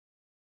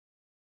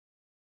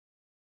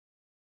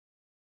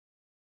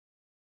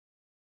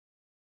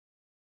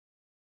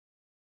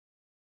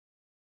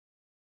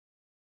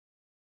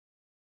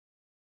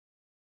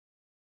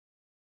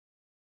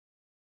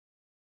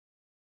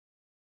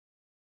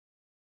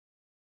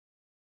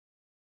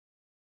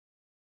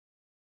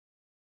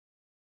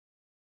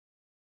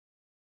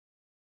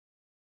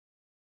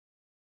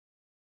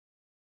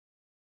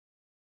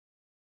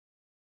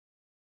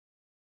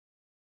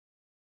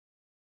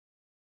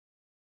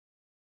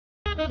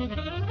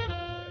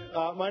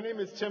My name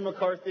is Tim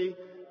McCarthy.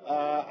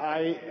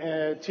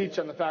 I teach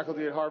on the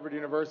faculty at Harvard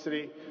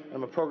University.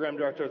 I'm a program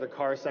director at the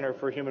Carr Center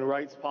for Human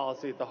Rights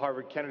Policy at the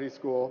Harvard Kennedy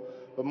School.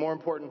 But more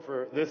important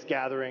for this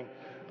gathering,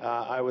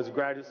 I was a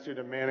graduate student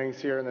of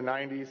Manning's here in the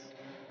 90s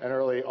and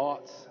early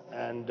aughts.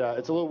 And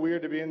it's a little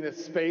weird to be in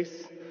this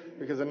space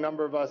because a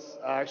number of us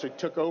actually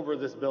took over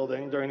this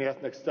building during the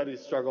ethnic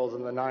studies struggles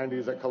in the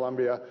 90s at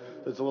Columbia.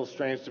 So it's a little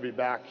strange to be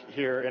back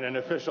here in an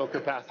official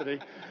capacity.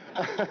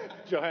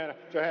 Johanna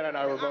and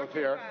I were both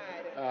here.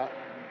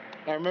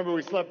 I remember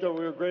we slept over,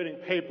 we were grading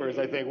papers,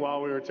 I think,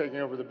 while we were taking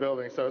over the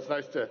building. So it's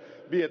nice to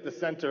be at the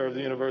center of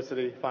the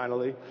university,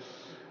 finally.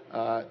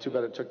 Too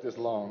bad it took this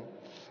long.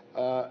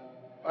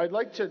 I'd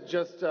like to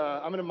just,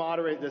 I'm going to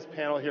moderate this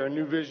panel here, A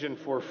New Vision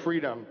for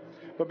Freedom.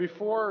 But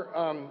before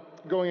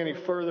going any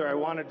further, I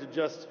wanted to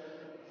just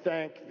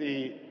thank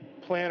the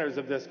planners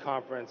of this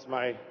conference,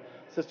 my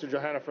sister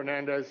Johanna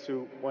Fernandez,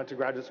 who went to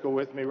graduate school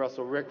with me,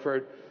 Russell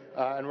Rickford,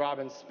 and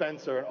Robin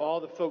Spencer, and all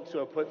the folks who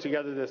have put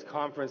together this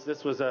conference.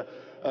 This was a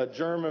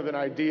germ of an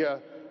idea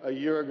a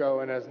year ago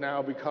and has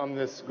now become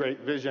this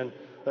great vision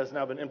that's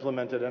now been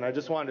implemented. And I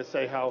just wanted to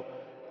say how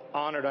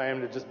honored I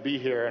am to just be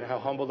here and how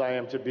humbled I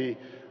am to be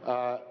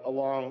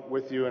along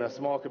with you in a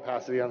small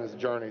capacity on this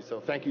journey. So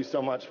thank you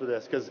so much for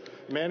this, because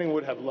Manning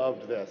would have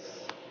loved this.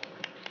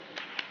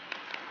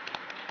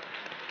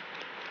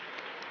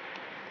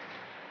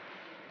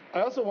 I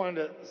also wanted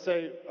to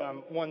say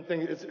one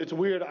thing. It's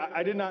weird.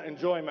 I did not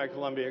enjoy my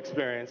Columbia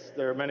experience.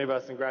 There are many of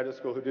us in graduate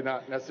school who did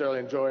not necessarily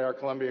enjoy our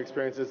Columbia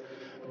experiences,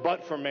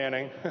 but for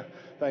Manning.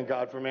 Thank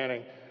God for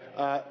Manning.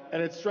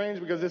 And it's strange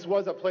because this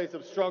was a place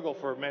of struggle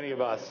for many of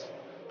us.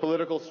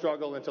 Political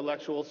struggle,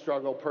 intellectual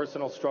struggle,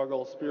 personal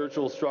struggle,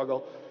 spiritual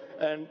struggle.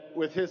 And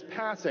with his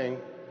passing,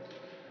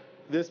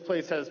 this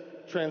place has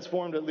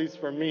transformed, at least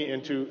for me,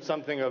 into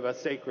something of a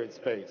sacred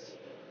space.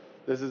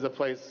 This is a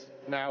place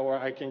now where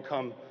I can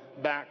come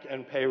back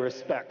and pay my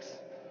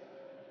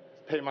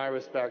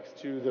respects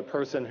to the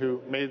person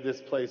who made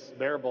this place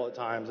bearable at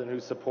times and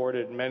who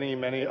supported many,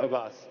 many of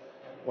us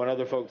when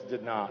other folks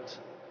did not.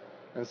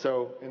 And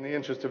so in the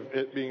interest of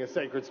it being a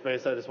sacred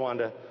space, I just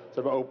wanted to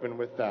sort of open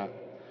with that.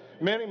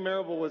 Manning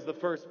Marable was the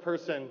first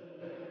person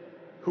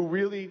who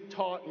really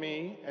taught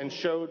me and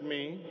showed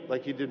me,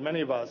 like he did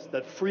many of us,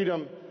 that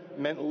freedom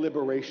meant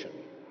liberation.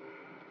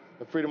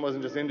 That freedom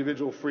wasn't just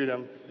individual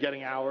freedom,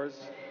 getting ours,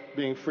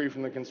 being free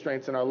from the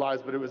constraints in our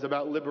lives, but it was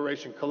about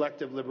liberation,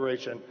 collective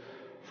liberation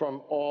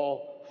from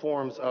all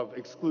forms of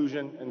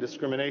exclusion and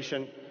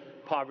discrimination,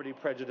 poverty,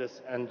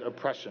 prejudice, and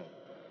oppression.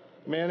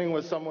 Manning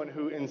was someone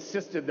who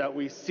insisted that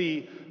we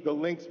see the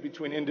links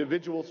between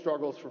individual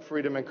struggles for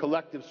freedom and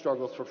collective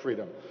struggles for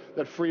freedom,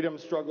 that freedom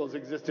struggles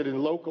existed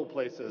in local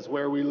places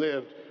where we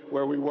lived,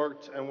 where we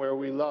worked, and where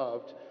we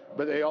loved,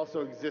 but they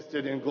also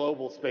existed in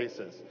global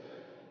spaces,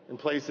 in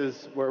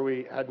places where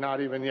we had not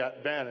even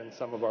yet been in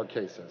some of our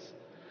cases.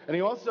 And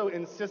he also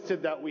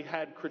insisted that we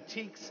had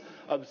critiques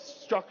of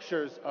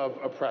structures of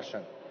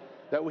oppression,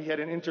 that we had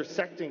an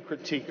intersecting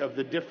critique of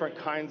the different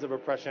kinds of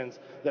oppressions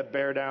that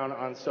bear down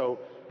on so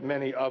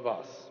many of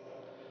us.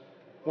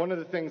 One of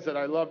the things that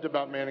I loved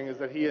about Manning is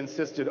that he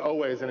insisted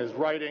always in his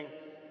writing,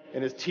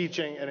 in his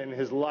teaching, and in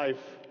his life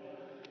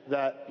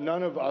that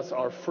none of us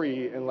are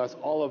free unless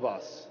all of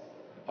us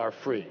are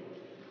free.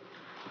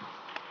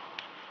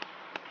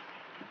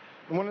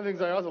 And one of the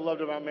things I also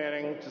loved about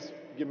Manning, just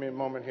give me a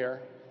moment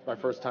here, it's my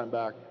first time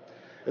back,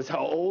 is how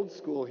old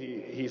school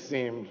he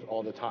seemed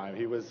all the time.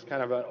 He was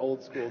kind of an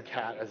old school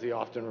cat, as he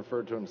often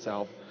referred to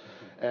himself.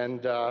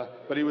 And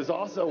but he was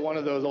also one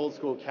of those old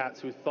school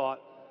cats who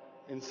thought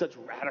in such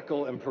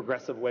radical and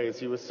progressive ways.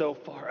 He was so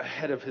far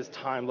ahead of his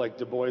time, like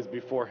Du Bois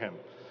before him.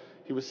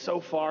 He was so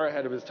far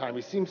ahead of his time.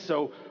 He seemed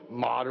so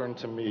modern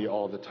to me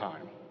all the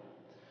time.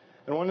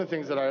 And one of the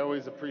things that I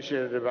always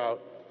appreciated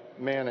about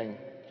Manning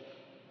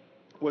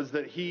was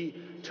that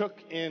he took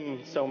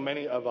in so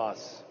many of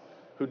us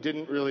who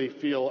didn't really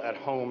feel at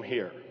home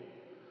here.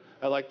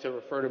 I like to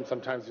refer to him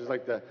sometimes, he was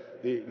like the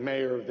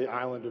mayor of the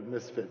island of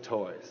misfit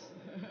toys.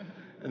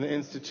 And the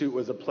Institute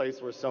was a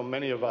place where so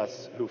many of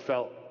us who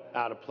felt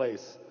out of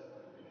place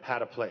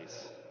had a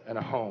place and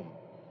a home.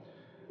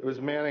 It was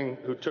Manning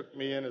who took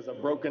me in as a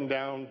broken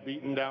down,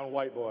 beaten down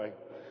white boy.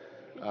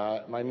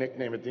 My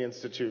nickname at the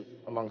Institute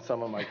among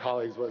some of my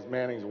colleagues was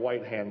Manning's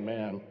White Hand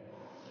Man.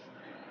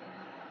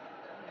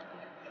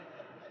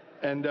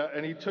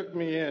 And he took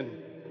me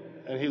in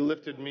and he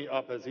lifted me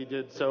up as he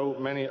did so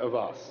many of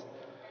us.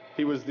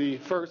 He was the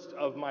first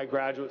of my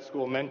graduate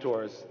school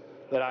mentors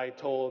that I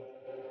told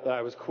that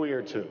I was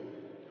queer to.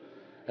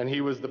 And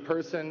he was the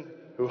person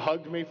who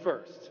hugged me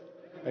first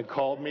and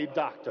called me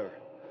doctor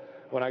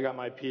when I got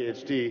my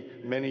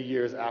PhD many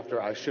years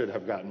after I should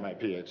have gotten my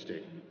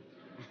PhD.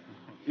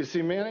 You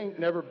see, Manning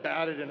never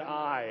batted an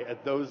eye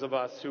at those of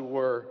us who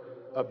were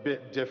a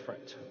bit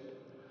different,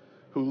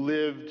 who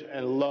lived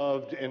and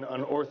loved in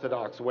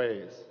unorthodox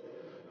ways,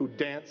 who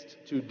danced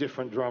to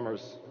different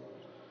drummers.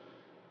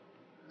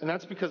 And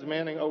that's because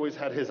Manning always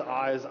had his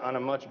eyes on a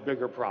much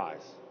bigger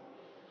prize,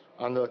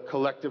 on the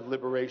collective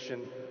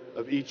liberation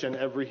of each and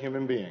every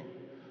human being,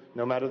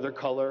 no matter their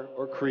color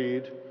or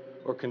creed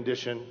or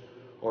condition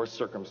or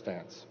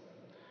circumstance.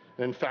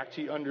 And in fact,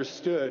 he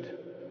understood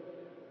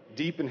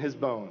deep in his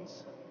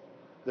bones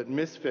that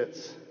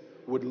misfits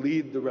would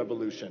lead the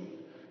revolution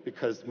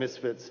because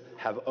misfits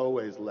have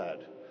always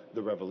led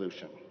the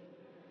revolution.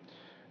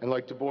 And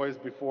like Du Bois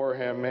before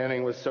him,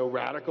 Manning was so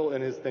radical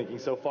in his thinking,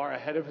 so far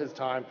ahead of his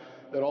time,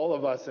 that all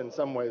of us in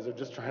some ways are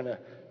just trying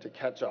to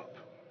catch up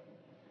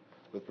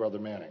with Brother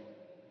Manning.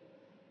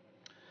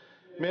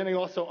 Manning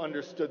also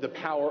understood the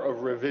power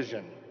of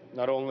revision,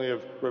 not only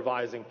of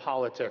revising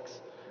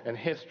politics and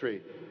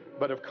history,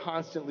 but of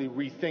constantly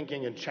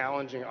rethinking and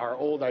challenging our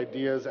old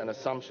ideas and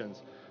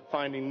assumptions,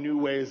 finding new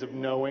ways of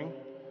knowing,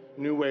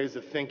 new ways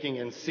of thinking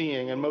and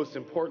seeing, and most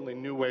importantly,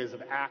 new ways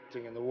of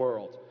acting in the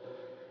world.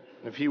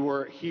 And if he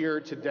were here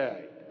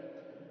today,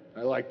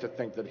 I like to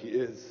think that he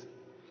is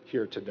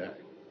here today,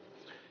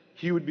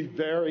 he would be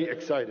very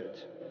excited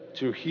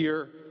to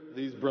hear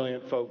these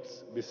brilliant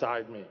folks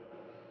beside me.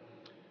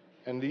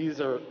 And these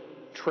are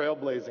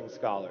trailblazing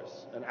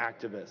scholars and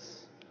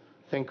activists,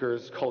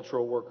 thinkers,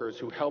 cultural workers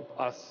who help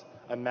us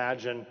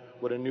imagine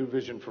what a new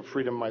vision for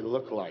freedom might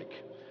look like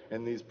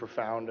in these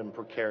profound and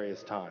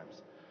precarious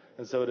times.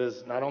 And so it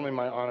is not only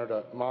my honor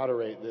to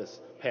moderate this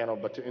panel,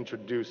 but to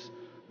introduce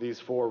these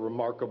four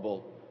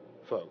remarkable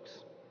folks.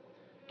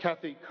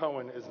 Cathy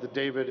Cohen is the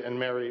David and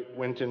Mary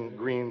Winton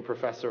Green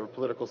Professor of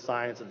Political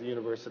Science at the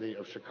University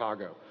of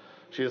Chicago.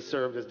 She has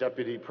served as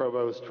Deputy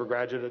Provost for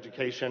Graduate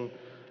Education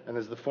and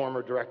is the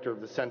former Director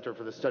of the Center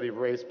for the Study of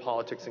Race,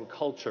 Politics, and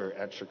Culture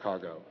at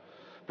Chicago.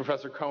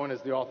 Professor Cohen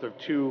is the author of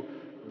two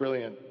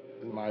brilliant,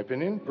 in my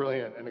opinion,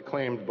 brilliant and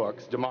acclaimed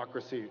books,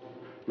 Democracy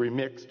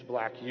Remixed,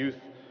 Black Youth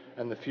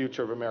and the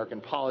Future of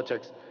American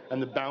Politics,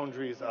 and The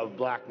Boundaries of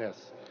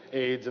Blackness,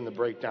 AIDS and the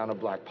Breakdown of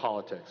Black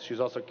Politics. She's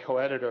also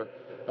co-editor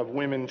of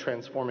Women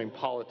Transforming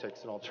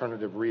Politics, an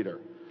alternative reader.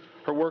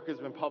 Her work has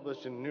been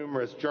published in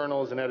numerous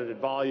journals and edited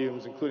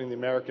volumes, including the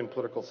American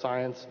Political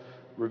Science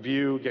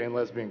Review, Gay and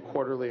Lesbian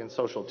Quarterly, and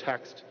Social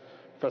Text.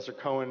 Professor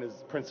Cohen is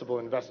principal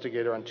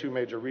investigator on two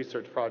major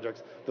research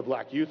projects, the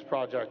Black Youth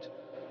Project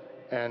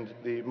and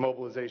the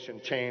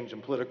Mobilization, Change,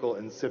 and Political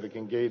and Civic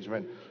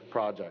Engagement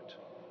Project.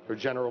 Her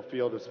general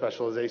field of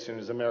specialization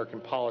is American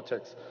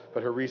politics,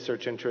 but her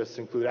research interests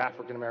include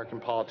African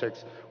American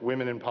politics,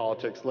 women in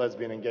politics,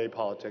 lesbian and gay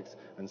politics,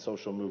 and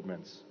social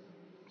movements.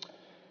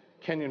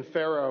 Kenyon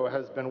Farrow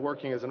has been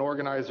working as an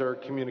organizer,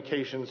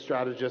 communications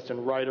strategist,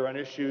 and writer on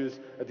issues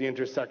at the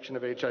intersection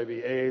of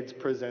HIV/AIDS,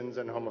 prisons,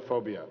 and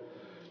homophobia.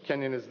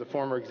 Kenyon is the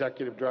former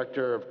executive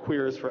director of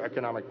Queers for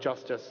Economic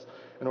Justice,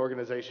 an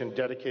organization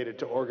dedicated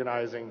to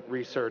organizing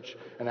research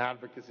and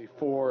advocacy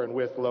for and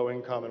with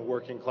low-income and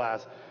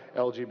working-class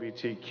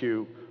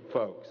LGBTQ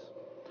folks.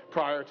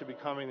 Prior to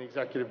becoming the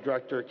executive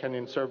director,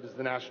 Kenyon served as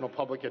the National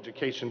Public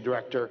Education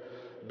Director,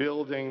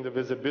 building the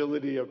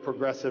visibility of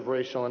progressive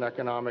racial and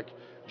economic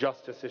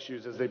justice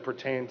issues as they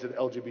pertain to the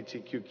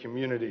LGBTQ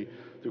community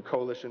through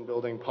coalition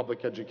building,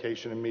 public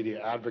education, and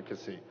media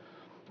advocacy.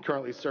 He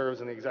currently serves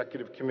on the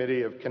executive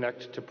committee of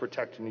Connect to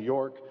Protect New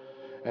York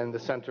and the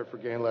Center for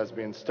Gay and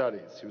Lesbian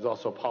Studies. He was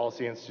also a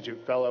Policy Institute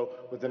Fellow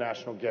with the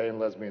National Gay and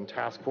Lesbian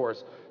Task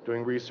Force,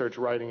 doing research,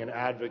 writing, and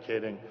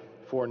advocating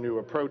for new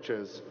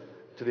approaches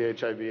to the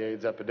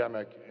HIV/AIDS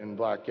epidemic in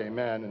Black gay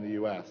men in the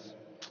U.S.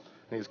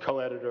 And he's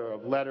co-editor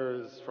of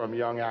Letters from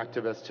Young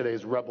Activists,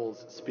 Today's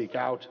Rebels Speak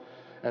Out,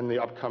 and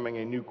the upcoming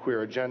A New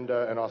Queer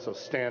Agenda, and also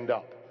Stand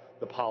Up,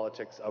 The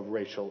Politics of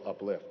Racial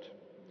Uplift.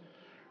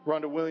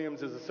 Rhonda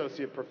Williams is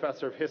Associate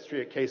Professor of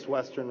History at Case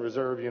Western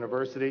Reserve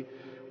University,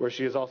 where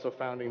she is also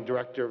founding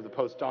director of the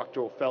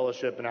Postdoctoral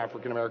Fellowship in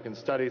African American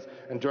Studies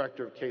and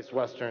director of Case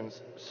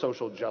Western's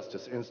Social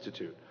Justice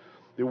Institute.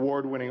 The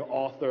award-winning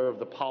author of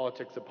The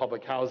Politics of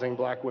Public Housing,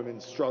 Black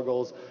Women's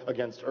Struggles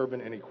Against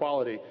Urban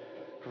Inequality,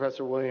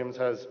 Professor Williams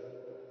has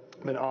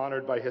been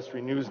honored by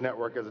History News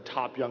Network as a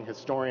top young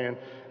historian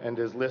and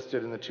is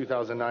listed in the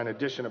 2009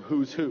 edition of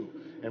Who's Who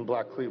in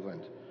Black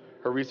Cleveland.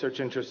 Her research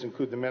interests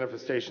include the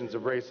manifestations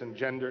of race and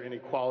gender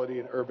inequality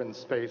in urban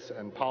space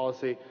and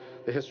policy,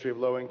 the history of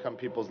low-income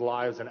people's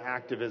lives and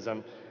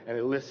activism, and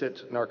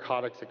illicit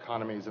narcotics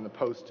economies in the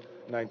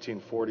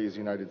post-1940s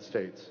United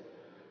States.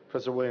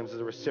 Professor Williams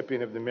is a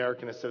recipient of the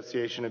American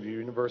Association of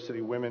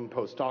University Women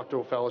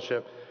Postdoctoral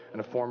Fellowship and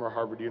a former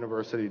Harvard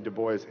University Du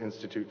Bois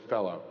Institute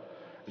Fellow.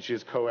 And she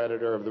is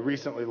co-editor of the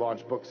recently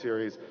launched book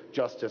series,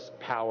 Justice,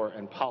 Power,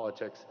 and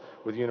Politics,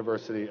 with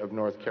University of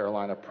North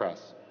Carolina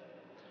Press.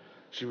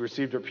 She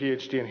received her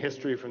PhD in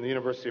history from the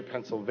University of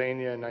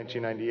Pennsylvania in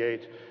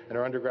 1998 and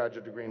her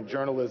undergraduate degree in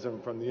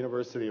journalism from the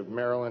University of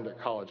Maryland at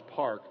College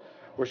Park,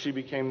 where she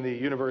became the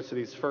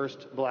university's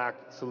first Black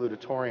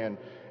salutatorian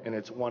in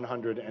its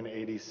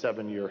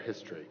 187-year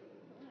history.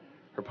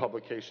 Her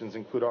publications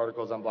include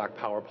articles on Black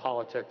power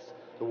politics,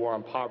 the war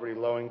on poverty,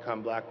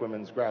 low-income Black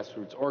women's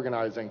grassroots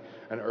organizing,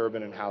 and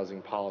urban and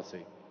housing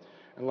policy.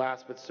 And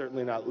last but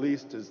certainly not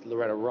least is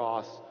Loretta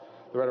Ross,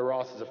 Loretta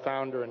Ross is a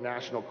founder and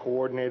national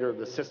coordinator of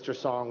the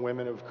SisterSong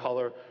Women of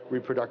Color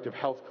Reproductive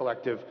Health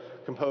Collective,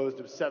 composed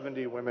of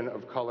 70 women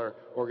of color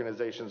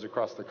organizations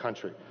across the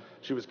country.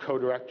 She was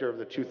co-director of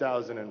the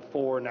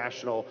 2004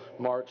 National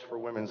March for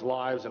Women's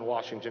Lives in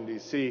Washington,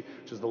 D.C.,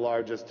 which is the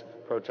largest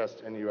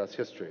protest in U.S.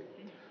 history.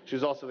 She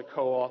is also the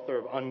co-author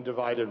of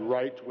Undivided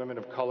Right, Women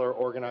of Color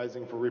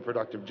Organizing for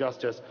Reproductive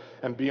Justice,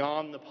 and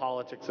Beyond the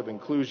Politics of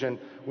Inclusion,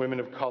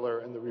 Women of Color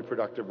in the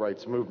Reproductive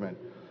Rights Movement.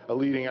 A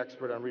leading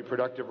expert on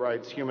reproductive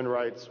rights, human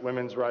rights,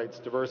 women's rights,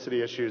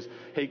 diversity issues,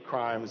 hate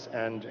crimes,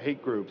 and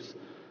hate groups.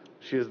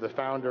 She is the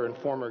founder and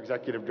former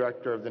executive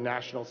director of the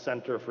National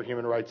Center for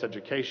Human Rights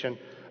Education,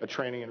 a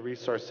training and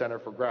resource center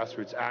for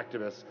grassroots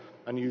activists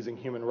on using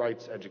human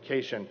rights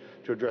education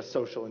to address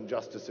social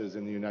injustices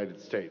in the United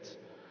States.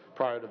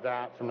 Prior to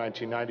that, from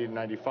 1990 to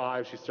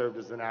 95, she served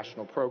as the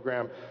National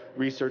Program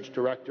Research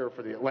Director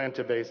for the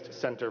Atlanta-based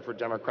Center for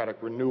Democratic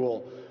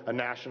Renewal, a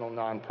national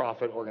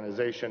nonprofit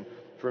organization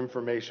for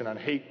information on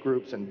hate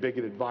groups and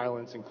bigoted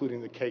violence,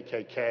 including the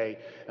KKK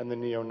and the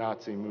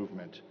neo-Nazi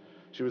movement.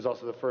 She was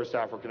also the first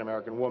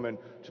African-American woman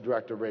to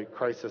direct a rape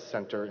crisis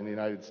center in the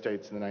United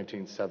States in the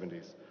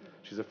 1970s.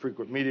 She's a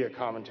frequent media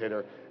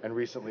commentator and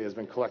recently has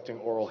been collecting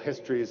oral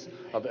histories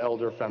of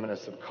elder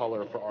feminists of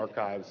color for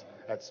archives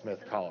at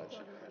Smith College.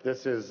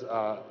 This is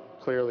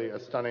clearly a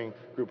stunning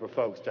group of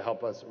folks to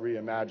help us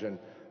reimagine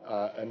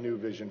a new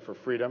vision for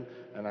freedom.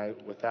 And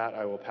with that,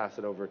 I will pass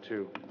it over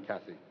to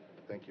Cathy.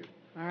 Thank you.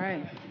 All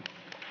right.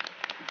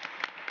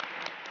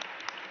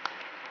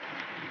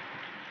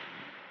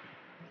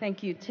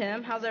 Thank you,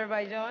 Tim. How's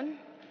everybody doing?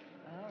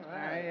 All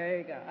right, there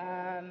you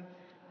go.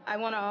 I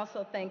want to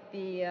also thank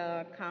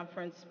the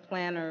conference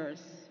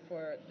planners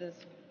for this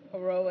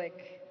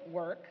heroic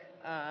work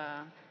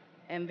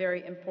and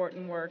very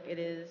important work. It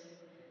is,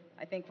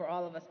 I think, for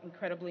all of us,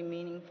 incredibly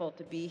meaningful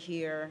to be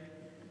here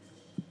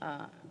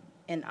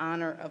in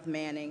honor of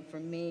Manning.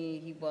 For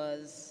me, he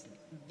was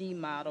the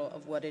model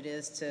of what it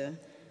is to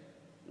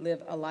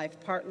live a life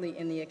partly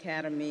in the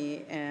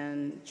academy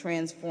and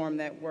transform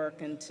that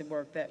work into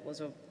work that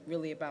was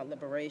really about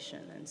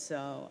liberation. And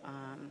so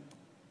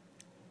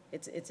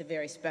it's a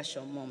very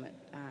special moment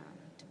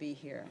to be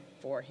here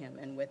for him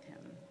and with him.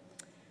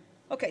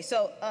 Okay,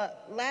 so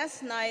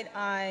last night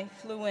I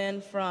flew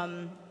in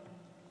from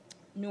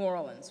New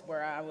Orleans,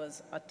 where I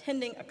was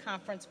attending a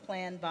conference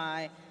planned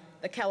by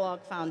the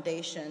Kellogg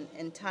Foundation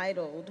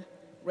entitled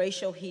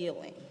Racial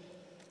Healing.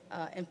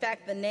 In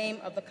fact, the name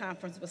of the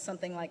conference was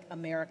something like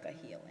America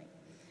Healing.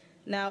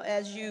 Now,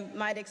 as you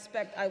might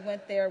expect, I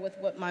went there with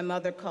what my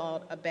mother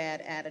called a bad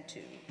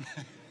attitude.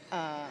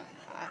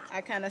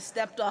 I kind of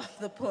stepped off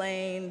the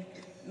plane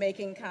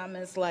making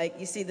comments like,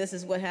 you see, this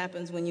is what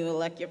happens when you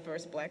elect your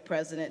first black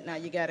president. Now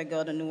you got to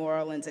go to New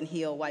Orleans and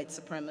heal white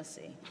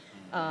supremacy.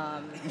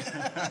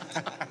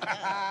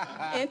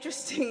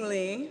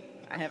 Interestingly,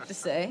 I have to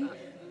say,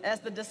 as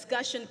the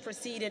discussion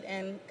proceeded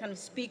and kind of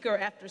speaker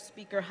after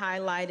speaker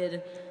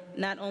highlighted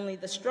not only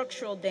the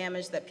structural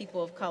damage that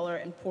people of color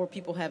and poor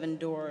people have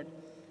endured,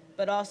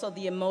 but also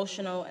the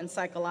emotional and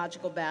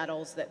psychological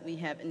battles that we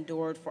have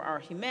endured for our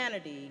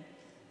humanity,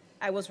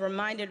 I was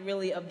reminded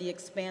really of the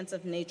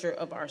expansive nature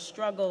of our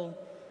struggle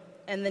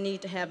and the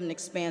need to have an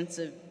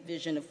expansive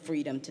vision of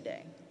freedom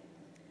today.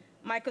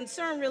 My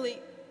concern really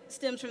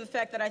stems from the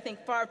fact that I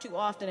think far too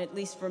often, at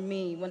least for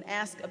me, when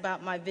asked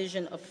about my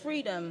vision of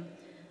freedom,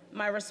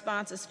 my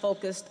response is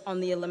focused on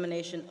the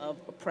elimination of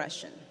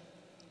oppression.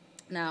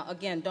 Now,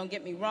 again, don't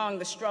get me wrong,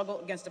 the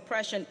struggle against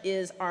oppression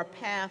is our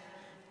path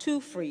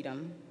to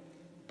freedom,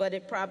 but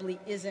it probably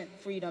isn't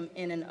freedom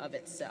in and of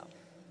itself.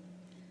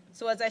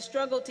 So as I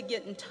struggle to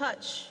get in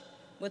touch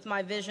with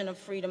my vision of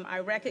freedom, I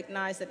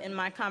recognize that in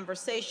my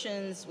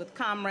conversations with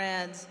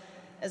comrades,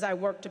 as I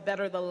work to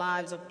better the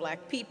lives of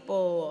black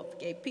people, of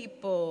gay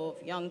people,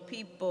 of young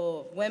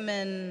people, of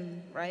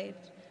women, right?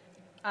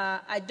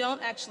 I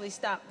don't actually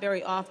stop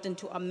very often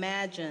to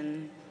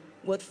imagine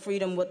what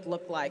freedom would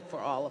look like for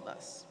all of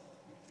us.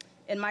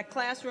 In my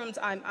classrooms,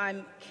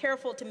 I'm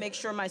careful to make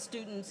sure my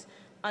students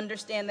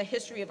understand the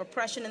history of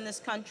oppression in this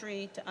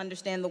country, to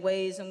understand the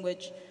ways in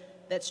which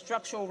that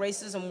structural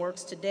racism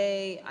works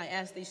today. I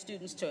ask these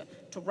students to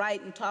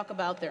write and talk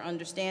about their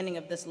understanding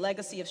of this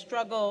legacy of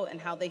struggle and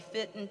how they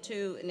fit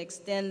into and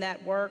extend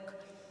that work.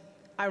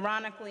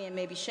 Ironically, and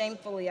maybe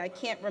shamefully, I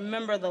can't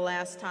remember the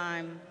last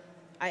time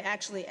I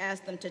actually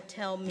asked them to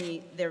tell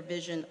me their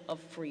vision of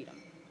freedom.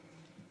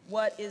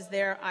 What is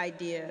their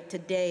idea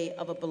today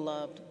of a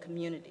beloved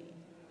community?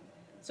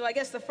 So I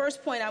guess the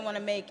first point I want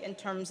to make in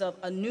terms of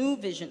a new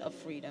vision of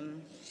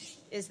freedom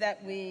is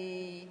that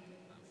we...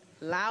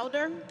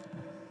 Louder?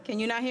 Can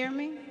you not hear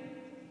me?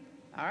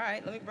 All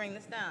right, let me bring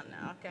this down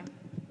now, okay.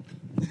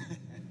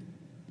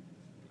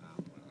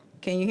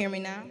 Can you hear me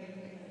now?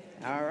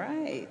 All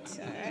right,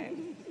 all right.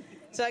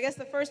 So I guess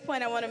the first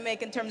point I want to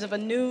make in terms of a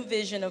new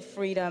vision of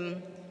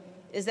freedom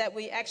is that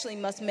we actually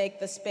must make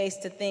the space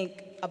to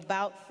think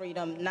about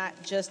freedom,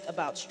 not just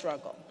about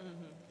struggle.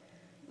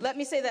 Let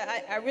me say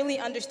that I really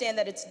understand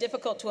that it's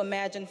difficult to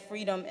imagine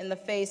freedom in the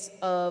face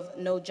of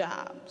no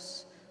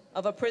jobs,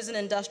 of a prison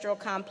industrial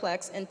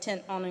complex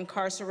intent on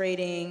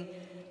incarcerating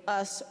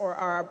us or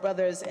our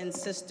brothers and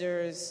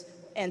sisters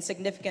and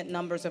significant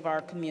numbers of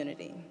our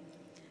community.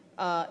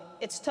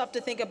 It's tough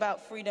to think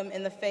about freedom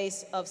in the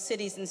face of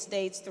cities and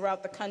states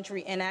throughout the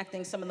country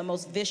enacting some of the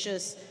most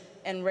vicious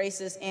and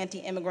racist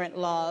anti-immigrant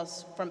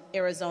laws from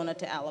Arizona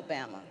to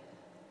Alabama.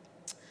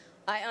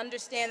 I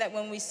understand that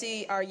when we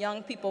see our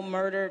young people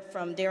murdered,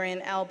 from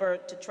Darian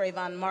Albert to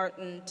Trayvon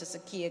Martin to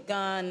Sakia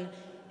Gunn,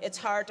 it's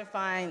hard to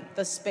find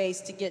the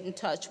space to get in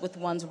touch with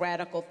one's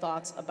radical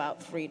thoughts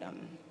about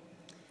freedom.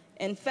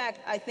 In fact,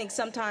 I think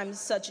sometimes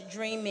such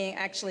dreaming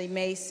actually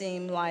may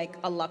seem like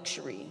a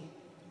luxury.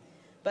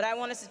 But I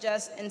want to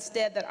suggest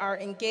instead that our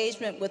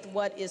engagement with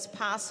what is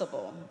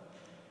possible,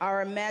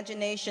 our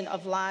imagination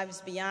of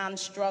lives beyond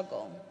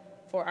struggle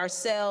for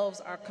ourselves,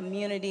 our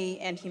community,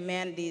 and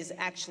humanity is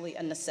actually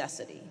a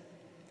necessity.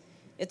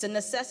 It's a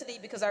necessity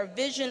because our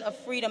vision of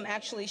freedom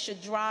actually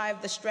should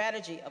drive the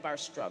strategy of our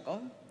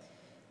struggle,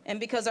 and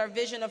because our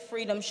vision of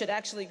freedom should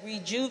actually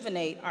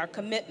rejuvenate our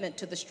commitment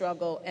to the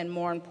struggle and,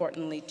 more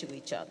importantly, to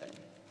each other.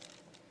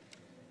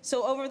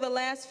 So over the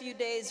last few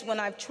days, when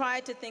I've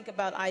tried to think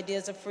about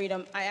ideas of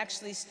freedom, I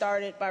actually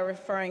started by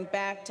referring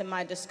back to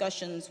my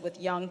discussions with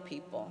young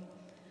people,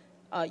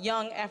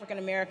 young African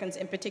Americans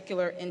in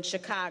particular in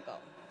Chicago,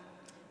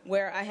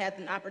 where I had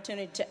an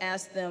opportunity to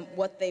ask them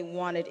what they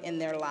wanted in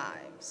their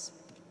lives.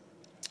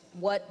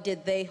 What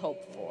did they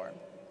hope for?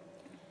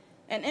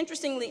 And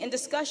interestingly, in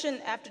discussion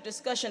after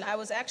discussion, I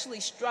was actually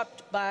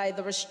struck by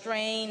the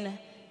restrained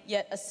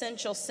yet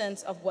essential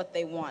sense of what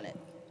they wanted.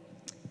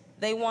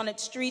 They wanted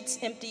streets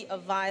empty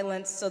of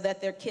violence so that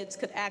their kids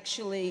could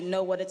actually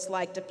know what it's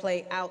like to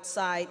play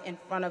outside in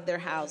front of their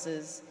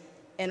houses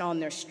and on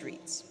their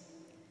streets.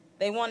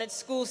 They wanted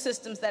school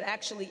systems that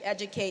actually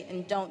educate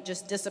and don't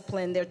just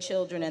discipline their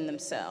children and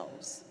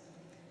themselves.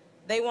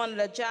 They wanted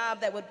a job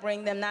that would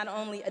bring them not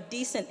only a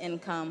decent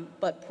income,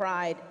 but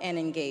pride and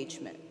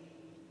engagement.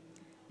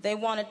 They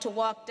wanted to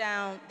walk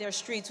down their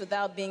streets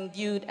without being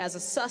viewed as a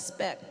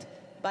suspect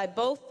by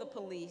both the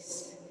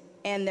police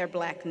and their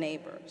black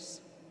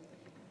neighbors.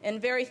 In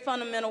very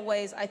fundamental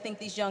ways, I think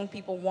these young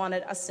people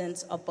wanted a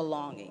sense of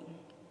belonging.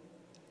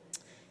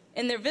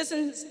 In their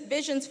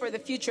visions for the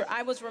future,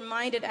 I was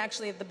reminded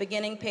actually of the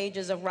beginning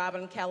pages of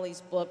Robin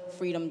Kelley's book,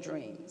 Freedom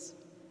Dreams.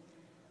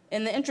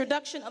 In the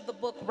introduction of the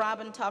book,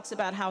 Robin talks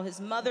about how his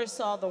mother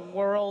saw the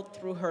world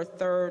through her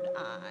third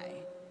eye,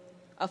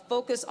 a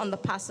focus on the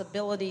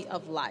possibility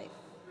of life.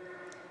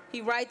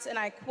 He writes, and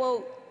I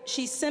quote,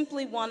 "She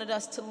simply wanted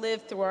us to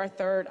live through our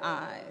third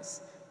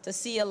eyes, to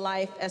see a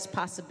life as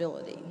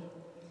possibility.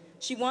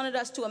 She wanted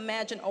us to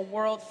imagine a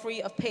world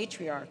free of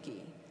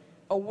patriarchy,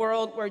 a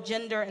world where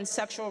gender and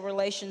sexual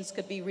relations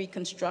could be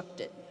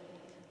reconstructed.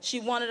 She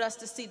wanted us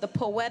to see the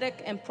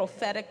poetic and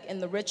prophetic in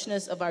the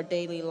richness of our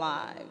daily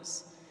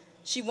lives.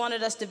 She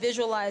wanted us to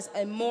visualize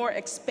a more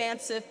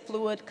expansive,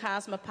 fluid,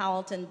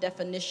 cosmopolitan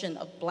definition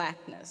of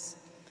blackness,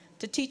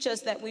 to teach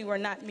us that we were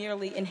not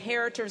merely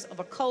inheritors of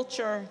a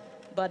culture,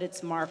 but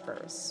its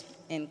markers,"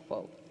 end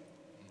quote.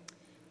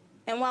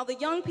 And while the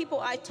young people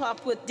I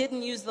talked with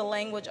didn't use the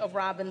language of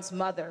Robin's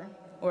mother,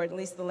 or at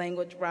least the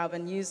language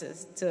Robin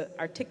uses to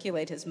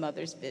articulate his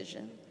mother's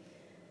vision,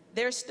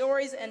 their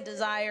stories and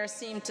desires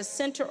seemed to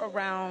center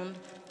around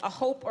a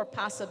hope or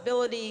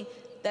possibility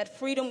that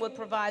freedom would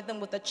provide them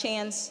with a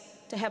chance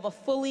to have a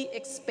fully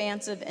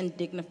expansive and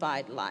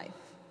dignified life.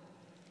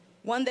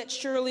 One that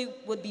surely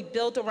would be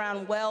built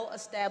around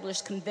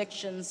well-established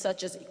convictions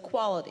such as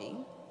equality,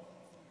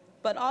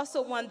 but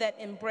also one that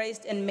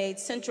embraced and made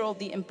central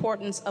the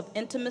importance of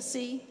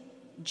intimacy,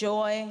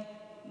 joy,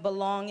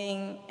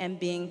 belonging, and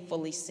being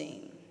fully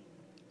seen.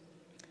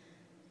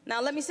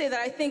 Now, let me say that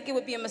I think it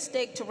would be a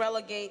mistake to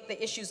relegate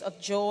the issues of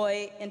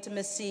joy,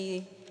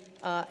 intimacy,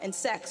 and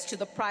sex to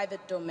the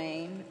private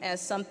domain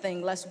as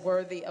something less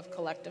worthy of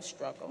collective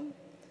struggle.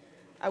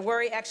 I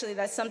worry actually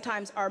that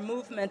sometimes our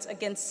movements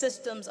against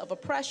systems of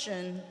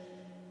oppression,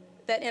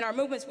 that in our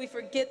movements we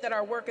forget that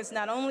our work is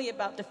not only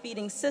about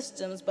defeating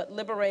systems, but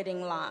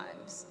liberating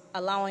lives,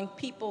 allowing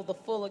people the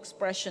full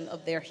expression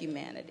of their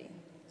humanity.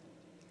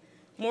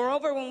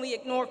 Moreover, when we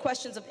ignore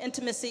questions of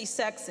intimacy,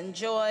 sex, and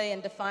joy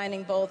in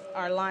defining both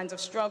our lines of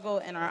struggle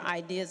and our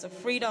ideas of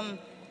freedom,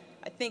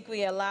 I think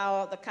we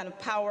allow the kind of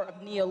power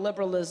of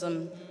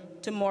neoliberalism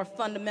to more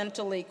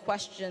fundamentally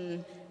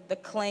question the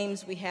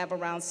claims we have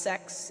around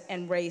sex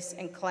and race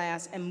and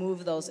class and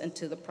move those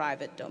into the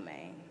private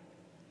domain.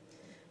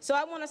 So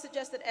I want to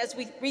suggest that as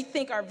we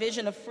rethink our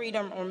vision of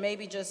freedom, or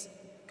maybe just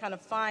kind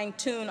of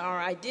fine-tune our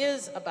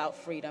ideas about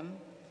freedom,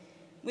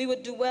 we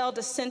would do well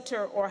to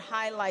center or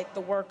highlight the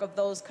work of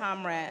those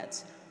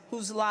comrades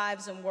whose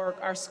lives and work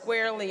are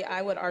squarely,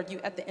 I would argue,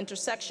 at the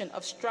intersection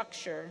of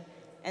structure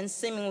and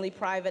seemingly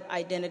private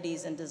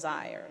identities and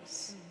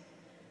desires.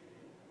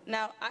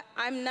 Now,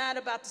 I'm not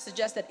about to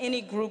suggest that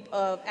any group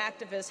of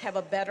activists have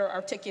a better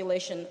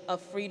articulation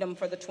of freedom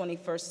for the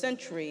 21st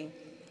century.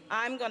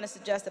 I'm going to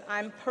suggest that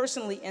I'm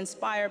personally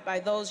inspired by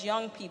those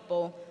young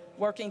people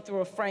working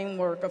through a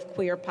framework of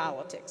queer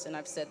politics, and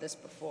I've said this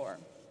before.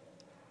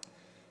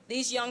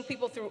 These young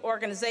people, through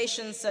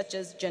organizations such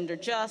as Gender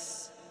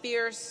Just,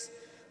 Fierce,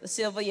 the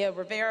Sylvia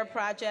Rivera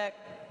Project,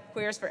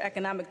 Queers for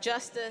Economic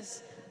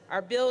Justice,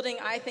 are building,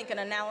 I think, an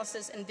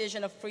analysis and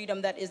vision of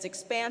freedom that is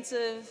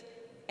expansive,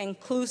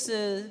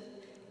 inclusive,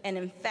 and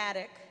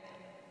emphatic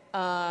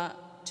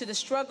to the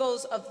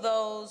struggles of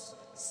those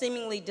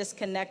seemingly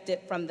disconnected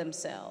from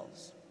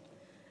themselves.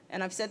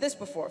 And I've said this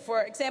before.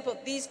 For example,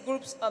 these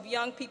groups of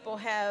young people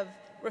have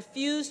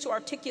refused to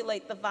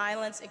articulate the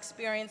violence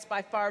experienced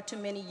by far too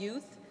many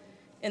youth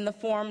in the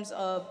forms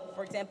of,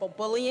 for example,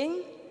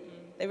 bullying.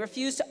 They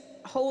refuse to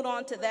hold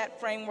on to that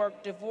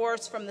framework,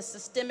 divorced from the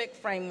systemic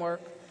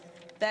framework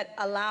that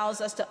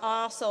allows us to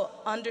also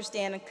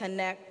understand and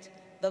connect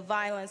the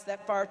violence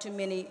that far too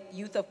many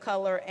youth of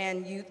color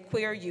and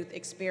queer youth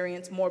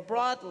experience more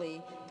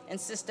broadly and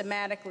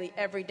systematically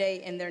every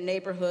day in their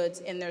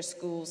neighborhoods, in their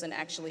schools, and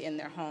actually in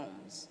their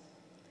homes.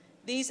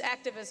 These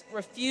activists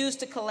refuse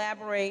to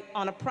collaborate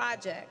on a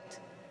project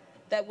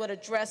that would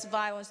address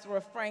violence through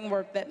a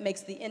framework that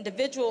makes the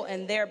individual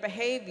and their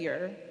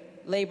behavior,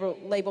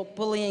 labeled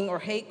bullying or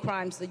hate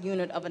crimes, the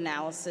unit of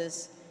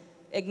analysis,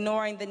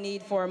 ignoring the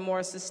need for a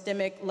more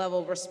systemic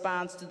level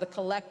response to the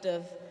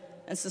collective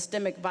and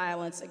systemic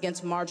violence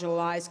against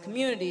marginalized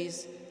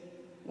communities,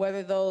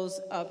 whether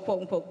those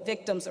quote-unquote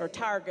victims or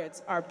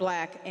targets are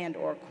Black and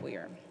or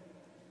queer.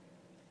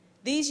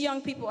 These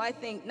young people, I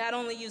think, not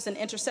only use an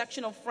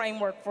intersectional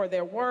framework for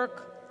their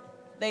work,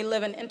 they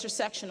live an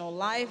intersectional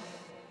life,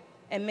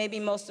 and maybe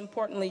most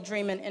importantly,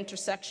 dream an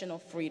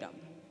intersectional freedom.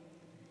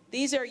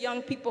 These are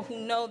young people who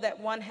know that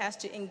one has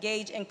to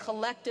engage in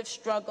collective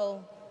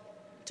struggle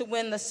to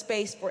win the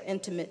space for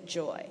intimate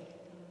joy.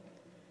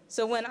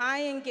 So when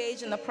I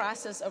engage in the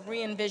process of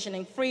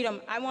re-envisioning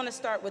freedom, I want to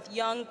start with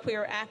young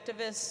queer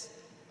activists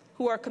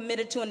who are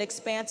committed to an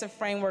expansive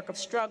framework of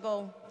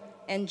struggle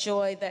and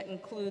joy that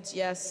includes,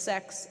 yes,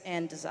 sex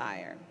and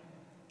desire.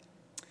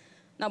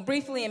 Now,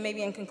 briefly, and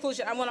maybe in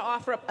conclusion, I want to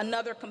offer up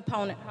another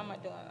component. How am I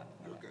doing?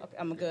 Okay,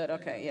 I'm good,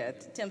 okay, yeah.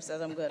 Tim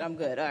says I'm good,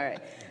 all right.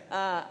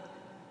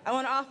 I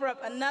want to offer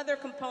up another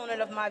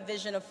component of my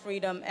vision of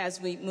freedom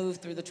as we move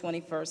through the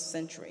 21st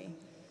century.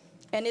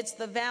 And it's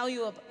the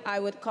value of,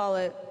 I would call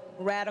it,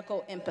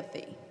 radical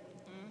empathy.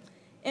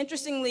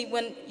 Interestingly,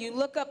 when you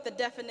look up the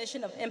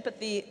definition of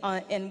empathy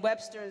in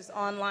Webster's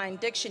online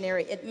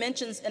dictionary, it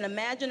mentions an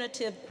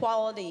imaginative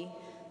quality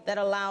that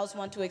allows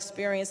one to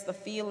experience the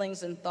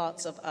feelings and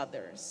thoughts of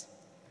others.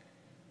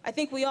 I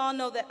think we all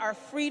know that our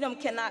freedom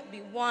cannot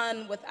be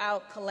won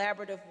without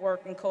collaborative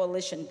work and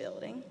coalition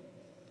building.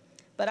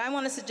 But I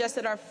want to suggest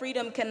that our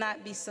freedom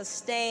cannot be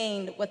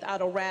sustained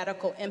without a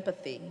radical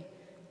empathy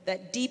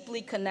that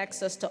deeply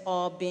connects us to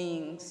all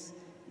beings,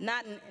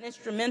 not in an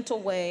instrumental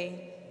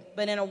way,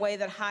 but in a way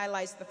that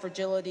highlights the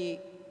fragility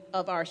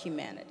of our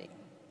humanity.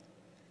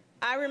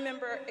 I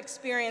remember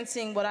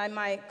experiencing what I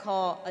might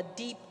call a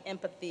deep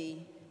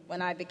empathy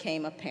when I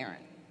became a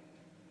parent.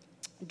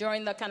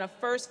 During the kind of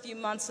first few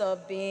months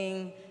of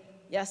being,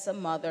 yes, a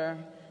mother,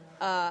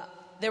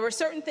 there were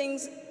certain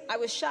things I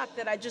was shocked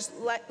that I just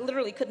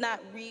literally could not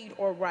read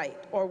or write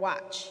or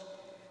watch.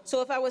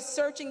 So if I was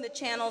searching the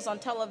channels on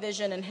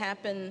television and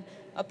happened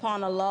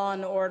upon a Law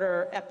and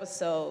Order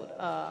episode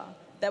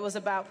that was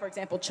about, for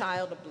example,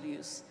 child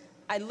abuse,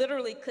 I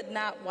literally could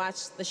not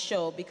watch the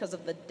show because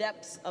of the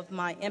depths of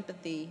my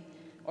empathy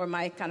or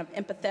my kind of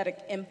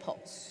empathetic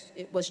impulse.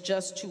 It was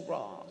just too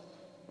raw,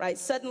 right?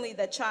 Suddenly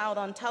that child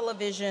on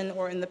television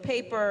or in the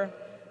paper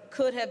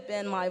could have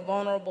been my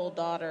vulnerable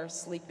daughter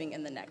sleeping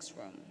in the next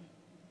room.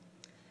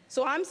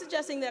 So I'm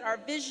suggesting that our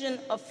vision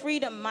of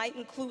freedom might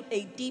include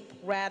a deep,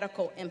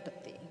 radical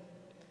empathy,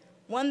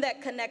 one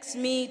that connects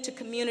me to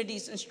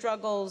communities and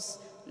struggles,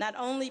 not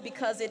only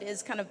because it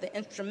is kind of the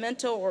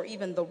instrumental or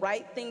even the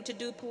right thing to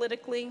do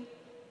politically,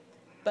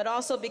 but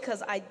also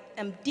because I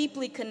am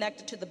deeply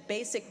connected to the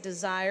basic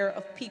desire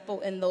of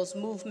people in those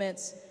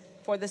movements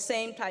for the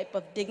same type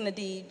of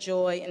dignity,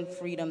 joy, and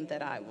freedom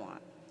that I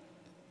want.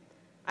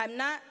 I'm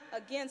not,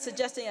 again,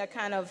 suggesting a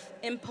kind of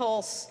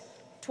impulse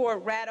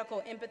toward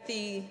radical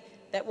empathy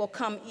that will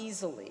come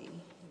easily.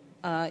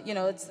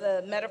 It's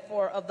the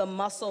metaphor of the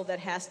muscle that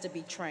has to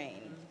be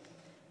trained.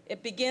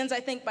 It begins, I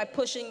think, by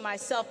pushing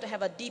myself to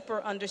have a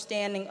deeper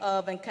understanding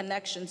of and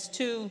connections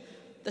to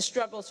the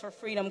struggles for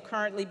freedom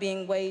currently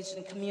being waged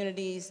in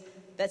communities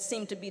that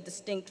seem to be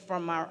distinct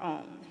from our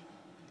own.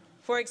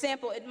 For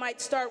example, it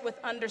might start with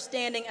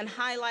understanding and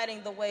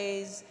highlighting the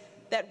ways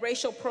that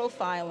racial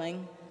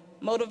profiling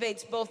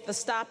motivates both the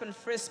stop and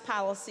frisk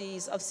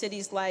policies of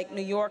cities like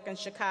New York and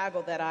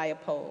Chicago that I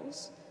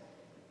oppose,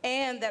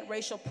 and that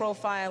racial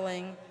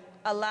profiling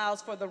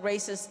allows for the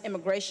racist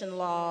immigration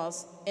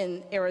laws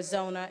in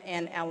Arizona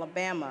and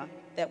Alabama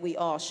that we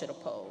all should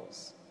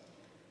oppose.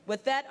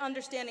 With that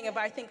understanding of,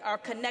 I think, our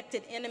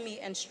connected enemy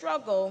and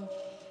struggle,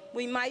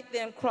 we might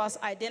then cross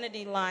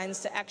identity lines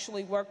to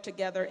actually work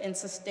together in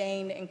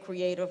sustained and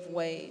creative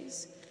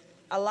ways,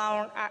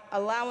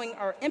 allowing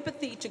our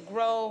empathy to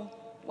grow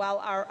while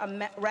our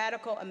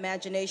radical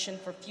imagination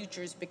for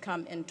futures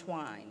become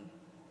entwined.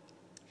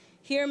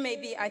 Here may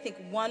be, I think,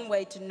 one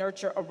way to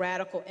nurture a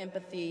radical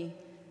empathy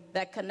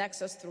that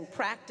connects us through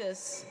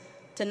practice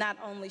to not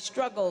only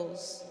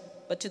struggles,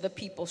 but to the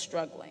people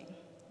struggling.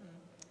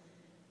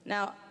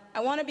 Now,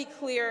 I want to be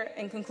clear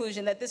in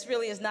conclusion that this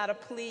really is not a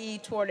plea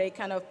toward a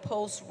kind of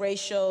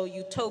post-racial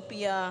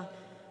utopia.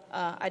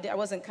 I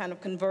wasn't kind of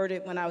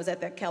converted when I was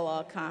at that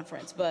Kellogg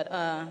conference, but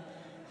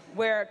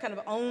where kind of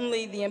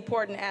only the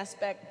important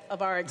aspect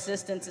of our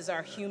existence is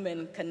our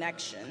human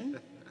connection.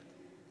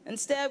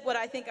 Instead, what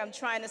I think I'm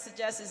trying to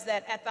suggest is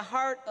that at the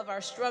heart of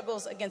our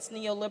struggles against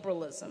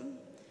neoliberalism,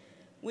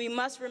 we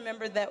must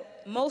remember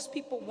that most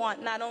people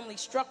want not only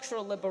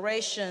structural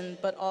liberation,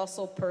 but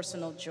also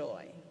personal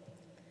joy.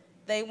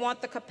 They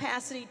want the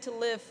capacity to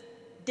live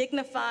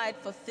dignified,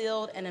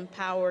 fulfilled, and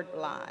empowered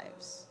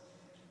lives.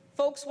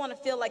 Folks want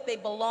to feel like they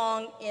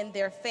belong in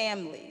their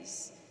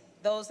families,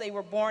 those they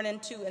were born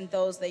into and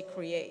those they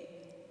create.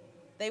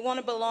 They want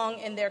to belong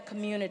in their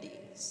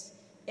communities,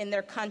 in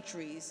their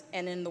countries,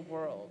 and in the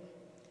world.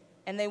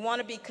 And they want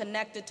to be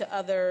connected to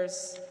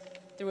others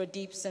through a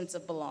deep sense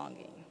of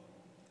belonging.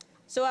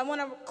 So I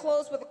want to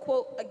close with a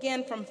quote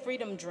again from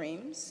Freedom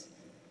Dreams,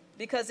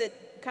 because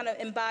it kind of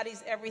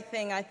embodies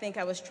everything I think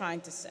I was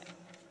trying to say.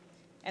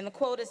 And the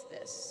quote is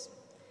this: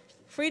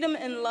 "Freedom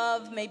and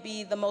love may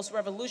be the most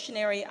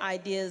revolutionary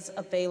ideas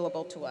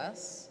available to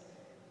us,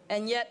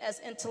 and yet as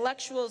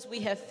intellectuals we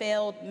have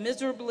failed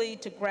miserably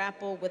to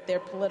grapple with their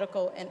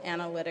political and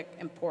analytic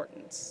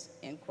importance,"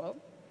 end quote.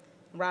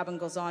 Robin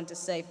goes on to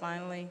say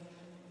finally,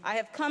 "I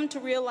have come to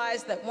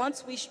realize that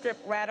once we strip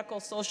radical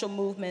social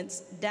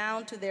movements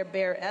down to their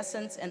bare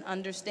essence and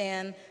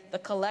understand the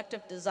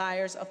collective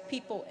desires of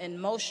people in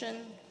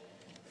motion,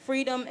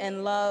 freedom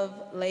and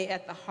love lay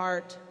at the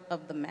heart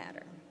of the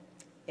matter,"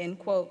 end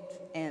quote,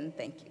 and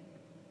thank you.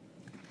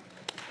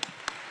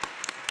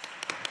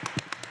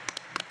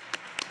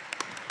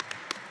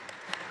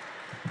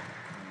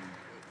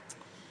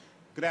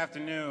 Good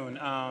afternoon.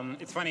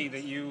 It's funny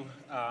that you,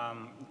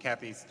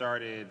 Cathy,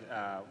 started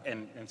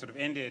and sort of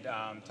ended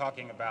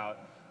talking about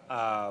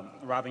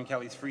Robin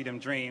Kelley's Freedom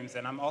Dreams,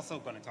 and I'm also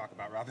going to talk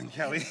about Robin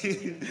Kelley.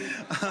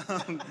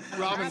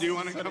 Robin, do you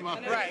want to come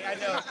up? Right, I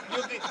know.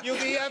 You'll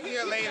be up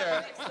here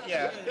later.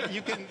 Yeah,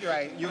 you can.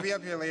 Right, you'll be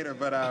up here later.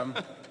 But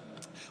I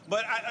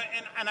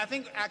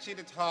think actually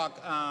to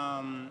talk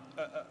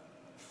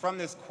from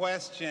this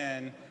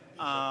question.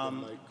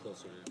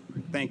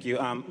 Thank you.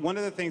 One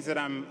of the things that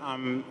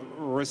I'm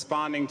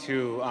responding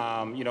to,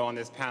 on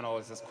this panel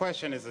is this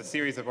question is a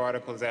series of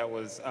articles that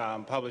was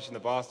published in the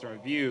Boston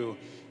Review,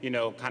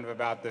 kind of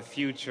about the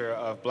future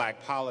of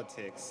black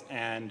politics,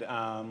 and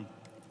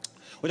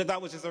which I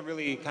thought was just a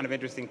really kind of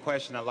interesting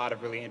question. A lot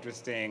of really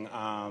interesting,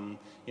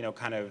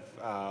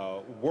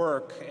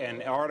 work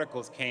and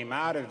articles came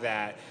out of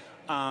that,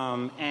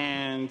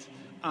 and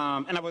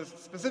I was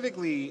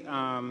specifically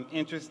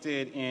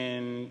interested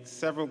in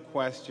several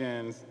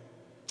questions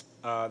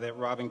that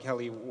Robin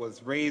Kelley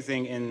was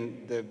raising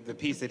in the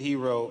piece that he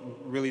wrote,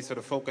 really sort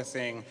of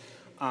focusing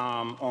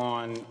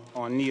on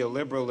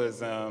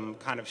neoliberalism,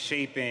 kind of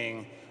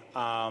shaping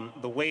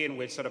the way in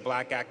which sort of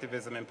black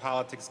activism and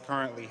politics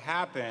currently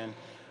happen.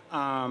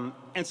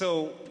 And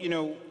so,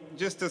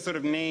 just to sort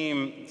of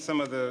name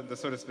some of the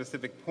sort of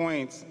specific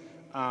points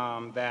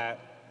that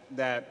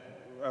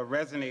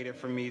resonated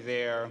for me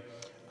there.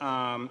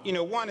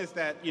 One is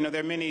that, there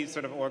are many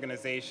sort of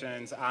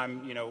organizations.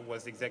 I'm,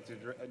 was the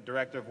executive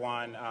director of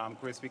one,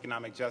 Careers for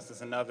Economic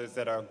Justice, and others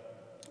that are,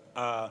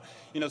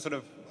 sort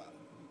of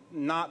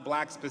not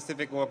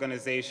black-specific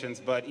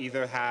organizations, but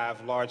either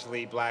have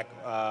largely black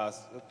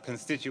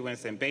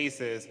constituents and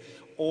bases,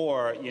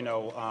 or,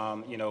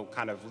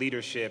 kind of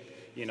leadership,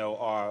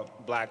 are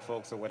black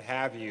folks or what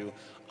have you.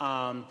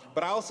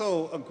 But I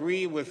also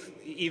agree with,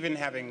 even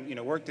having,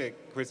 worked at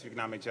Careers for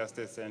Economic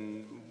Justice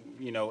and,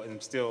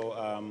 and still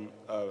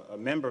a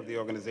member of the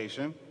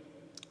organization.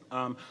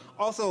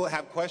 Also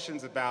have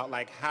questions about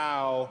like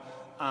how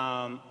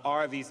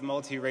are these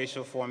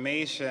multiracial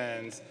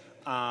formations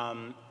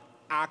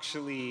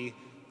actually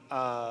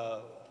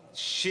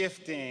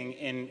shifting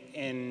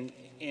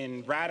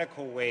in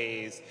radical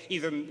ways,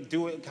 either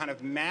kind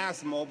of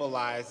mass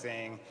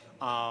mobilizing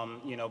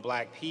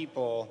black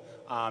people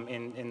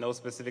in those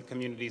specific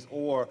communities,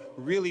 or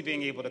really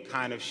being able to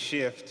kind of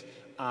shift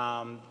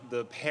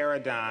the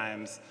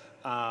paradigms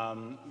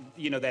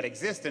that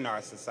exist in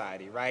our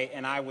society, right?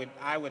 And I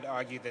would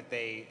argue that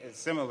they,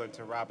 similar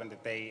to Robin,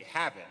 that they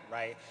haven't,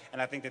 right?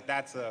 And I think that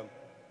that's a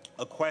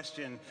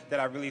question that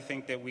I really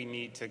think that we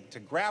need to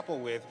grapple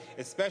with,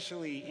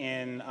 especially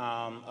in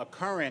a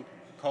current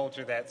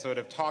culture that sort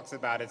of talks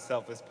about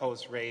itself as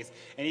post-race,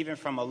 and even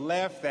from a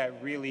left that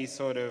really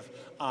sort of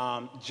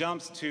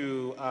jumps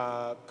to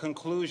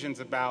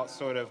conclusions about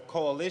sort of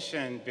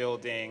coalition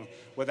building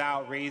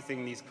without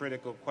raising these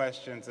critical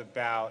questions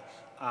about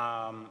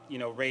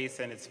race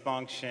and its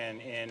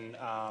function in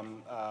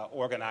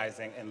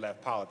organizing in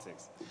left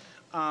politics.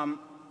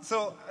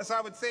 So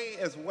I would say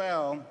as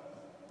well,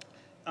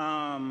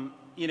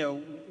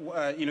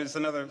 there's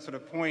another sort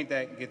of point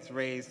that gets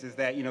raised is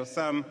that,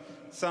 some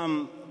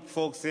some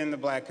folks in the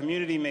black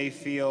community may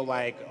feel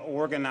like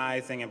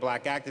organizing, and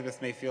black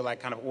activists may feel like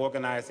kind of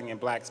organizing in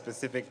black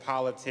specific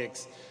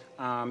politics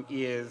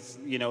is,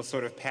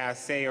 sort of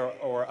passé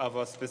or of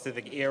a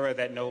specific era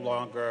that no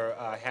longer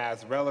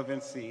has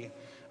relevancy.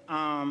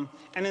 And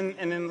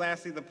then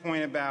lastly, the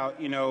point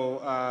about,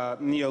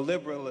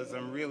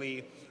 neoliberalism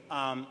really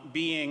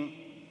being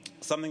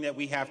something that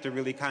we have to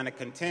really kind of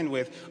contend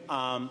with,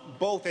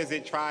 both as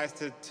it tries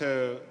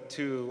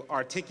to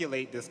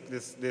articulate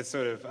this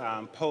sort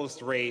of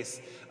post-race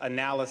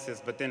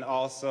analysis, but then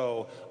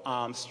also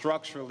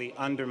structurally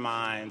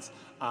undermines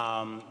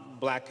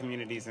black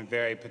communities in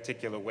very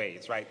particular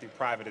ways, right, through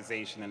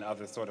privatization and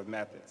other sort of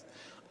methods.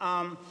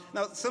 Now,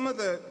 some of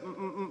the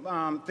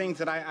things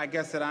that I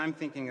guess that I'm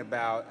thinking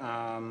about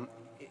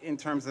in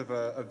terms of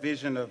a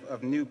vision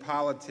of new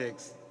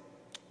politics,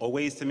 or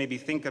ways to maybe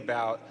think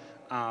about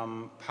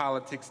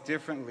politics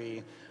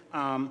differently.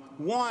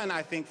 One,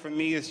 I think for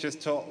me, is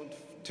just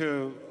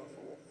to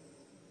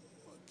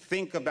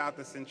think about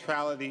the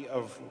centrality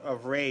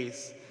of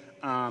race,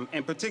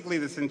 and particularly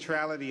the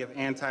centrality of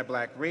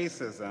anti-black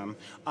racism.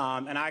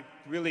 And I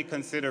really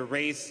consider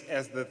race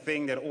as the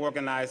thing that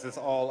organizes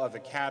all other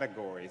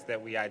categories that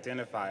we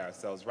identify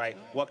ourselves, right?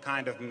 What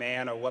kind of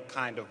man or what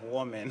kind of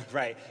woman,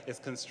 right, is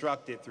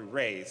constructed through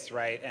race,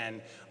 right?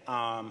 And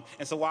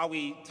so while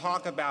we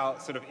talk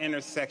about sort of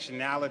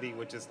intersectionality,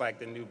 which is like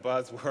the new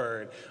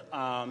buzzword,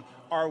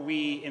 are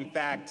we in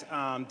fact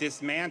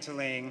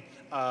dismantling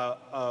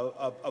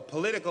a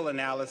political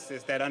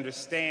analysis that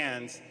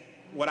understands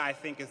what I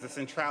think is the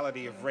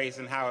centrality of race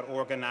and how it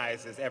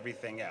organizes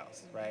everything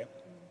else, right?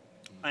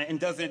 And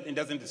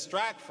doesn't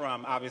distract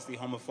from, obviously,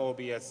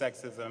 homophobia,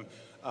 sexism,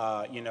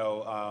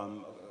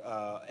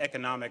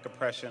 economic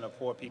oppression of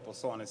poor people,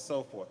 so on and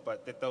so forth,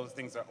 but that those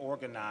things are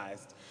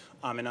organized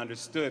and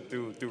understood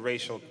through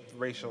racial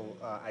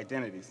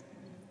identities.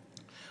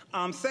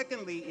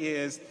 Secondly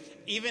is,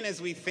 even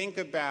as we think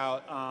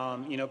about,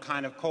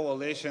 kind of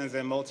coalitions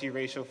and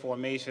multiracial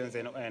formations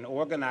and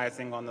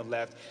organizing on the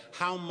left,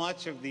 how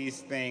much of these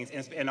things,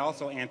 and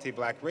also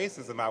anti-black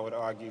racism, I would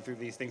argue, through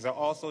these things, are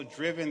also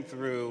driven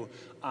through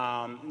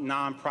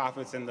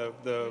nonprofits and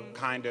the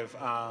kind of,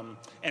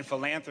 and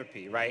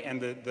philanthropy, right?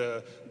 And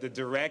the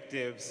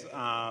directives,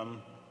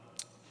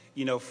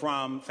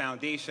 from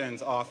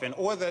foundations often,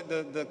 or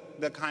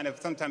the kind of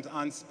sometimes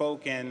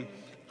unspoken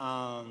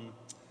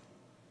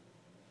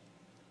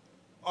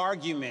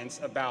arguments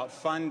about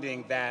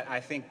funding that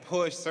I think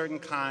push certain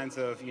kinds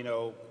of,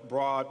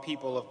 broad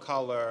people of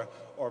color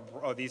or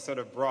these sort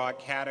of broad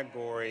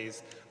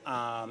categories,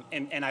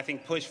 and I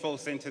think push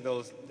folks into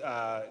those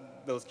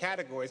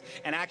categories,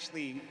 and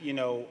actually,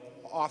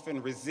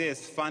 often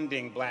resist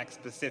funding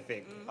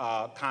black-specific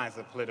kinds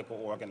of political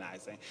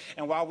organizing.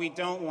 And while we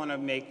don't want to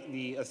make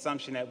the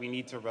assumption that we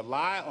need to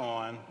rely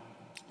on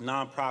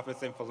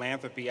nonprofits and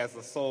philanthropy as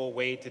the sole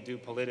way to do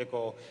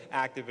political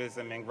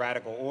activism and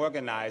radical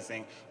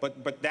organizing,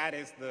 but that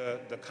is the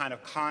kind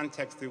of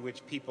context through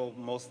which people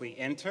mostly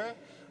enter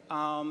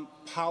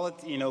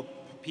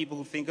people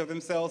who think of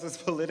themselves as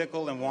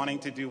political and wanting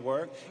to do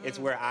work. It's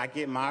where I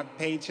get my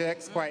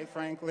paychecks, quite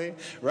frankly,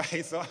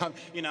 right? So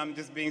I'm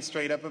just being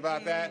straight up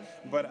about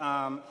that. But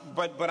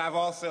I've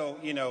also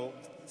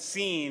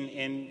seen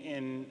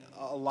in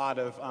a lot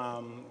of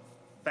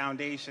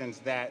foundations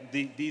that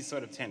these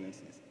sort of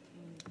tendencies.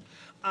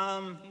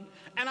 And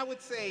I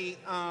would say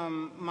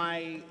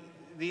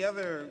the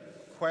other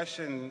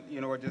question,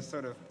 or just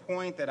sort of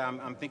point that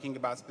I'm thinking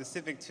about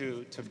specific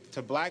to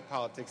black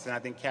politics, and I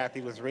think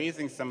Cathy was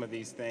raising some of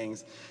these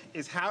things,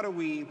 is how do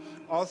we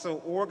also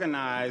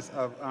organize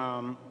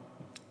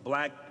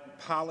black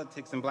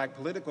politics and black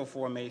political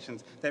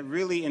formations that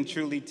really and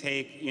truly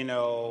take,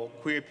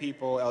 queer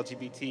people,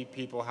 LGBT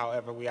people,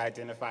 however we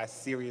identify,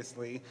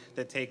 seriously,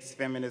 that takes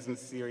feminism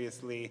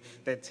seriously,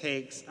 that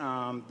takes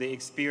the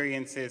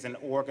experiences and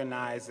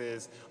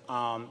organizes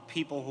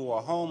people who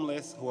are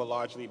homeless, who are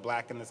largely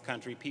black in this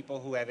country, people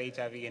who have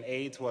HIV and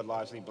AIDS, who are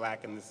largely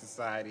black in this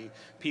society,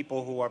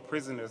 people who are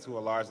prisoners, who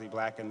are largely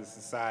black in this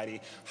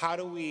society. How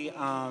do we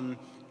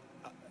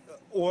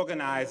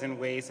organize in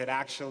ways that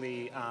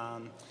actually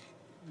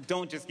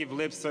don't just give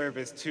lip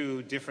service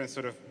to different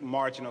sort of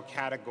marginal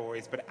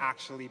categories, but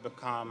actually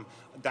become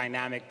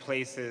dynamic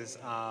places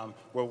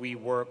where we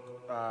work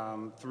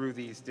through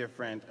these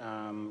different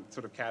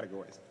sort of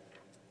categories.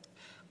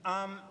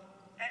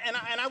 And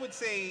I would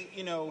say,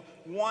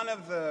 one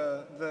of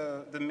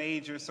the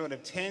major sort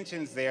of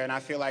tensions there, and I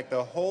feel like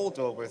the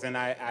holdovers, and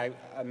I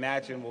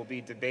imagine will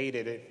be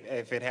debated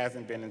if it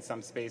hasn't been in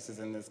some spaces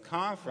in this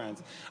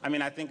conference. I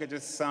mean, I think are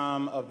just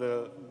some of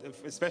the,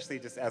 especially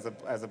just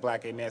as a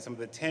black gay man, some of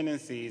the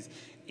tendencies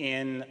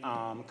in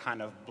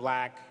kind of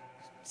black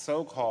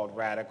so-called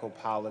radical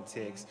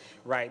politics,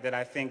 right, that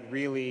I think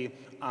really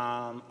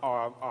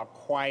are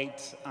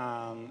quite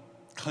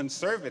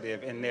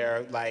conservative in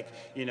their,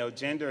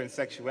 gender and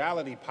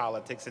sexuality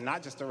politics, and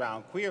not just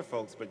around queer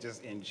folks, but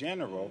just in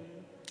general.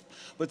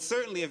 But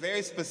certainly a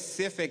very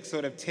specific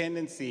sort of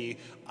tendency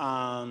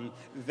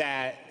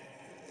that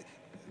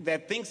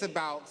that thinks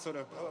about sort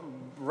of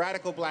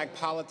radical black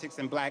politics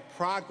and black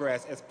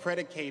progress as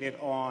predicated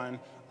on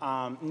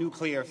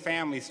nuclear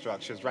family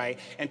structures, right?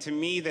 And to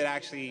me, that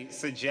actually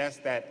suggests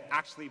that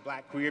actually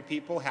black queer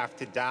people have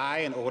to die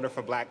in order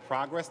for black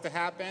progress to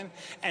happen.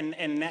 And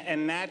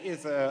that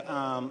is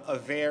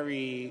a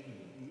very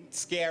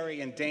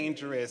scary and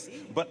dangerous,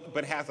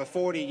 but has a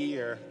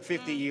 40-year,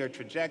 50-year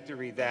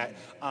trajectory that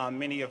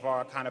many of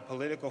our kind of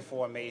political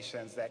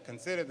formations that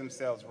consider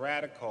themselves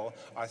radical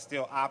are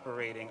still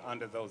operating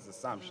under those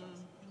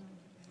assumptions.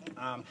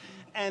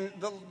 And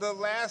the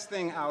last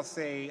thing I'll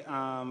say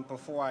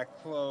before I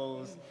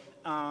close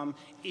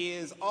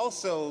is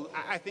also,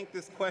 I think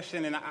this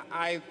question, and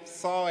I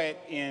saw it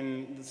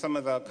in some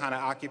of the kind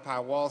of Occupy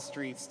Wall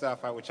Street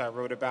stuff which I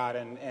wrote about,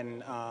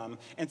 and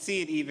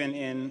see it even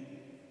in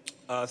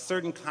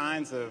certain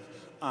kinds of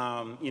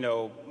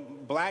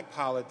black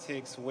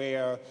politics,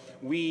 where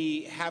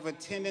we have a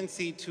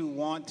tendency to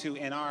want to,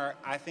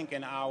 I think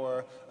in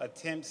our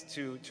attempts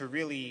to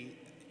really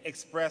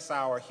express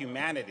our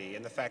humanity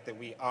and the fact that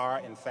we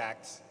are, in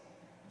fact,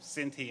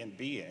 sentient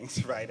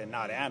beings, right, and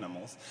not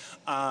animals.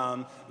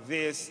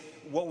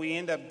 What we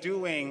end up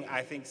doing,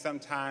 I think,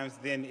 sometimes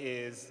then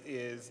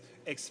is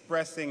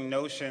expressing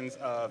notions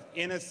of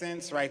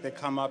innocence, right, that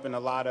come up in a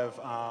lot of,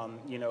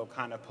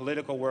 kind of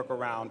political work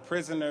around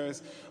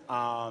prisoners.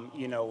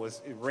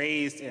 Was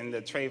raised in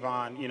the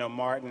Trayvon,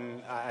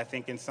 Martin, I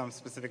think in some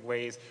specific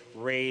ways,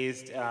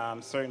 raised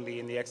certainly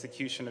in the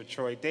execution of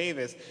Troy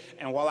Davis.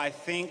 And while I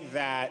think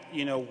that,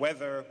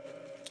 whether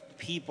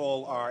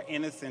people are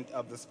innocent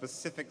of the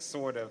specific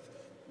sort of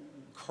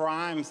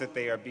crimes that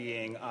they are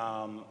being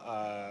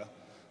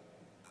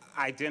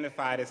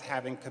identified as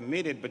having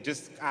committed, but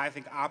just, I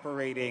think,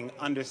 operating,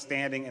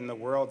 understanding in the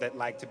world that,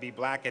 like, to be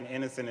black and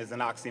innocent is an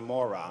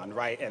oxymoron,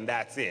 right? And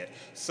that's it.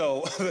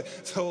 So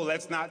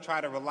let's not try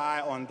to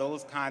rely on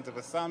those kinds of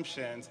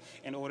assumptions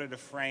in order to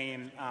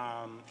frame,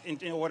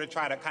 in order to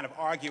try to kind of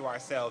argue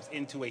ourselves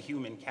into a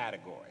human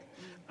category.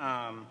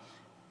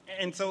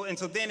 And so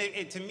then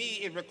to me,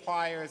 it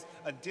requires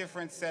a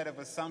different set of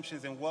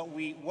assumptions in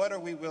what are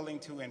we willing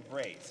to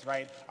embrace,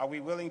 right? Are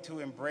we willing to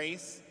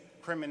embrace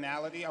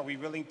criminality? Are we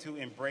willing to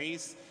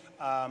embrace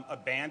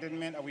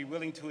abandonment? Are we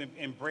willing to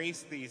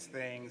embrace these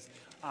things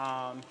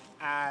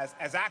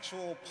as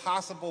actual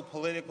possible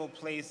political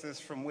places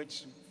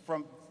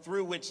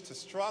through which to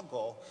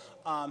struggle,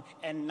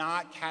 and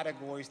not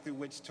categories through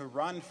which to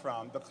run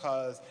from,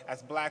 because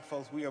as black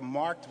folks, we are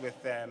marked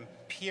with them,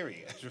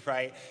 period,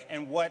 right?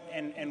 And what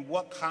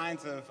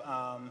kinds of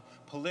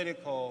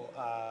political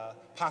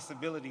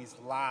possibilities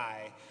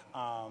lie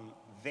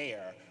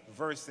there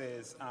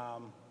versus, I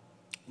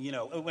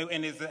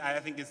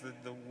think it's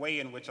the way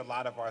in which a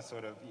lot of our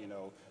sort of,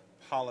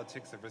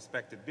 politics of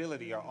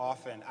respectability are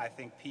often, I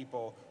think,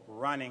 people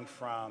running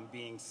from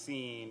being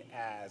seen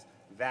as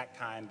that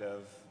kind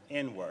of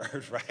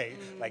N-word, right?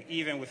 Like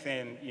even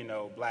within,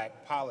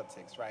 black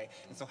politics, right?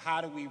 And so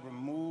how do we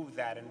remove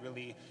that and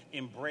really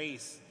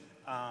embrace,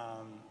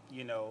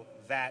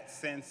 that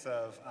sense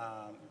of,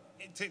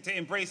 to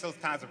embrace those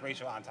kinds of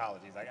racial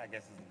ontologies, I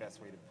guess is the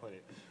best way to put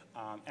it.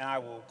 And I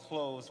will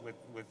close with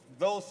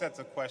those sets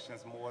of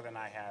questions more than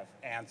I have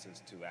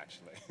answers to,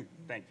 actually.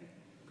 Thank you.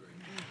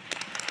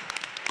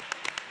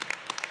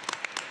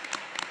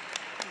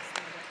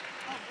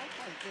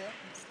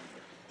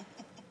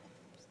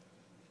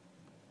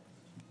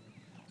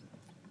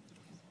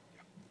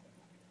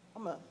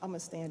 I'm gonna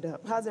stand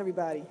up. How's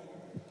everybody?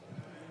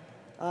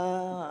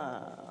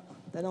 That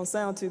don't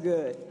sound too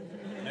good.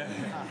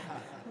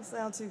 Don't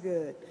sound too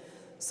good.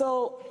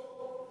 So,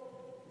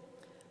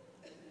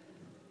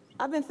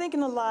 I've been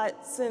thinking a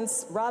lot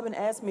since Robin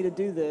asked me to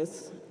do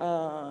this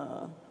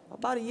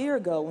about a year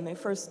ago when they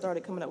first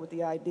started coming up with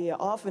the idea,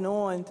 off and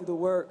on through the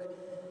work,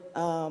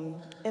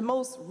 and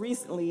most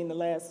recently in the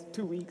last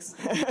 2 weeks,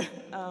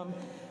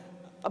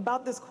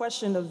 about this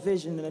question of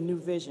vision and a new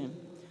vision,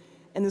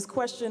 and this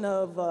question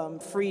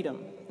of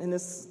freedom, and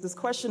this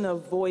question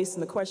of voice,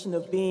 and the question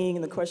of being,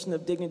 and the question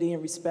of dignity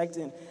and respect,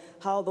 and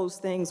how those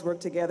things work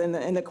together.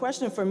 And the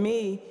question for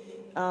me,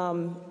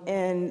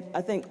 and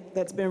I think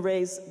that's been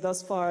raised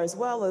thus far as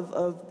well,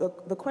 of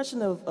the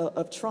question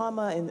of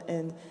trauma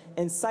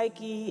and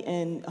psyche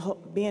and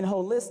being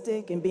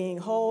holistic and being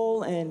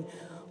whole, and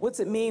what's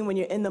it mean when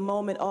you're in the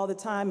moment all the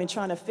time and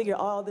trying to figure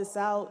all this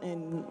out,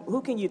 and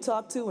who can you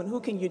talk to and who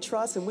can you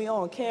trust, and we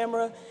on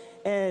camera,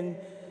 and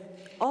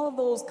all of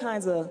those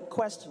kinds of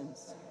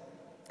questions.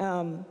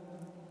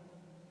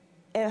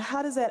 And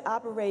how does that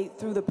operate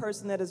through the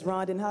person that is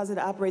Rhonda, and how does it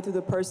operate through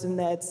the person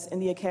that's in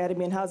the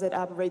academy, and how does that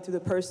operate through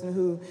the person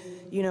who,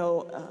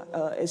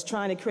 is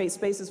trying to create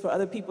spaces for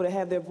other people to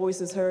have their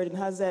voices heard, and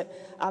how does that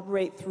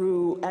operate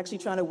through actually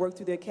trying to work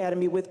through the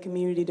academy with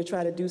community to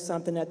try to do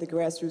something at the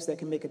grassroots that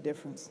can make a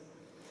difference?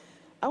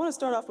 I want to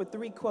start off with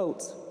 3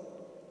 quotes,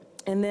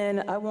 and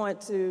then I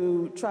want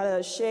to try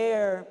to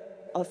share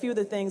a few of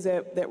the things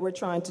that we're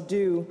trying to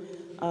do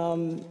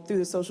through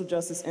the Social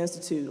Justice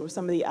Institute, or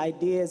some of the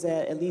ideas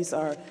that at least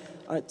are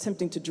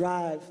attempting to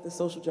drive the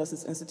Social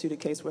Justice Institute at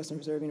Case Western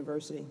Reserve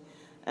University.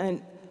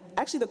 And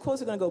actually the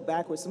quotes are going to go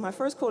backwards. So my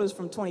first quote is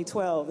from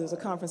 2012. There's a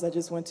conference I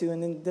just went to,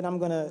 and then I'm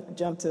going to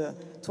jump to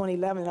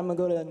 2011, and I'm going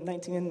to go to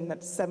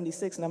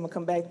 1976, and I'm going to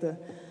come back to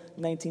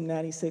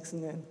 1996,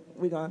 and then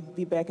we're going to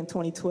be back in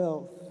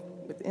 2012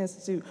 with the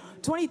Institute.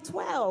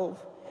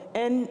 2012,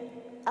 and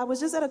I was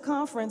just at a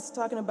conference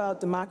talking about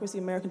democracy,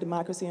 American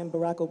democracy, and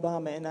Barack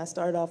Obama, and I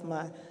started off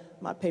my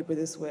paper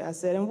this way. I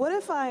said, and what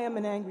if I am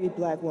an angry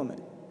black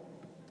woman?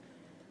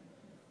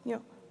 You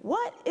know,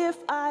 what if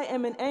I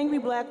am an angry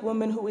black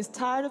woman who is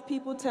tired of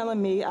people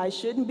telling me I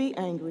shouldn't be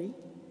angry,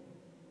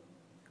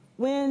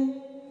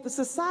 when the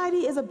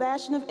society is a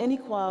bastion of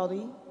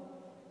inequality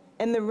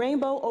and the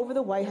rainbow over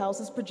the White House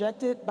is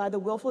projected by the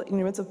willful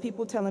ignorance of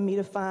people telling me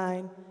to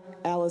find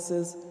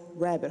Alice's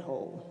rabbit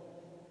hole?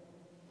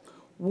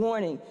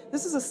 Warning,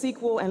 this is a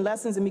sequel and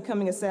lessons in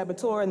becoming a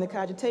saboteur and the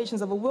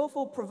cogitations of a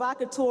willful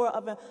provocateur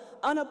of an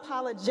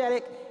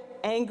unapologetic,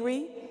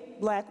 angry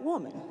black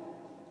woman.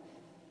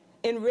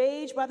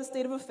 Enraged by the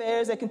state of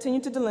affairs that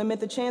continue to delimit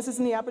the chances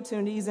and the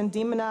opportunities and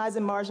demonize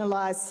and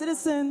marginalize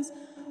citizens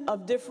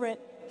of different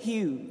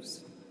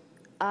hues.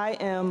 I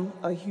am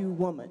a hue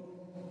woman.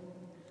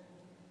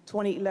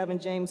 2011,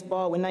 James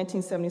Baldwin,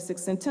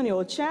 1976 Centennial,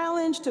 a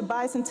challenge to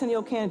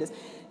bicentennial candidates.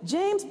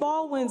 James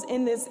Baldwin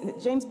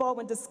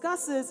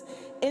discusses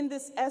in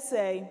this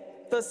essay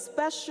the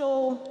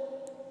special,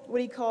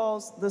 what he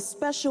calls the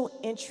special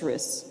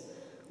interests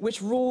which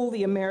rule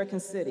the American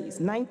cities,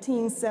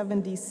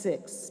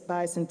 1976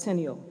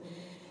 bicentennial,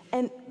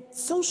 and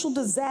social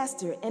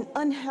disaster and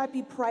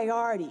unhappy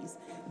priorities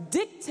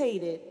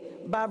dictated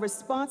by the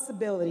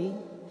responsibility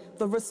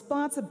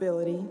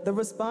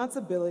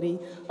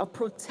of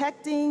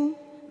protecting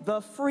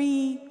the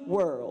free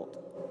world,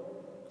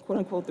 quote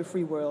unquote, the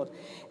free world,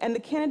 and the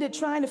candidate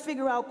trying to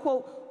figure out,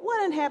 quote,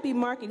 what unhappy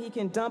market he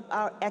can dump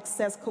our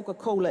excess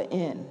Coca-Cola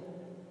in.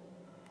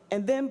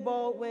 And then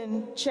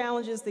Baldwin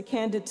challenges the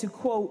candidate to,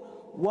 quote,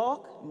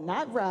 walk,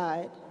 not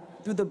ride,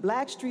 through the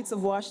black streets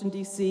of Washington,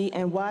 D.C.,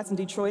 and wides in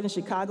Detroit and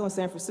Chicago and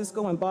San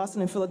Francisco and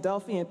Boston and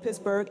Philadelphia and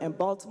Pittsburgh and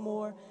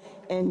Baltimore,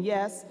 and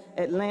yes,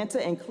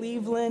 Atlanta and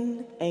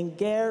Cleveland and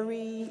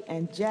Gary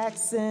and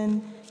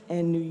Jackson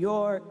and New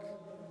York.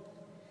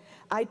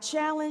 I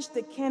challenge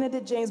the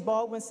candidate, James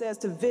Baldwin says,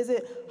 to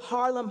visit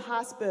Harlem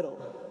Hospital.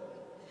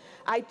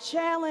 I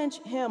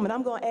challenge him, and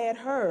I'm going to add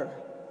her,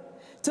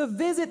 to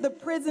visit the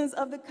prisons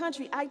of the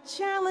country. I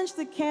challenge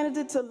the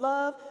candidate to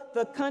love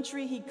the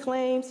country she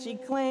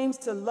claims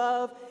to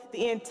love,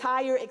 the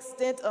entire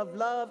extent of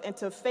love, and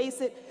to face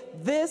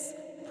it, this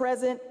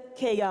present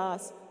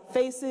chaos,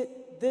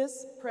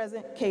 this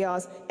present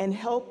chaos, and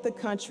help the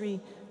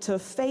country to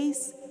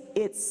face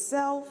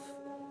itself,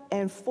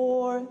 and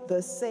for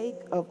the sake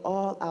of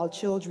all our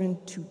children,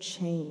 to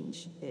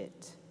change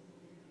it.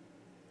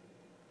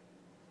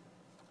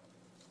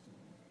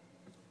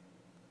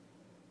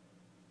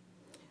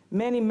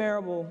 Manny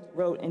Marable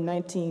wrote in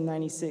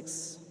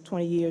 1996,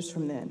 20 years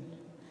from then,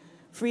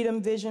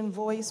 freedom, vision,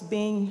 voice,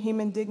 being,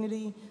 human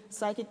dignity,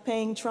 psychic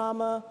pain,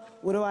 trauma,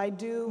 what do I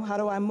do, how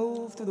do I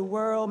move through the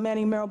world?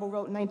 Manny Marable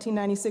wrote in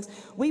 1996,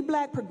 we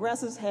black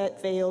progressives had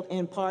failed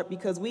in part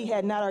because we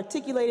had not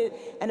articulated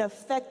an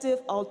effective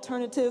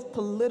alternative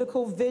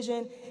political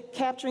vision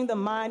capturing the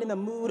mind and the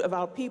mood of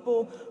our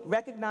people,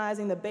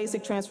 recognizing the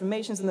basic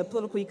transformations in the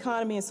political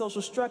economy and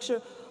social structure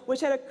which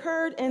had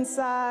occurred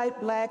inside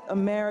black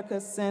America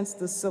since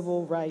the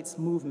civil rights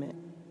movement.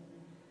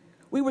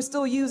 We were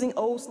still using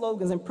old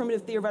slogans and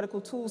primitive theoretical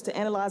tools to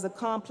analyze a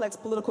complex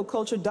political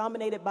culture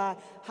dominated by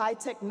high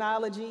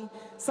technology,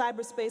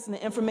 cyberspace, and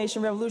the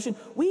information revolution.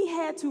 We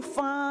had to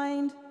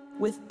find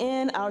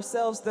within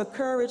ourselves the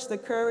courage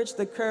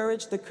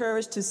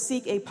to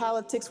seek a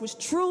politics which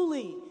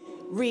truly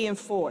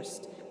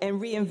reinforced and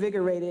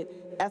reinvigorated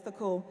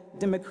ethical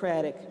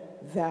democratic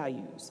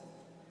values.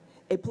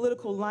 A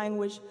political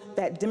language,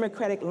 that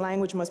democratic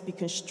language must be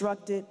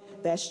constructed,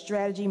 that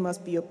strategy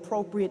must be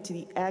appropriate to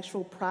the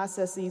actual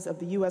processes of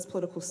the U.S.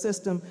 political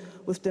system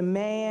with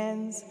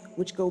demands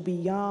which go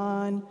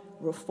beyond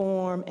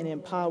reform and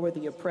empower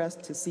the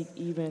oppressed to seek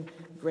even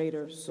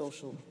greater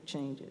social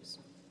changes.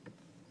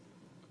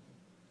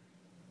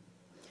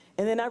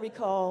 And then I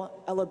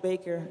recall Ella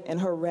Baker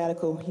and her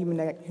radical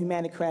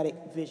humanocratic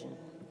vision.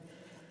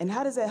 And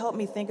how does that help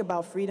me think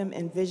about freedom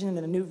and vision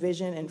and a new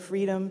vision and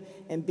freedom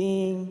and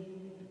being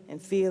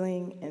and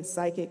feeling and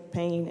psychic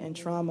pain and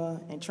trauma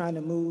and trying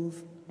to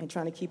move and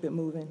trying to keep it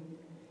moving?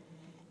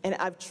 And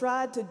I've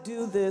tried to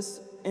do this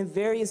in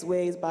various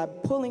ways by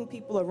pulling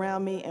people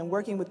around me and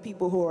working with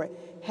people who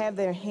have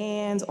their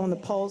hands on the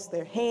pulse,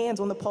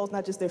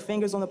 not just their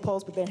fingers on the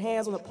pulse, but their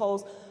hands on the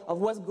pulse of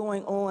what's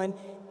going on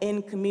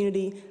in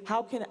community.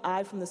 How can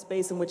I, from the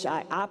space in which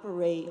I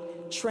operate,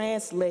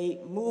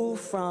 translate,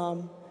 move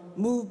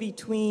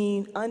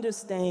between,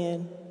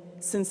 understand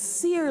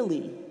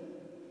sincerely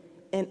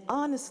and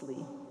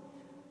honestly,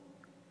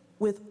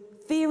 with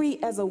theory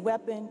as a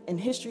weapon and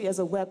history as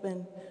a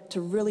weapon,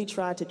 to really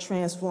try to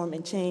transform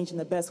and change in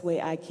the best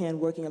way I can,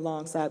 working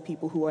alongside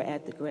people who are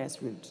at the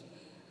grassroots.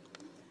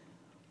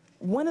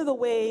 One of the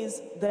ways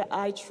that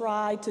I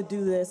try to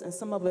do this, and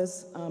some of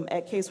us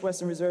at Case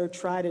Western Reserve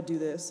try to do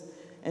this,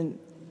 and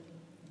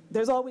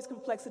there's always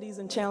complexities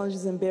and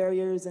challenges and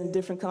barriers and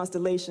different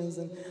constellations,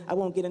 and I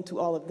won't get into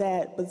all of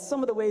that, but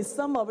some of the ways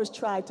some of us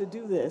try to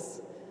do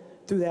this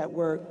through that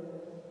work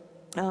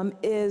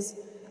is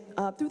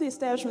through the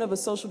establishment of a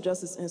social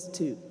justice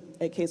institute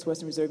at Case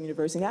Western Reserve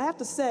University. Now, I have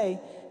to say,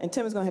 and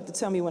Tim is going to have to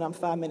tell me when I'm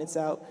 5 minutes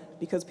out,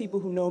 because people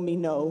who know me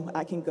know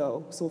I can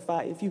go. So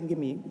if you can give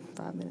me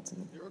 5 minutes,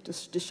 and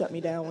just shut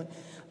me down.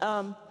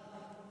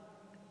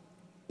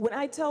 When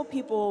I tell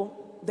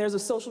people there's a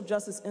social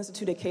justice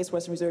institute at Case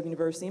Western Reserve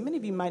University, and many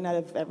of you might not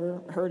have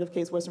ever heard of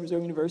Case Western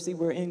Reserve University.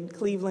 We're in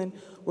Cleveland.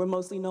 We're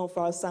mostly known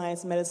for our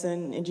science,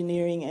 medicine,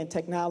 engineering, and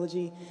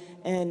technology.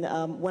 And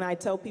when I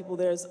tell people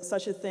there's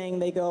such a thing,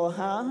 they go,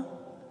 huh?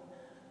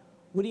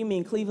 What do you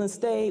mean, Cleveland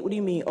State? What do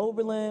you mean,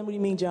 Oberlin? What do you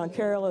mean, John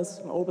Carroll?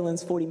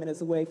 Oberlin's 40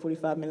 minutes away,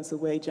 45 minutes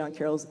away. John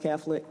Carroll's a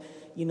Catholic,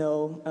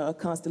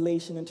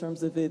 constellation in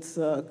terms of its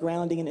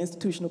grounding in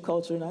institutional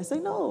culture. And I say,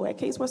 no, at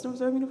Case Western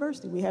Reserve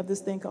University, we have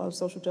this thing called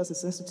Social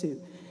Justice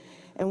Institute.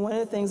 And one of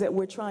the things that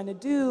we're trying to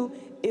do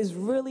is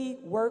really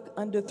work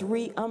under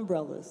 3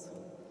 umbrellas.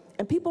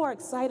 And people are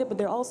excited, but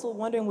they're also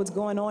wondering what's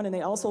going on, and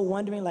they're also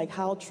wondering like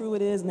how true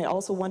it is, and they're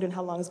also wondering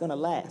how long it's going to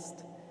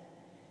last.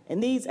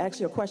 And these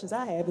actually are questions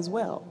I have as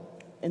well.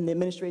 And the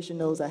administration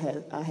knows I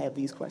have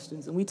these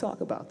questions, and we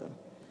talk about them.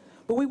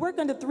 But we work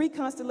under 3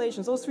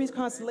 constellations. Those 3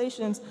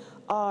 constellations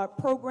are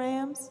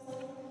programs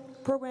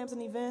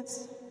and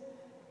events,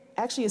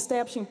 actually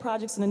establishing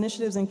projects and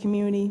initiatives in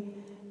community,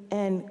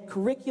 and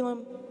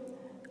curriculum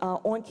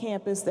on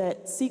campus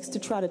that seeks to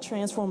try to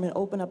transform and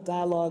open up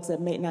dialogues that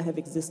may not have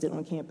existed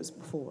on campus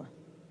before.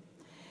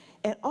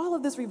 And all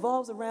of this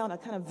revolves around a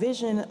kind of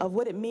vision of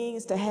what it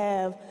means to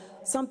have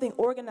something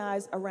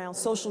organized around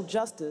social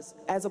justice,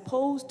 as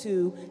opposed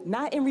to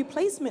not in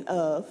replacement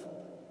of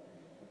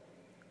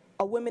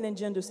a women and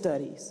gender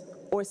studies,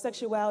 or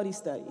sexuality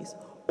studies,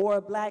 or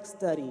black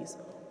studies,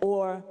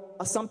 or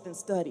a something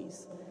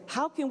studies.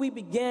 How can we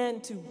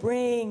begin to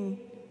bring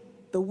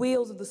the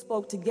wheels of the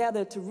spoke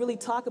together to really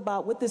talk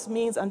about what this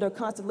means under a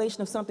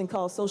constellation of something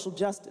called social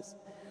justice,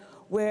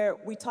 where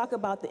we talk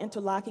about the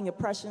interlocking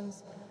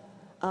oppressions,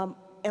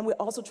 and we're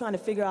also trying to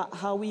figure out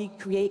how we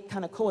create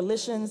kind of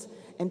coalitions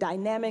and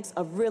dynamics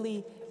of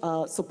really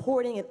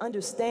supporting and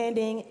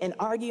understanding and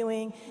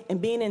arguing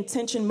and being in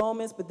tension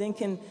moments, but then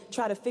can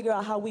try to figure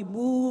out how we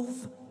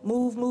move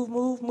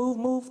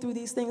through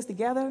these things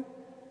together,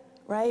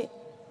 right?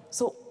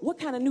 So what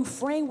kind of new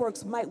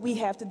frameworks might we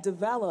have to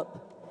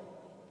develop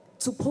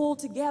to pull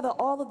together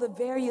all of the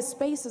various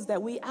spaces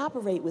that we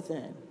operate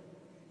within?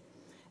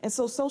 And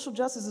so social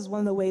justice is one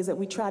of the ways that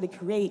we try to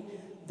create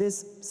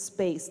this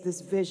space, this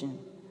vision.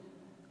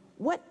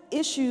 What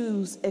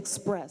issues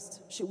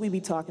expressed should we be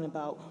talking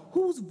about?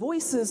 Whose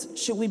voices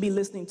should we be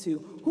listening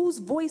to? Whose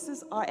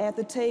voices are at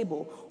the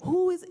table?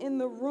 Who is in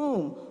the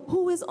room?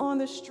 Who is on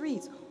the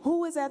streets?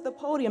 Who is at the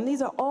podium?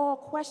 These are all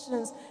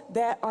questions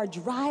that are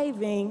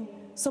driving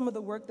some of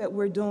the work that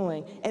we're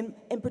doing, and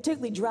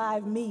particularly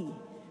drive me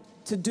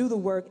to do the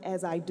work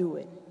as I do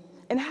it.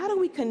 And how do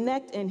we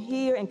connect and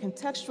hear and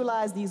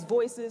contextualize these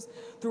voices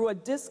through a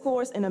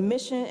discourse and a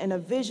mission and a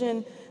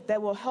vision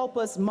that will help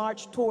us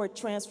march toward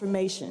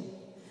transformation?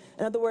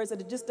 In other words,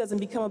 that it just doesn't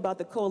become about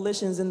the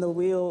coalitions and the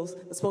wheels,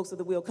 the spokes of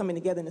the wheel coming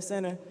together in the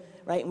center,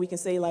 right? And we can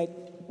say, like,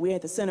 we're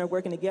at the center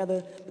working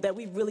together, but that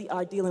we really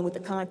are dealing with the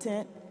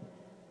content,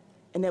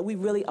 and that we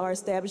really are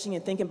establishing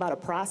and thinking about a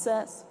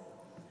process,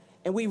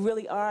 and we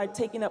really are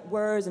taking up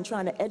words and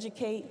trying to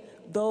educate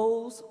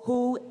those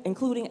who,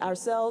 including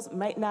ourselves,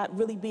 might not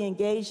really be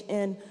engaged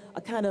in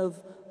a kind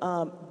of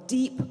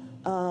deep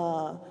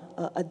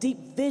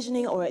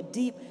visioning or a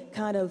deep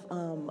kind of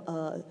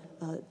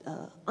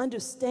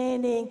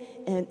understanding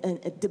and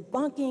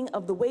debunking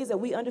of the ways that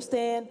we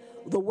understand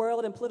the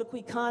world and political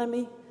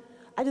economy.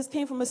 I just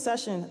came from a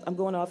session. I'm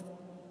going to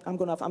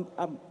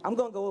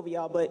go over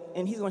y'all,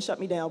 and he's going to shut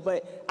me down.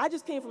 But I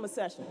just came from a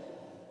session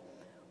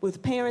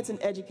with parents and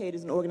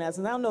educators and organizers.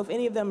 And I don't know if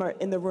any of them are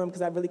in the room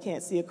because I really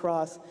can't see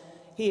across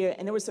here.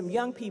 And there were some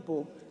young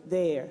people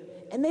there.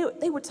 And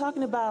they were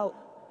talking about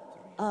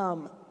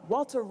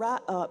Walter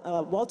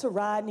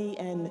Rodney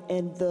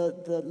and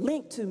the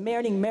link to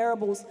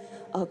Marable's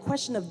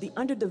question of the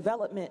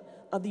underdevelopment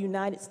of the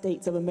United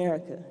States of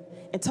America,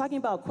 and talking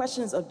about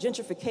questions of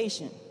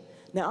gentrification.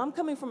 Now, I'm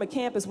coming from a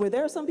campus where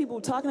there are some people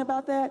talking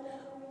about that,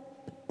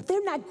 but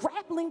they're not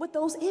grappling with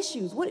those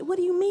issues. What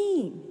do you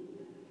mean?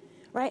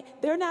 Right?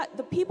 They're not,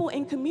 the people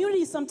in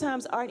communities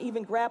sometimes aren't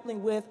even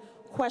grappling with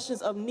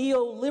questions of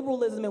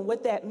neoliberalism and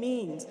what that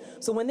means.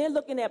 So when they're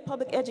looking at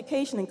public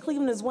education, and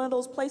Cleveland is one of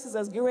those places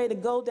that's getting ready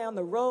to go down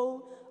the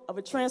road of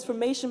a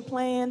transformation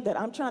plan that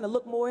I'm trying to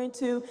look more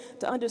into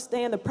to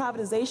understand the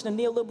privatization of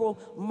neoliberal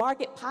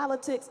market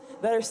politics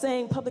that are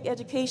saying public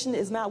education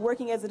is not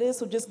working as it is,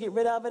 so just get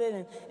rid of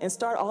it and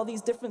start all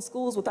these different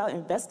schools without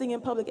investing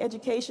in public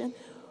education.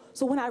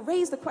 So when I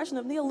raise the question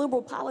of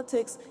neoliberal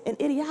politics and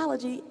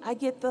ideology, I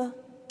get the,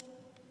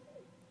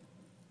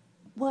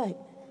 what?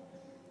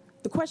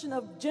 The question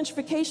of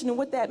gentrification and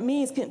what that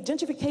means. Can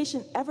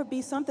gentrification ever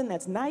be something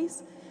that's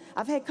nice?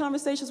 I've had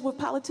conversations with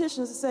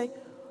politicians that say,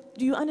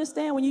 do you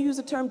understand when you use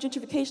the term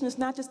gentrification, it's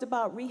not just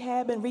about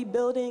rehab and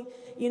rebuilding,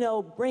 you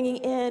know, bringing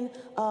in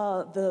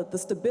the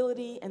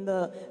stability and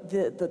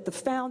the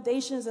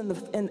foundations and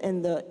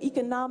the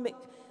economic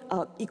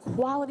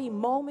equality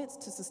moments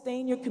to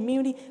sustain your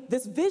community.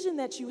 This vision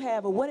that you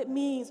have of what it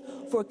means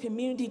for a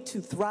community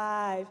to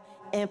thrive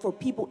and for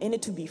people in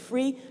it to be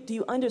free. Do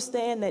you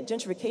understand that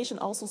gentrification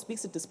also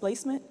speaks to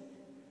displacement?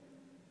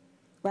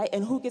 Right?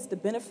 And who gets the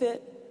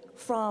benefit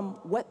from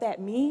what that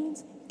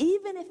means?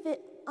 Even if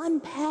it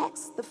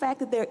unpacks the fact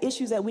that there are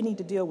issues that we need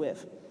to deal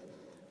with.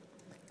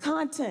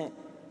 Content.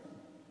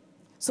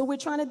 So we're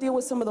trying to deal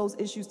with some of those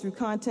issues through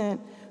content,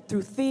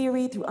 through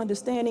theory, through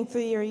understanding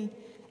theory,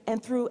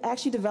 and through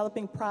actually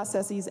developing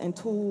processes and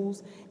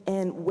tools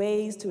and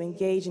ways to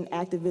engage in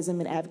activism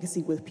and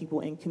advocacy with people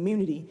in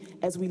community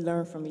as we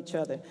learn from each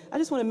other. I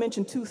just want to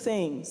mention two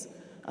things,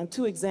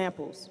 two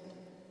examples,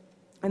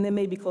 and then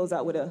maybe close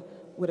out with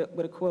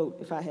a quote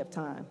if I have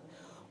time.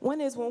 One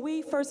is when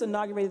we first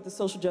inaugurated the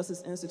Social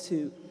Justice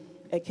Institute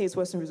at Case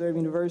Western Reserve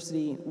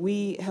University,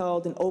 we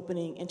held an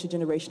opening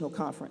intergenerational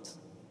conference.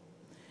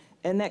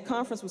 And that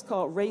conference was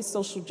called Race,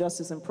 Social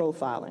Justice, and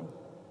Profiling,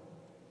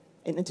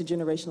 an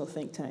intergenerational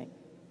think tank.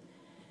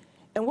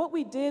 And what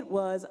we did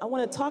was, I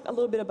want to talk a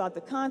little bit about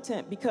the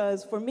content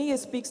because for me it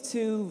speaks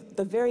to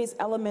the various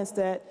elements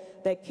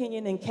that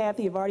Kenyon and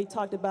Cathy have already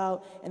talked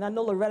about, and I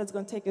know Loretta's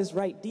going to take us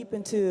right deep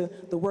into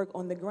the work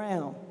on the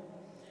ground.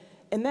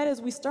 And that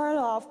is, we started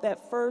off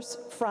that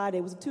first Friday,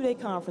 it was a two-day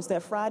conference,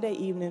 that Friday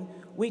evening,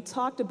 we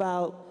talked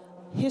about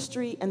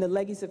history and the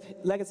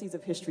legacies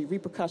of history,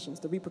 repercussions,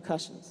 the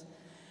repercussions.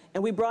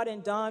 And we brought in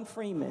Don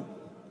Freeman,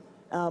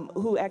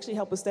 who actually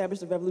helped establish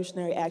the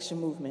Revolutionary Action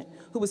Movement,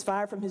 who was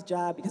fired from his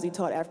job because he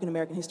taught African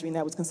American history and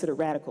that was considered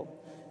radical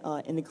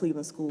in the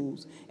Cleveland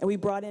schools. And we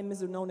brought in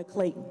Ms. Nona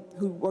Clayton,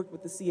 who worked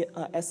with the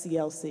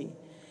SCLC.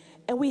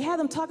 And we had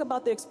them talk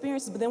about their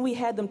experiences, but then we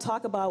had them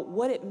talk about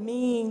what it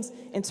means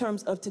in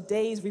terms of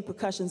today's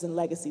repercussions and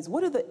legacies.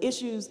 What are the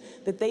issues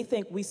that they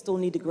think we still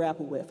need to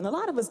grapple with? And a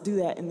lot of us do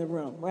that in the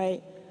room,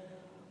 right?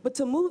 But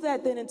to move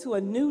that then into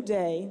a new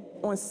day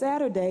on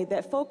Saturday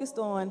that focused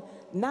on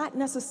not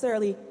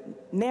necessarily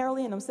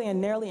narrowly, and I'm saying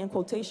narrowly in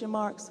quotation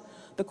marks,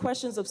 the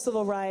questions of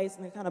civil rights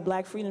and the kind of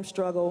black freedom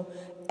struggle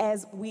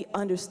as we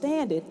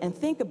understand it and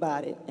think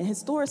about it and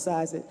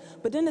historicize it,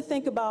 but then to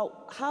think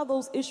about how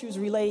those issues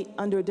relate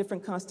under a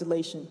different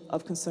constellation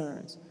of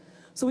concerns.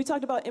 So we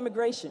talked about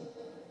immigration,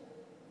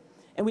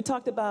 and we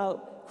talked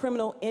about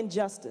criminal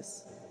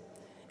injustice,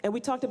 and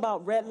we talked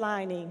about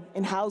redlining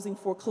and housing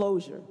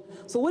foreclosure.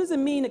 So what does it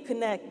mean to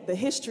connect the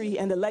history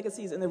and the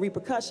legacies and the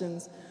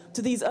repercussions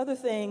to these other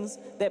things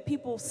that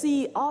people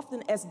see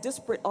often as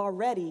disparate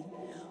already,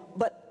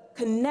 but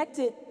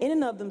connected in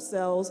and of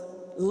themselves,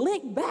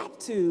 linked back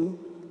to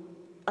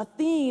a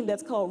theme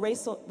that's called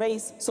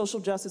race, social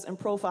justice, and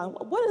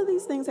profiling? What do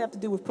these things have to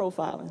do with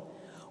profiling?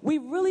 We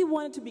really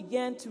wanted to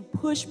begin to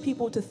push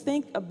people to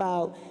think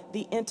about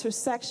the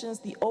intersections,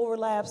 the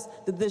overlaps,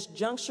 the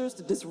disjunctures,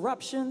 the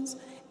disruptions,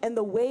 and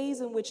the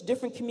ways in which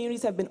different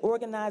communities have been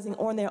organizing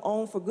on their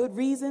own for good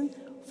reason,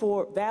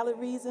 for valid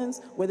reasons,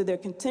 whether they're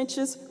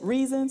contentious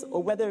reasons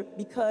or whether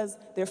because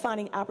they're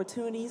finding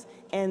opportunities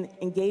and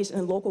engaged in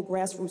a local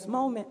grassroots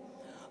moment,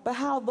 but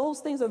how those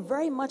things are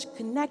very much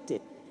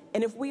connected.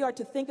 And if we are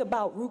to think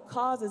about root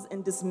causes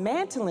and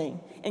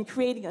dismantling and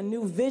creating a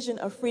new vision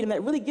of freedom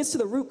that really gets to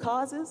the root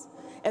causes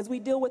as we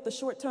deal with the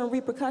short-term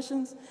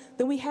repercussions,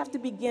 then we have to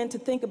begin to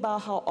think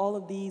about how all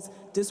of these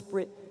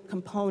disparate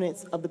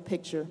components of the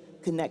picture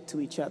connect to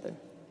each other.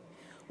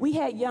 We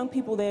had young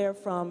people there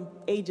from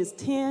ages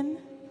 10,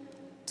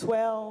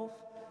 12,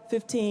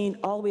 15,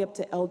 all the way up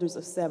to elders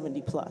of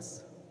 70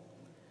 plus.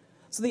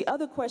 So the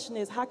other question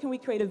is, how can we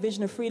create a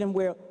vision of freedom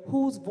where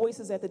whose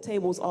voices at the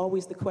table is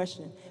always the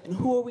question, and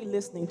who are we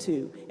listening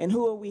to, and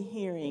who are we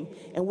hearing,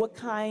 and what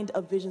kind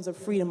of visions of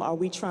freedom are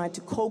we trying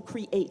to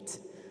co-create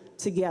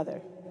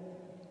together?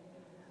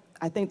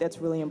 I think that's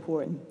really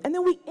important. And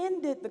then we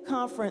ended the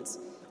conference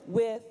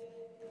with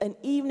an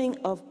evening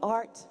of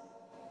art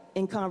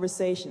and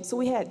conversation. So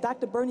we had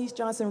Dr. Bernice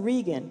Johnson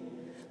Reagan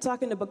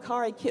talking to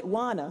Bakari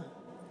Kitwana,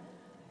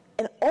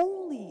 and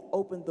only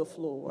opened the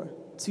floor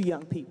to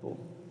young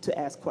people to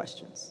ask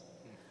questions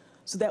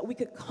so that we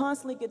could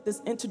constantly get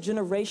this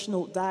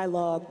intergenerational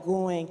dialogue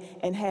going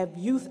and have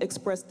youth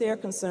express their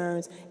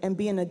concerns and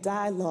be in a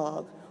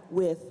dialogue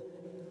with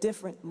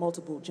different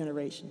multiple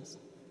generations.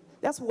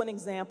 That's one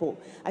example.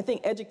 I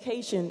think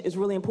education is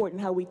really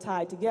important, how we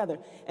tie it together.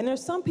 And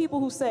there's some people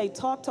who say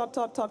talk, talk,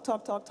 talk, talk,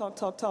 talk, talk, talk,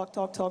 talk, talk,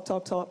 talk, talk,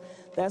 talk, talk.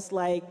 That's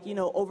like, you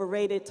know,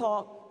 overrated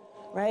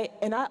talk, right?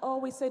 And I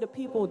always say to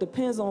people, it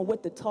depends on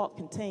what the talk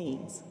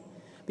contains.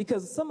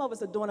 Because some of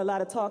us are doing a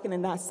lot of talking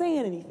and not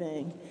saying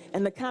anything.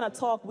 And the kind of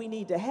talk we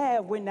need to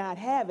have, we're not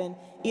having,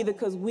 either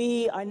because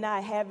we are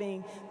not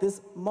having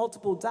this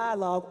multiple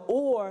dialogue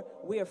or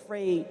we're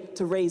afraid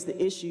to raise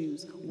the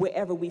issues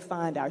wherever we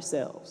find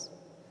ourselves.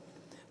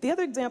 The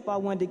other example I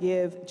wanted to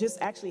give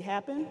just actually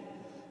happened.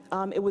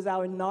 It was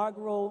our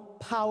inaugural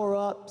Power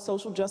Up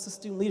Social Justice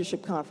Student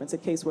Leadership Conference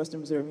at Case Western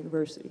Reserve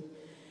University.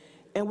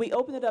 And we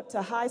opened it up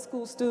to high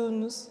school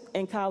students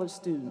and college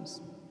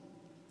students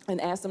and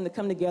asked them to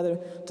come together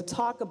to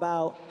talk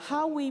about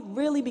how we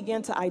really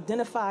begin to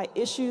identify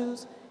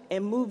issues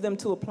and move them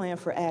to a plan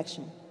for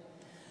action.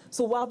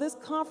 So while this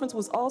conference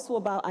was also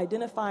about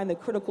identifying the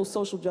critical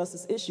social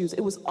justice issues,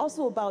 it was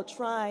also about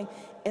trying,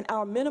 in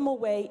our minimal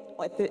way,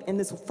 in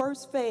this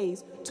first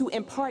phase, to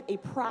impart a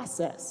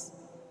process.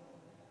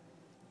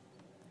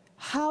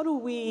 How do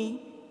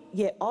we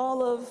get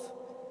all of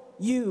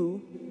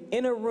you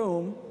in a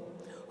room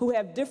who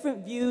have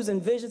different views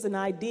and visions and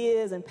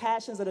ideas and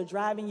passions that are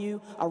driving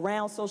you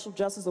around social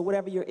justice or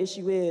whatever your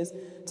issue is,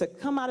 to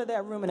come out of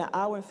that room in an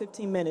hour and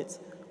 15 minutes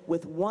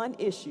with one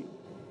issue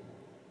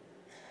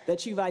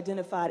that you've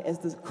identified as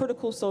the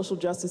critical social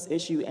justice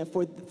issue, and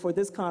for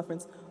this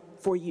conference,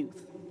 for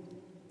youth?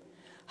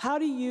 How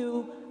do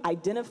you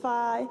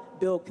identify,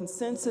 build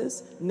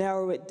consensus,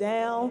 narrow it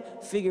down,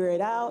 figure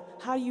it out?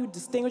 How do you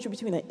distinguish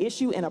between an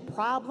issue and a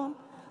problem?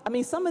 I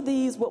mean, some of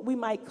these, what we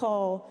might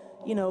call,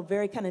 you know,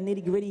 very kind of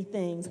nitty-gritty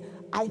things,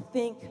 I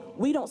think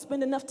we don't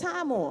spend enough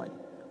time on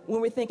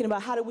when we're thinking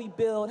about how do we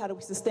build, how do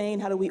we sustain,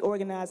 how do we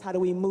organize, how do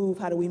we move,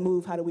 how do we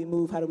move, how do we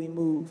move, how do we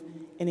move,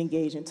 and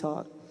engage and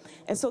talk.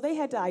 And so they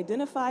had to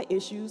identify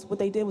issues. What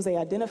they did was they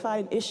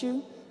identified an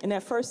issue in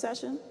that first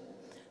session.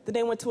 Then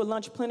they went to a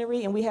lunch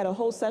plenary, and we had a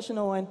whole session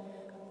on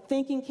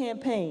thinking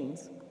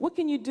campaigns. What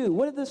can you do?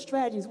 What are the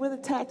strategies? What are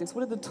the tactics?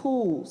 What are the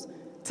tools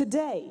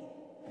today,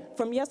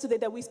 from yesterday,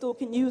 that we still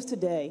can use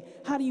today?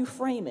 How do you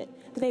frame it?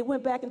 Then they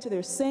went back into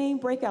their same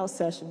breakout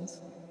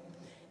sessions,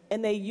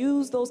 and they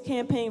used those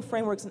campaign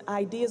frameworks and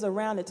ideas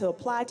around it to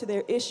apply to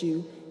their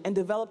issue and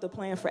developed a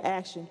plan for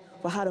action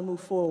for how to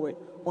move forward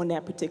on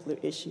that particular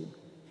issue.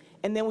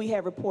 And then we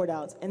had report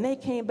outs, and they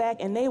came back,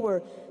 and they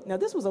were, now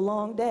this was a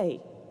long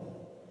day.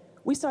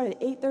 We started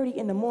at 8:30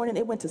 in the morning,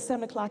 it went to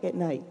 7 o'clock at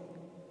night.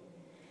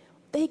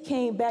 They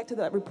came back to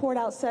the report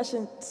out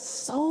session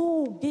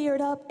so geared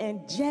up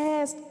and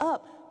jazzed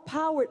up,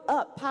 fired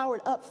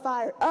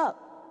up,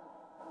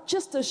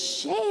 just to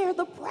share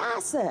the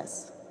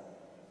process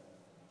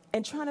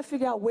and trying to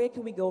figure out where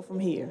can we go from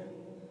here.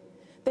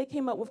 They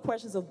came up with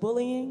questions of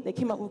bullying, they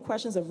came up with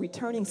questions of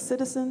returning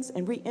citizens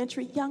and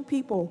re-entry, young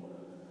people.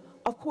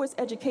 Of course,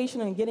 education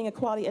and getting a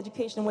quality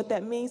education and what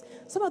that means.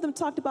 Some of them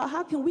talked about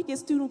how can we get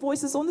student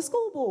voices on the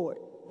school board?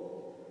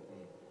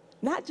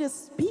 Not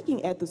just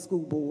speaking at the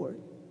school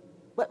board,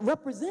 but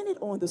represented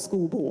on the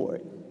school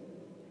board.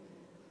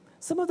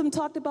 Some of them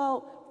talked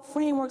about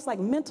frameworks like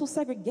mental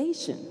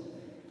segregation.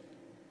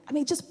 I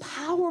mean, just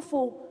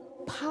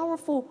powerful,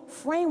 powerful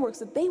frameworks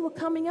that they were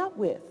coming up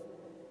with.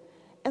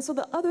 And so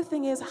the other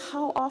thing is,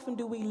 how often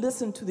do we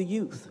listen to the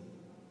youth?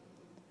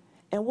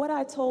 And what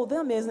I told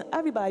them is, and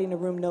everybody in the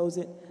room knows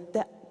it,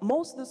 that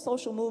most of the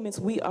social movements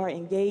we are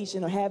engaged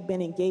in or have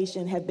been engaged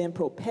in have been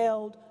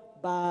propelled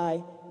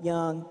by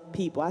young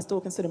people. I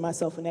still consider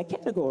myself in that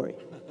category.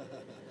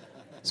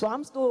 So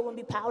I'm still going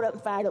to be powered up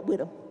and fired up with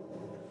them,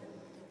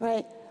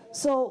 right?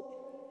 So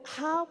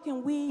how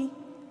can we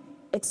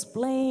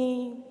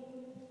explain,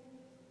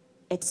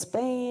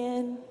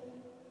 expand,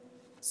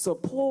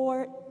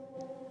 support,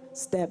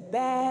 step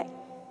back,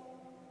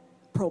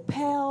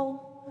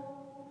 propel,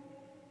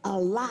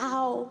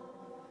 allow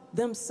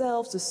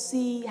themselves to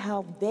see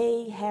how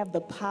they have the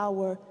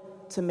power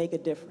to make a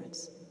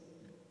difference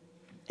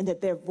and that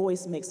their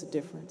voice makes a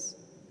difference?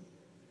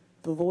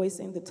 The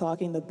voicing, the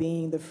talking, the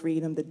being, the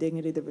freedom, the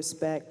dignity, the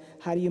respect.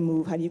 How do you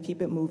move? How do you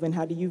keep it moving?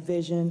 How do you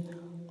vision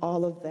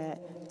all of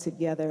that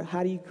together?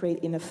 How do you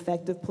create an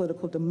effective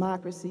political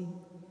democracy?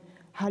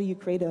 How do you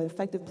create an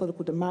effective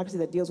political democracy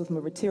that deals with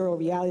material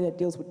reality, that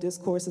deals with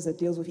discourses, that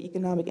deals with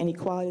economic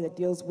inequality, that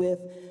deals with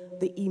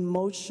the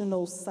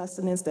emotional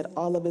sustenance that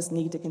all of us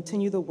need to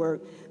continue the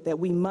work that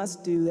we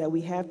must do, that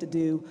we have to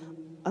do,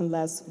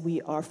 unless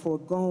we are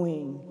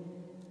foregoing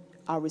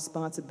our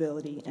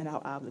responsibility and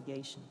our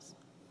obligations.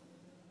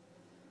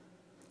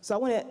 So I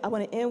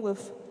want to end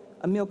with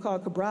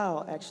Amilcar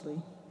Cabral,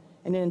 actually,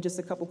 and then just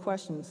a couple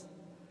questions.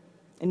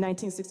 In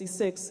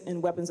 1966,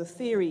 in Weapons of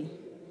Theory,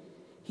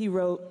 he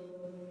wrote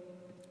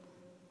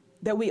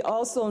that we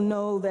also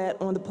know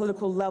that on the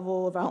political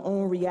level of our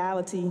own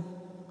reality,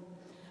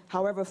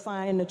 however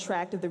fine and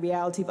attractive the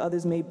reality of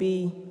others may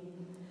be,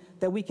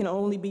 that we can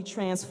only be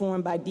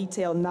transformed by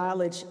detailed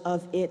knowledge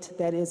of it,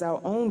 that is our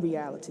own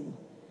reality,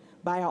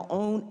 by our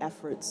own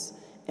efforts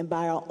and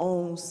by our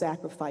own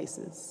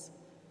sacrifices.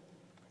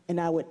 And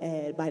I would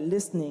add, by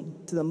listening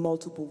to the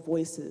multiple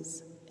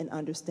voices and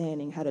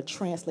understanding how to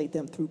translate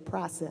them through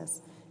process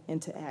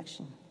into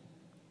action.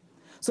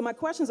 So my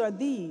questions are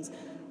these.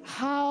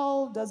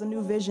 How does a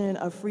new vision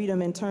of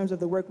freedom in terms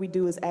of the work we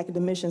do as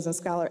academicians and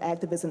scholar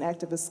activists and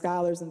activist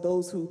scholars and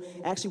those who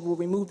actually will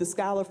remove the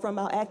scholar from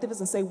our activists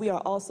and say we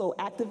are also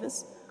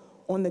activists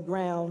on the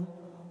ground,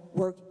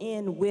 work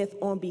in, with,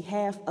 on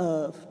behalf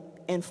of,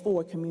 and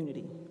for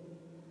community?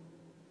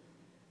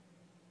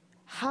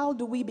 how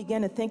do we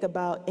begin to think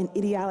about an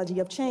ideology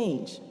of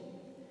change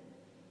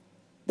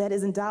that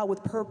is endowed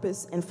with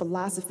purpose and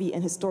philosophy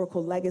and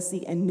historical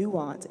legacy and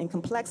nuance and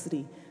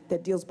complexity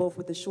that deals both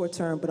with the short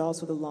term but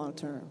also the long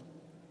term?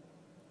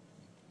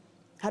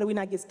 How do we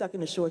not get stuck in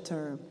the short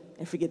term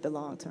and forget the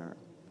long term?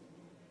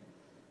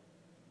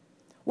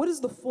 What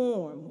is the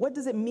form? What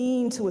does it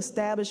mean to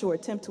establish or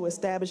attempt to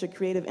establish a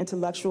creative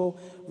intellectual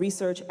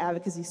research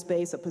advocacy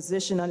space, a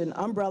position under an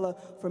umbrella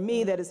for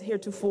me that has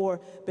heretofore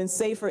been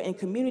safer in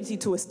community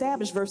to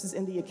establish versus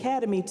in the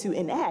academy to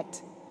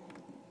enact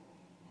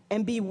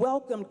and be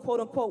welcomed, quote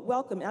unquote,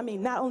 welcome. I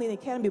mean, not only in the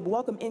academy, but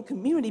welcome in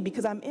community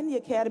because I'm in the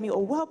academy,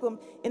 or welcome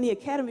in the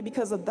academy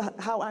because of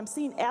how I'm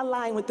seen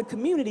allying with the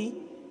community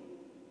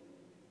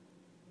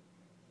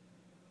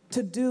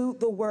to do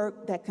the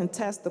work that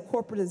contests the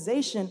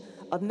corporatization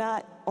of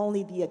not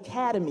only the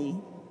academy,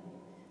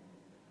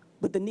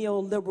 but the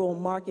neoliberal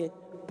market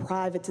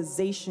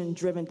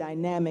privatization-driven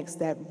dynamics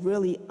that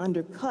really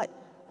undercut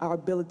our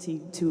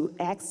ability to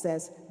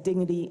access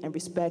dignity and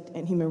respect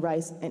and human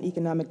rights and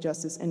economic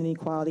justice and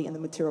inequality and the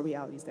material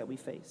realities that we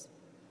face.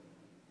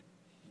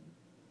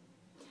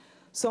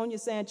 Sonia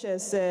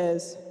Sanchez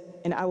says,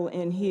 and I will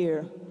end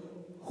here,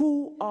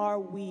 who are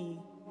we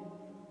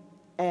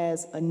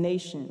as a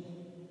nation,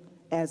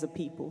 as a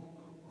people?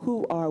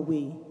 Who are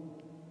we?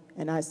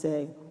 And I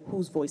say,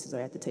 whose voices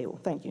are at the table?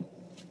 Thank you.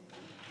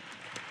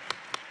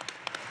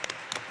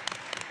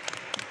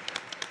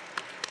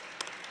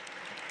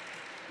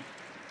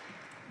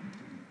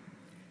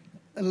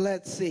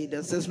 Let's see,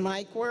 does this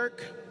mic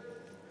work?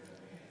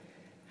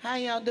 How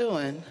y'all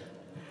doing?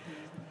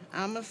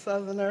 I'm a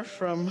Southerner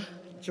from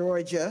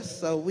Georgia,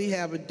 so we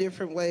have a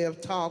different way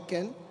of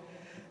talking.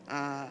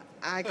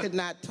 I could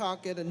not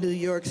talk at a New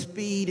York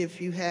speed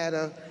if you had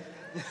a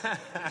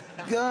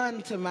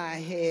gun to my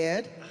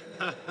head,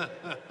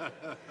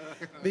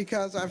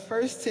 because our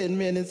first 10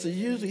 minutes are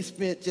usually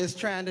spent just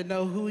trying to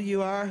know who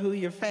you are, who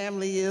your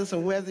family is,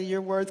 and whether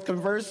you're worth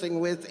conversing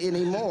with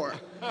anymore.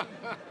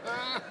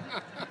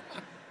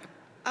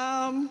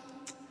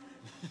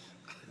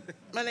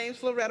 My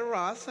name's Loretta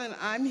Ross, and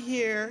I'm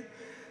here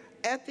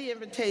at the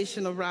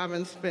invitation of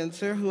Robin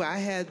Spencer, who I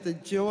had the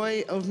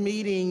joy of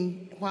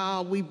meeting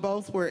while we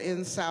both were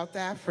in South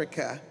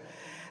Africa.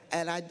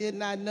 And I did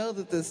not know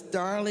that this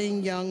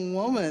darling young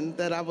woman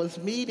that I was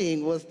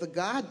meeting was the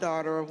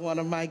goddaughter of one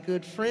of my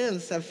good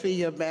friends,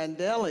 Sophia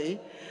Bandeli,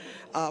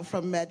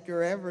 from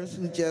Medgar Evers,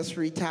 who just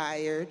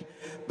retired.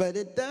 But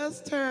it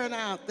does turn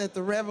out that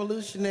the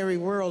revolutionary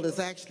world is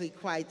actually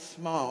quite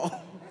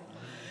small.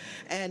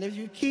 And if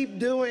you keep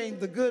doing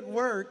the good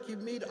work, you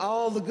meet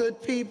all the good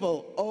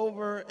people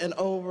over and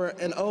over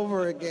and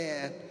over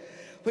again,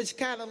 which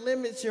kind of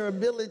limits your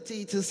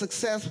ability to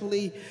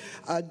successfully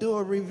do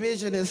a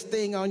revisionist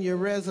thing on your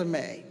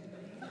resume.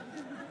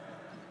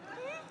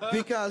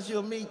 Because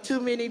you'll meet too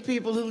many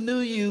people who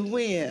knew you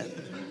when.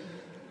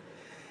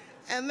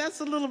 And that's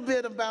a little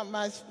bit about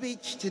my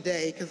speech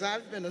today, because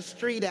I've been a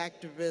street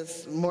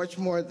activist much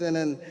more than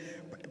a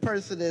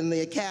person in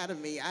the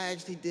academy. I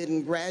actually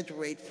didn't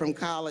graduate from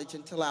college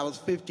until I was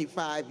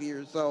 55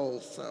 years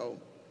old, so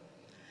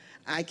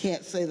I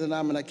can't say that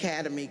I'm an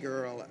academy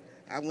girl.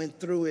 I went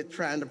through it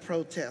trying to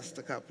protest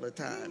a couple of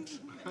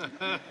times.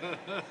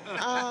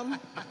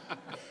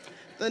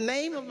 The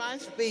name of my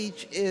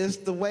speech is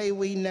The Way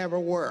We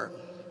Never Were,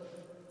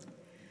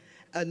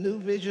 a new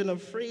vision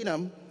of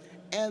freedom.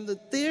 And the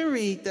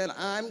theory that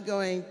I'm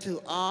going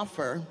to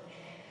offer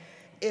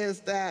is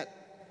that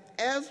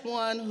as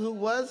one who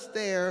was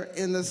there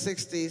in the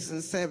 60s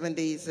and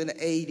 70s and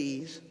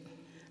 80s,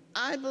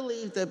 I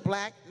believe that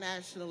Black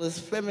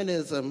nationalist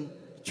feminism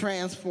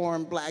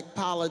transformed Black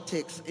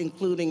politics,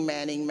 including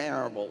Manning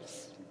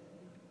Marable's.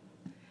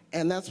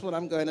 And that's what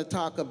I'm going to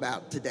talk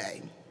about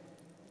today.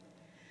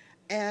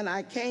 And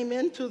I came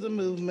into the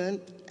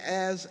movement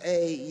as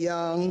a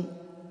young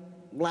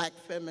Black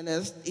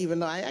feminist,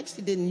 even though I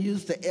actually didn't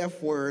use the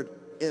F word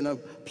in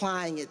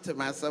applying it to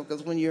myself,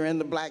 because when you're in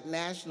the Black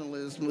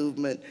nationalist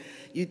movement,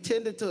 you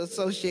tended to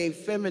associate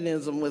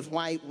feminism with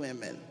white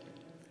women.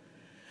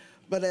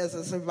 But as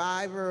a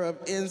survivor of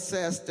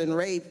incest and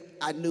rape,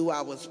 I knew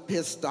I was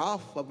pissed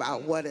off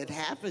about what had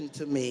happened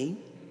to me.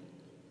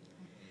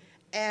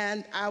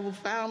 And I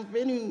found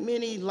many,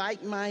 many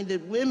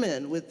like-minded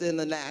women within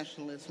the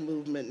nationalist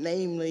movement,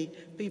 namely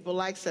people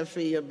like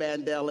Sophia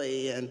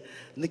Bandeli and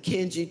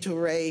Nkinji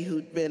Toure,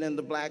 who'd been in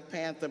the Black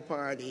Panther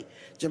Party,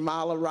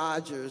 Jamala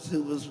Rogers,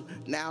 who was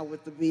now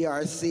with the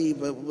BRC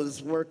but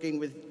was working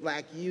with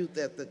Black youth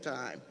at the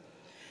time.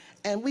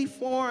 And we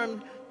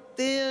formed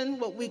then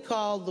what we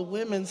call the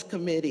women's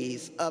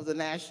committees of the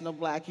National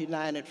Black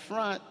United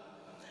Front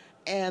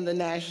and the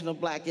National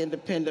Black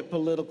Independent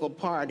Political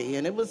Party.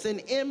 And it was in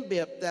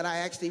MBIP that I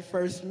actually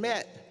first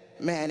met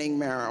Manning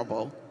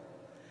Marable.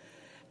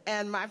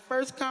 And my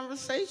first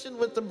conversation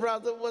with the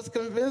brother was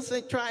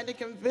trying to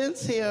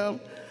convince him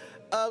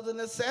of the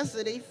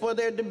necessity for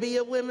there to be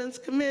a women's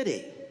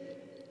committee.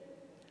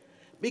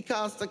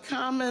 Because the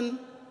common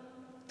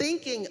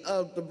thinking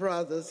of the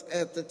brothers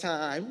at the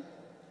time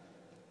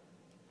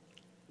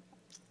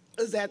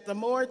is that the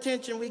more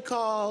attention we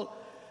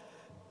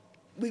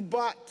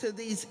brought to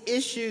these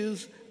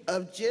issues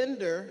of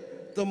gender,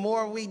 the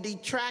more we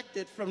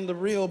detracted from the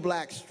real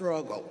black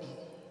struggle.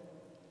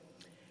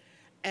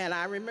 And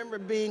I remember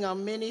being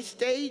on many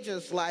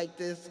stages like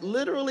this,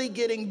 literally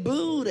getting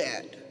booed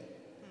at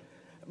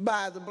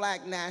by the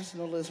black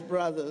nationalist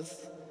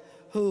brothers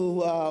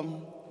who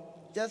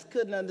just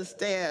couldn't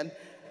understand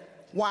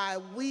why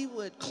we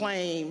would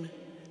claim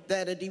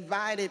that a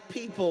divided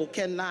people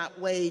cannot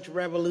wage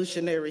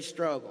revolutionary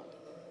struggle.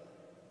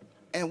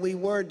 And we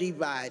were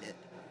divided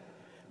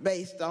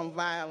based on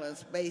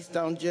violence, based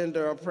on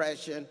gender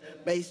oppression,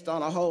 based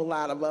on a whole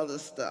lot of other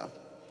stuff.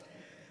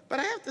 But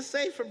I have to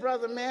say for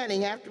Brother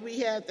Manning, after we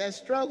had that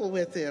struggle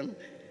with him,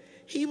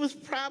 he was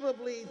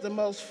probably the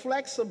most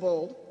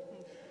flexible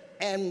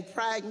and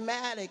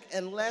pragmatic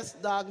and less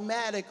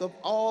dogmatic of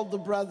all the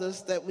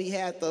brothers that we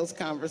had those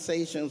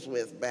conversations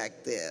with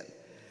back then.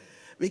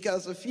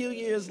 Because a few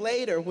years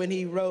later, when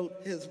he wrote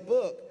his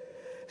book,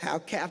 How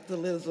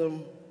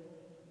Capitalism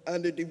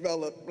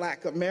Underdeveloped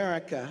Black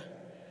America,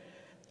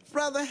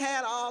 brother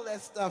had all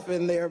that stuff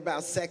in there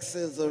about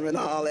sexism and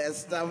all that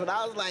stuff, and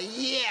I was like,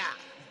 yeah,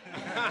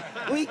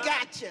 we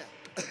got you.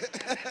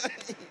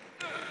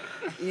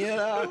 You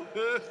know?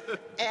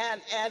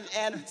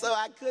 And so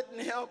I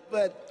couldn't help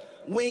but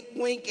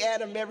wink at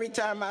him every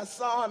time I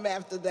saw him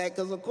after that,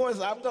 because of course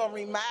I'm gonna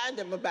remind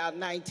him about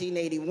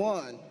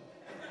 1981.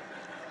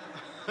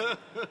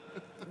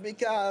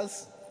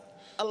 Because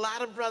a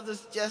lot of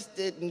brothers just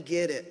didn't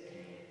get it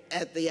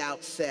at the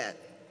outset.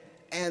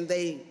 And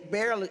a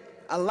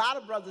lot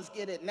of brothers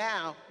get it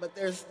now, but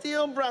there's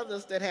still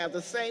brothers that have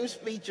the same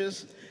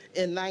speeches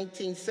in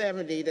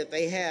 1970 that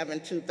they have in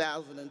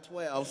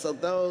 2012. So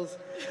those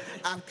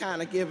I've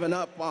kind of given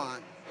up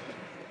on.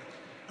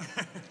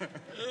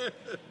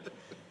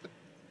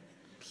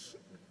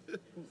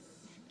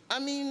 I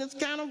mean, it's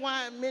kind of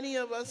why many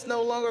of us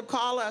no longer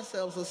call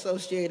ourselves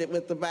associated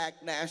with the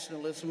black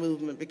nationalist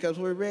movement, because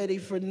we're ready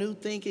for new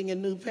thinking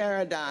and new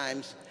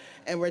paradigms.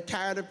 And we're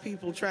tired of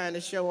people trying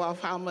to show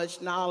off how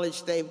much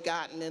knowledge they've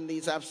gotten in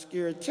these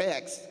obscure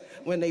texts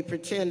when they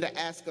pretend to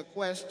ask a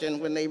question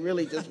when they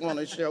really just want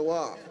to show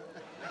off.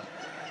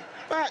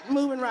 But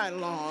moving right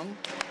along.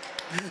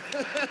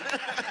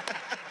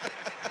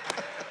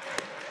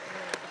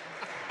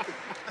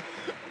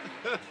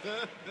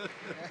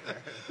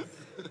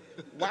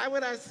 Why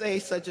would I say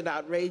such an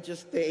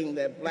outrageous thing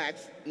that black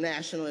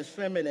nationalist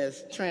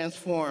feminists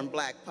transform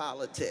black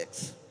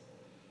politics?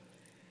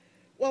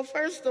 Well,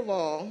 first of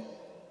all,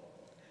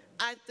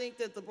 I think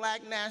that the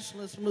black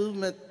nationalist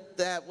movement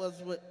that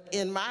was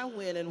in my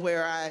When and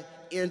Where I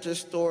Enter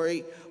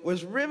story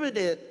was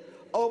riveted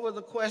over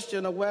the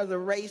question of whether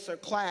race or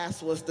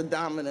class was the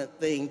dominant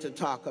thing to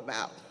talk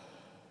about.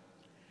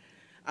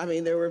 I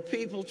mean, there were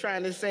people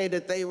trying to say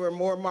that they were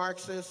more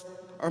Marxist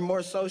or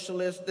more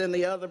socialist than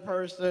the other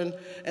person,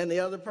 and the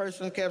other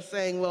person kept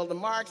saying, well, the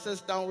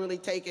Marxists don't really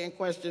take in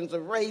questions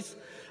of race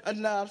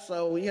enough,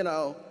 so, you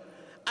know.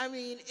 I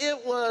mean,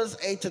 it was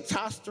a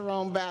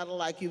testosterone battle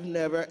like you've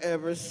never,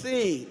 ever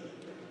seen.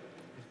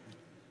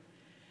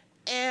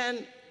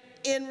 And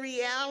in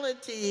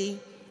reality,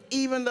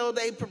 even though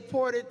they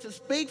purported to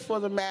speak for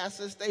the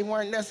masses, they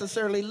weren't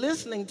necessarily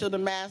listening to the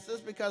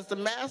masses, because the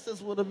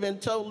masses would have been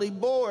totally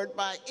bored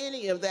by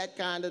any of that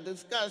kind of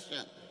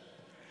discussion,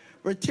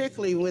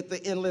 particularly with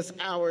the endless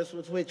hours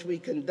with which we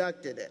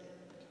conducted it.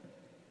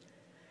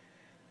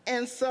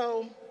 And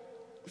so,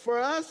 for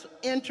us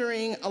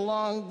entering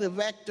along the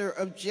vector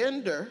of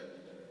gender,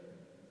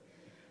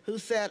 who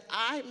said,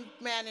 I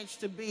managed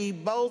to be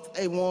both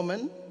a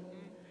woman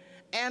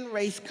and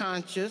race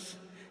conscious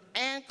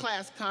and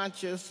class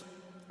conscious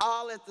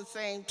all at the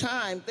same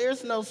time,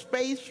 there's no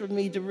space for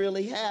me to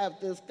really have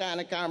this kind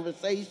of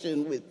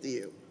conversation with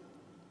you.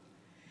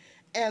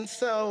 And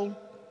so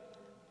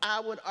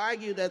I would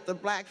argue that the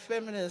black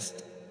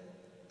feminist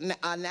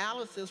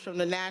analysis from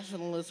the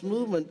nationalist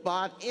movement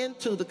bought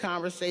into the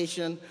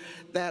conversation,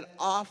 that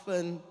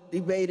often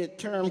debated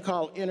term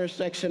called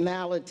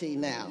intersectionality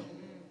now.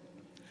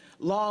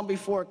 Long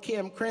before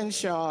Kim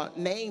Crenshaw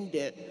named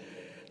it,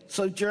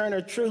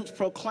 Sojourner Truth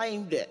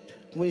proclaimed it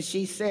when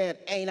she said,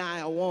 "Ain't I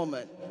a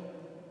woman?"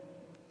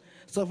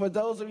 So for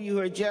those of you who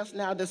are just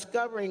now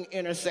discovering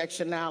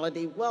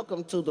intersectionality,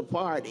 welcome to the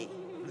party.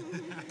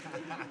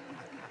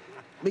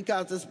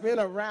 Because it's been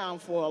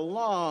around for a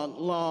long,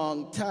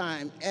 long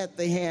time at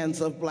the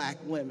hands of black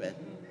women.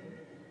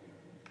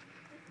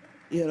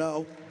 You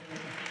know?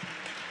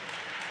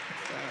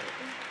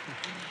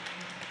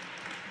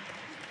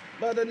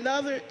 But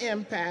another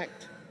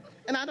impact,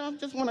 and I don't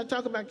just want to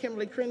talk about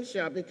Kimberly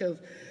Crenshaw, because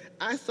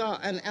I saw,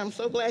 and I'm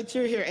so glad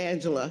you're here,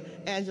 Angela.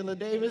 Angela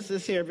Davis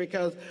is here,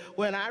 because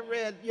when I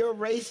read your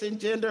race and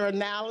gender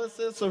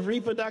analysis of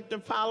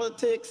reproductive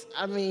politics,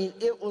 I mean,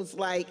 it was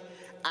like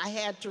I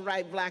had to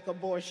write Black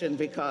Abortion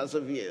because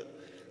of you.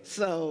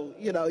 So,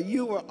 you know,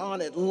 you were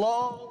on it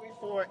long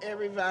before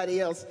everybody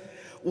else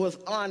was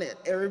on it.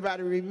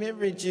 Everybody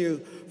remembered you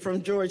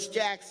from George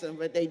Jackson,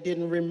 but they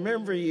didn't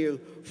remember you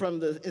from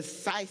the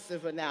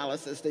incisive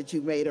analysis that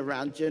you made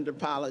around gender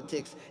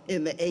politics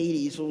in the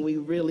 80s when we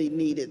really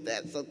needed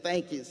that. So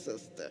thank you,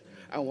 sister.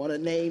 I want to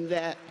name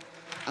that.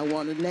 I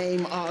want to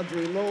name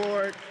Audre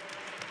Lorde,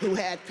 who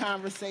had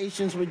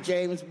conversations with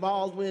James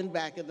Baldwin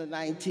back in the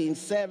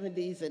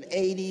 1970s and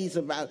 80s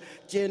about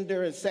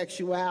gender and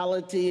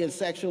sexuality and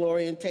sexual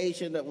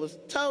orientation that was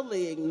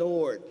totally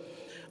ignored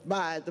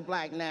by the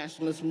Black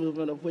nationalist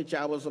movement of which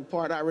I was a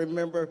part. I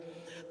remember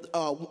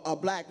a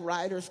Black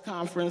Writers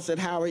Conference at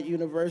Howard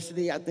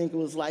University, I think it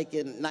was like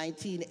in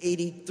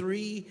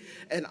 1983,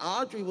 and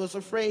Audre was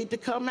afraid to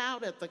come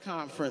out at the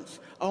conference.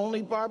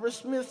 Only Barbara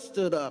Smith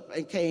stood up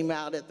and came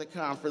out at the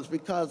conference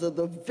because of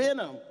the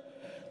venom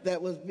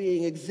that was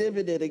being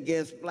exhibited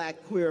against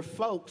Black queer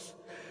folks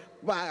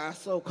by our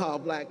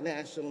so-called Black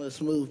nationalist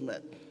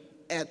movement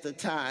at the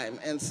time.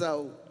 And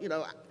so, you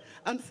know,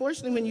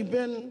 unfortunately, when you've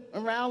been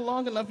around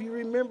long enough, you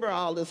remember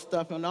all this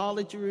stuff, and all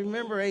that you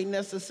remember ain't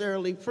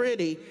necessarily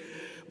pretty.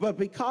 But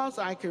because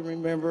I can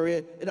remember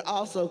it, it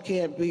also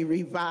can't be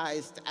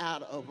revised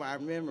out of our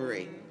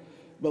memory.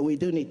 But we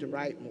do need to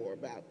write more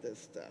about this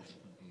stuff.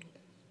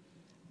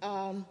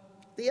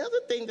 The other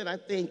thing that I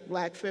think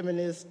Black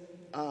feminists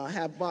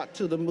have brought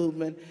to the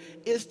movement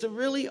is to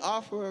really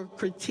offer a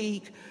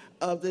critique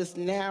of this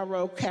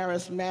narrow,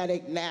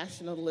 charismatic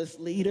nationalist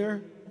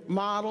leader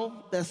model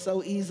that's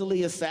so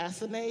easily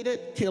assassinated,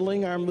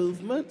 killing our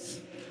movements.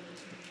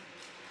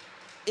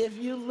 If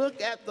you look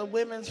at the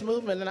women's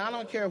movement, and I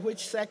don't care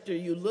which sector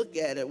you look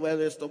at it,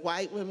 whether it's the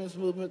white women's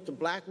movement, the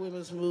Black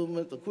women's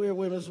movement, the queer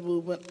women's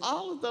movement,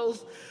 all of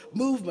those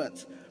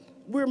movements,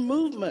 we're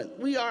movement.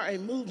 We are a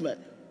movement.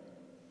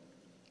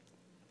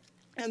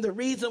 And the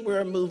reason we're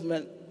a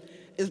movement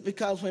is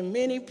because when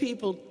many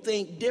people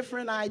think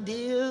different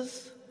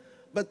ideas,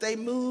 but they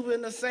move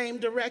in the same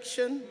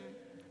direction,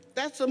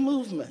 that's a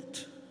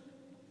movement.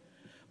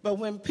 But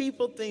when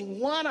people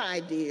think one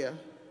idea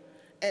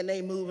and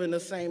they move in the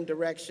same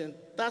direction,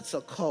 that's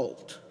a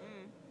cult.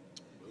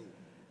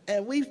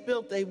 And we've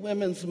built a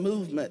women's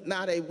movement,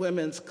 not a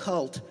women's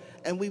cult.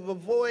 And we've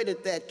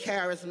avoided that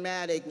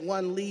charismatic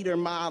one leader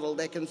model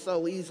that can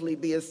so easily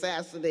be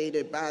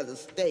assassinated by the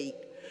state.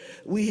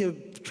 We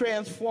have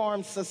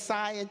transformed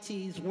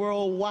societies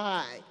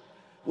worldwide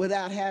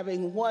without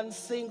having one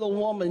single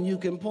woman you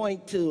can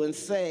point to and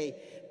say,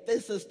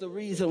 this is the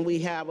reason we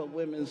have a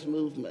women's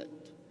movement.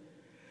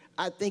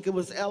 I think it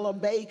was Ella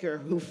Baker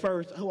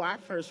who I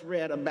first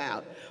read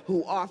about,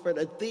 who offered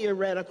a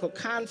theoretical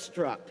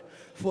construct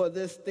for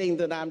this thing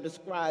that I'm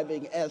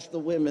describing as the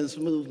women's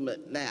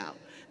movement now.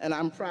 And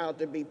I'm proud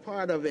to be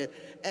part of it.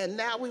 And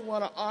now we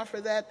want to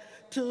offer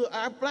that to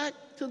our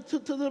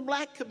to the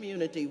Black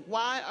community.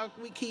 Why are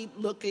we keep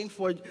looking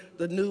for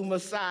the new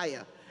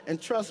Messiah? And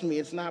trust me,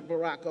 it's not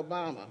Barack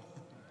Obama.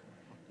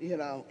 You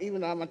know,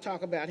 even though I'm going to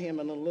talk about him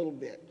in a little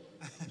bit.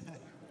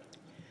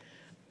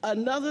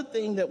 Another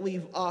thing that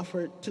we've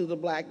offered to the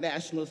Black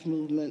nationalist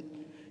movement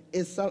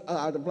is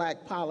the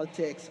Black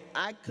politics.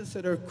 I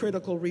consider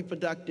critical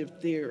reproductive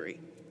theory.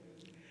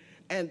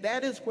 And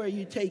that is where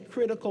you take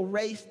critical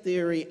race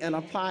theory and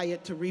apply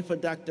it to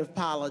reproductive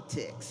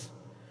politics.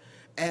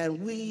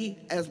 And we,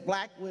 as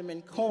Black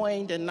women,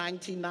 coined in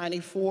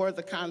 1994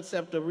 the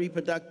concept of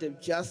reproductive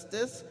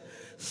justice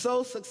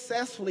so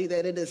successfully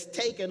that it has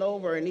taken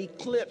over and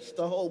eclipsed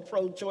the whole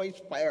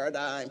pro-choice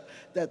paradigm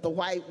that the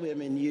white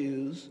women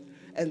use.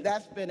 And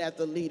that's been at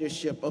the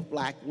leadership of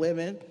Black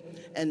women.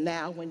 And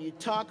now when you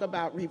talk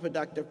about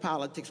reproductive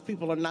politics,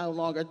 people are no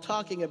longer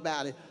talking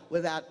about it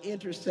without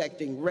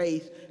intersecting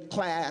race,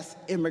 class,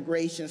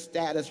 immigration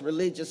status,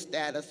 religious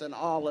status, and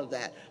all of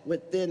that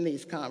within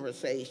these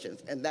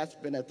conversations. And that's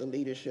been at the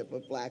leadership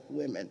of Black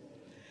women.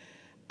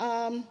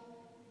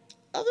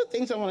 Other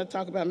things I want to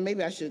talk about,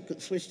 maybe I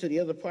should switch to the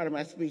other part of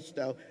my speech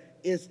though,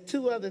 is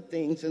two other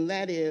things, and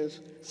that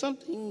is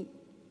something,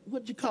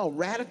 what you call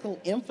radical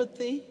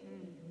empathy.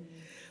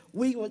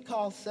 We would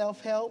call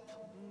self-help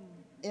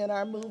in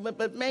our movement,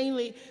 but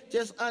mainly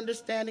just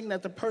understanding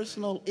that the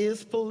personal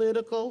is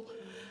political.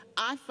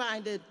 I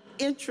find it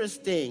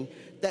interesting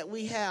that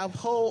we have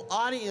whole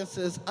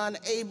audiences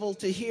unable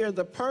to hear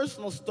the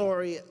personal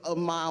story of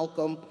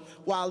Malcolm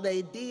while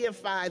they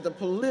deify the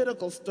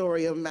political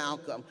story of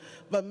Malcolm.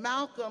 But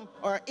Malcolm,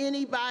 or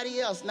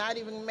anybody else, not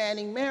even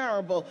Manning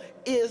Marable,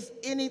 is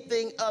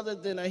anything other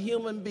than a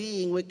human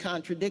being with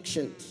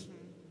contradictions.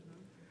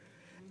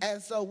 And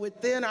so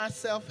within our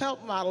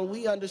self-help model,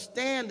 we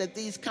understand that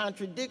these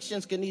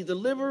contradictions can either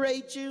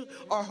liberate you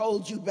or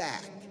hold you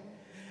back.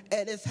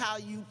 And it's how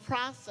you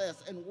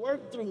process and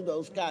work through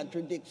those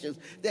contradictions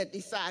that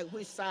decide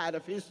which side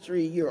of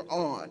history you're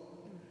on.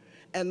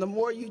 And the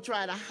more you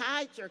try to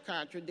hide your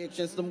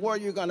contradictions, the more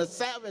you're going to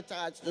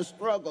sabotage the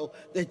struggle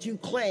that you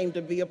claim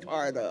to be a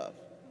part of.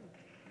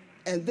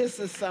 And this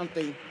is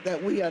something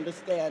that we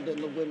understand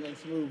in the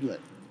women's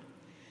movement.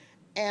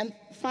 And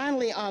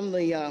finally, on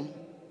the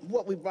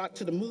what we brought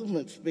to the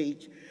movement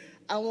speech,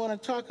 I want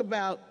to talk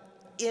about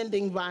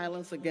ending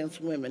violence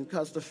against women,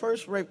 because the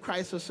first Rape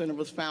Crisis Center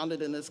was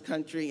founded in this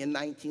country in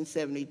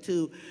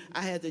 1972.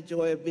 I had the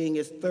joy of being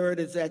its third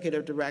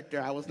executive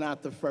director. I was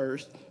not the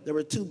first. There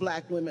were 2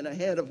 black women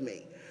ahead of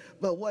me.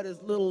 But what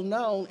is little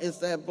known is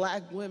that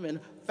black women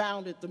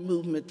founded the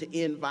movement to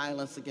end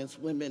violence against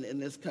women in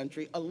this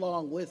country,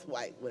 along with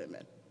white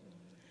women.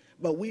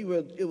 But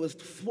it was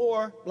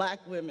 4 black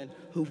women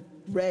who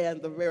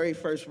ran the very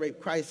first Rape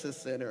Crisis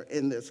Center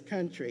in this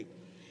country.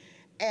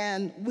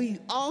 And we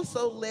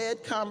also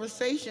led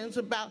conversations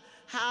about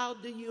how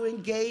do you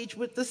engage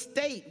with the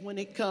state when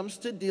it comes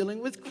to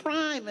dealing with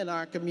crime in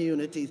our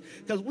communities?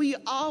 Because we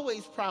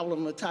always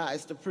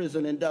problematized the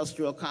prison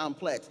industrial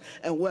complex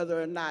and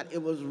whether or not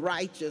it was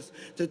righteous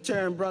to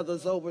turn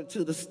brothers over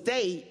to the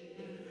state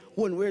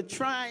when we're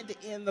trying to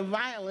end the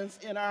violence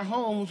in our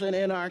homes and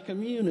in our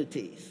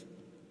communities.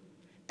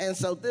 And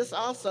so this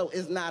also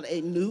is not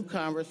a new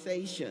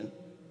conversation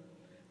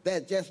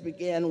that just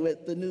began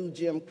with the new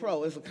Jim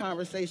Crow. It's a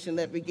conversation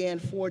that began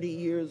 40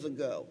 years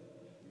ago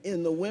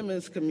in the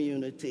women's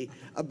community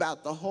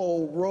about the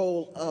whole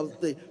role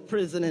of the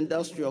prison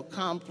industrial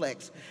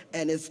complex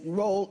and its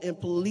role in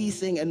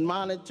policing and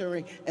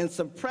monitoring and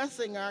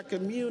suppressing our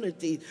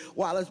community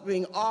while it's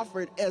being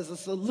offered as a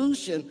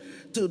solution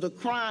to the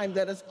crime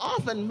that is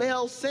often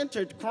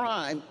male-centered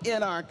crime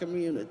in our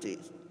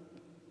communities.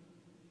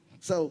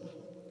 So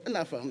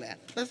enough on that.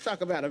 Let's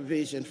talk about a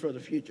vision for the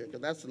future,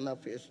 because that's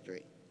enough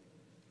history.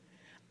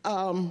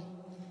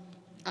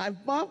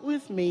 I've brought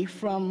with me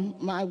from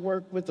my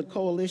work with the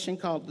coalition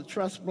called the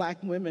Trust Black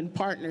Women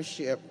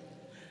Partnership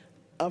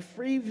a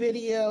free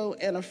video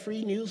and a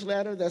free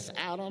newsletter that's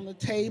out on the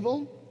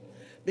table,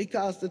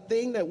 because the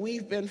thing that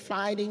we've been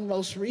fighting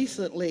most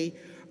recently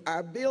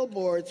are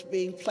billboards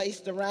being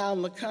placed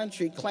around the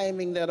country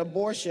claiming that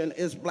abortion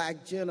is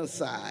black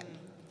genocide,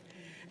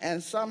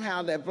 and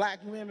somehow that black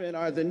women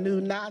are the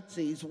new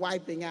Nazis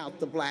wiping out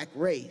the black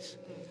race.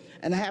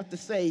 And I have to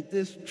say,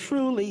 this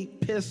truly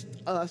pissed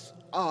us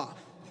off,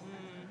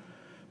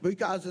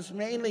 because it's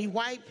mainly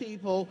white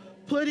people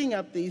putting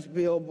up these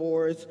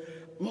billboards,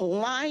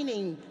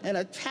 maligning and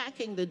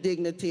attacking the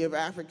dignity of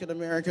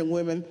African-American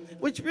women,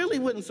 which really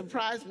wouldn't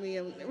surprise me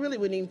and it really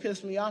wouldn't even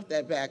piss me off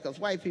that bad, because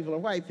white people are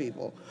white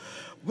people.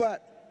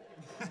 But,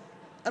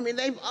 I mean,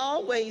 they've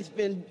always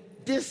been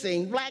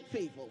dissing black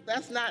people.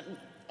 That's not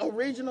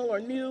original or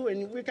new,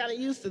 and we're kind of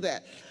used to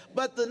that.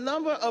 But the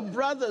number of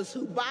brothers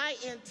who buy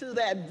into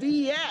that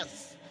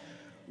BS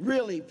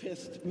really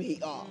pissed me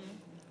off.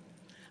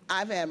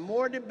 I've had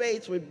more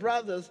debates with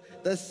brothers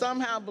that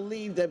somehow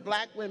believe that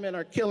black women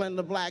are killing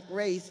the black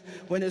race,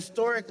 when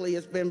historically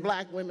it's been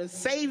black women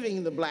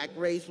saving the black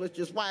race, which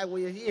is why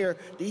we're here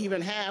to even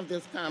have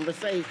this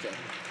conversation.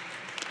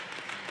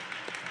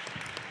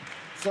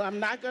 So I'm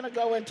not going to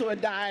go into a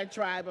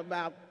diatribe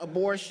about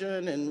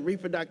abortion and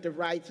reproductive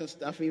rights and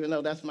stuff, even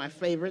though that's my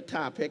favorite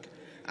topic.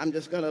 I'm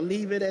just going to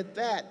leave it at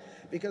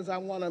that, because I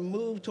want to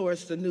move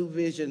towards the new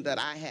vision that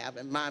I have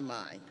in my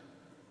mind.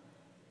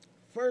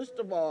 First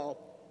of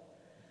all,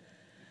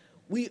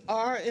 we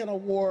are in a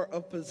war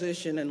of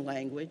position and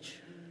language,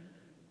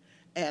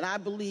 and I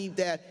believe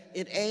that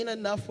it ain't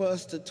enough for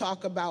us to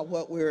talk about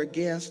what we're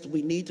against.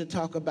 We need to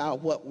talk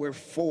about what we're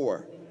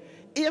for.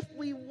 If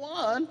we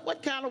won,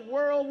 what kind of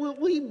world would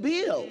we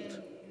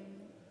build?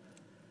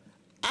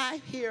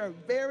 I hear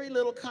very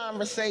little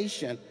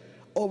conversation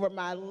over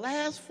my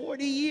last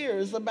 40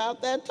 years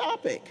about that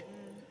topic.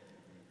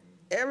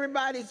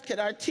 Everybody can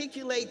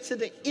articulate to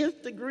the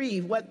nth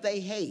degree what they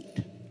hate.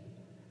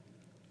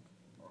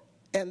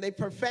 And they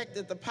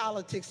perfected the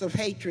politics of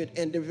hatred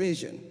and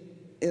division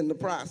in the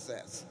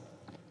process.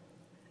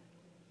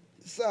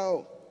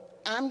 So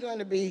I'm going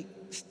to be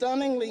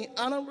stunningly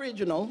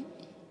unoriginal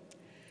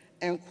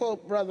and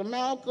quote Brother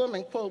Malcolm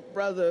and quote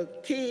Brother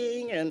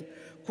King and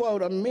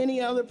quote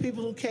many other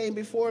people who came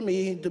before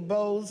me, Du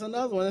Bois and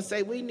other ones, and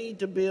say we need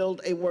to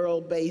build a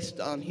world based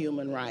on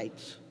human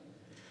rights.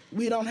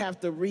 We don't have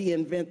to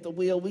reinvent the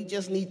wheel. We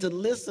just need to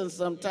listen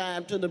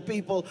sometime to the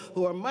people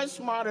who are much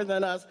smarter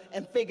than us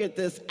and figure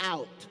this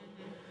out,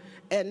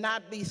 and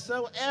not be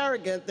so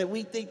arrogant that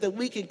we think that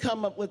we can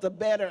come up with a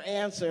better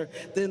answer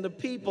than the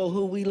people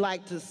who we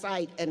like to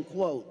cite and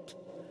quote.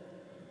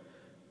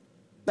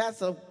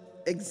 That's an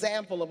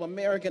example of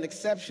American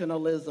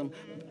exceptionalism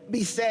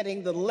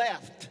besetting the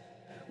left.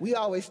 We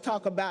always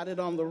talk about it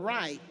on the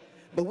right,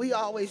 but we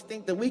always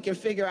think that we can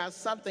figure out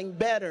something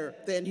better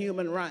than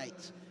human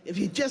rights if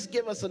you just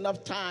give us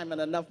enough time and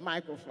enough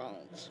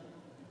microphones.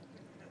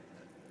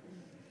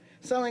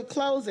 So in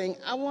closing,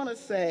 I want to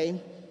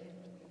say,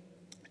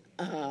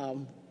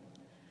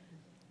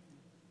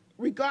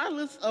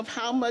 regardless of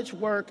how much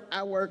work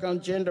I work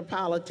on gender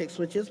politics,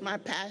 which is my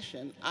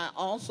passion, I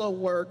also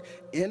work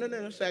in an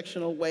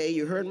intersectional way.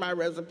 You heard my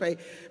resume.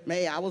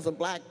 I was a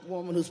black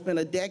woman who spent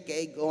a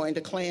decade going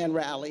to Klan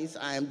rallies.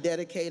 I am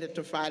dedicated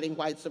to fighting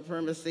white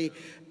supremacy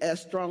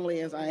as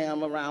strongly as I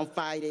am around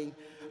fighting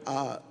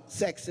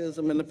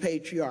sexism and the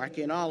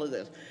patriarchy and all of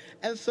this.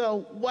 And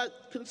so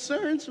what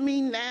concerns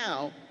me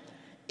now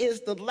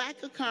is the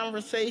lack of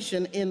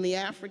conversation in the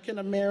African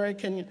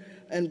American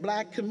and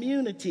Black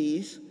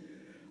communities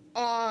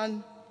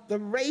on the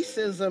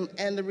racism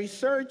and the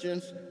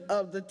resurgence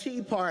of the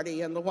Tea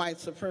Party and the white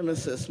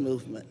supremacist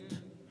movement.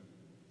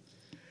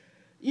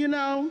 You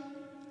know,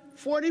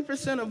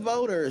 40% of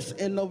voters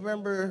in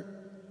November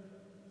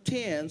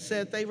 10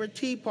 said they were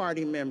Tea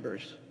Party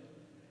members.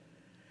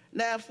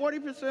 Now,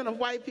 40% of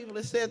white people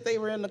that said they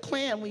were in the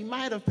Klan, we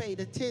might have paid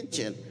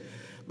attention.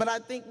 But I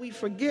think we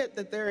forget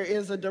that there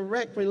is a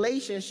direct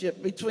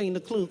relationship between the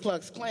Ku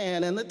Klux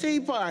Klan and the Tea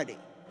Party.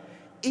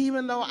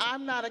 Even though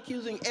I'm not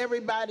accusing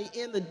everybody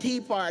in the Tea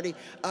Party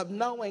of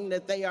knowing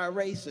that they are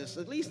racist.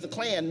 At least the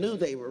Klan knew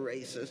they were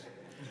racist.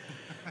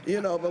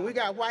 You know, but we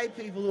got white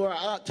people who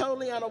are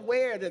totally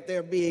unaware that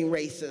they're being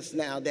racist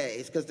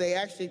nowadays, because they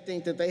actually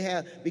think that they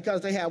have,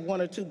 because they have one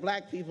or two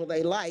black people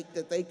they like,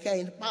 that they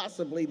can't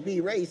possibly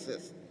be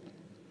racist.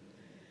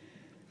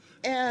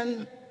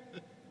 And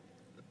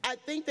I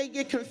think they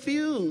get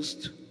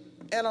confused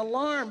and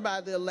alarmed by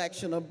the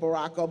election of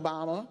Barack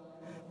Obama,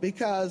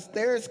 because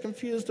they're as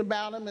confused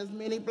about him as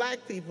many black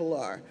people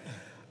are.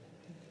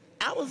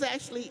 I was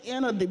actually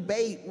in a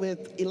debate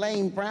with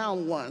Elaine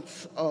Brown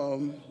once,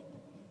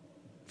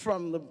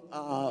 from the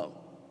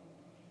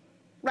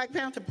Black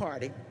Panther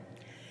Party,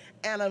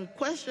 and a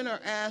questioner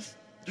asked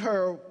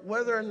her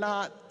whether or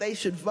not they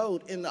should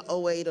vote in the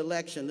 2008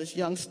 election, this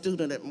young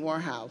student at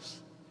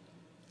Morehouse.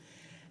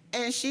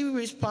 And she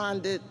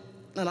responded,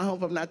 and I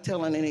hope I'm not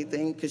telling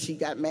anything because she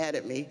got mad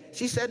at me.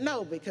 She said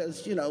no,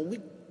 because, you know,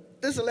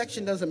 this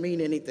election doesn't mean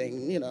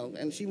anything, you know,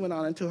 and she went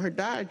on into her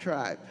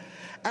diatribe.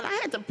 And I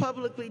had to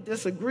publicly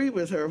disagree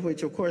with her,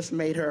 which of course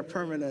made her a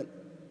permanent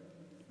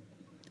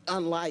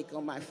unlike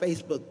on my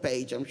Facebook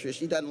page. I'm sure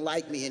she doesn't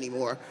like me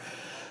anymore.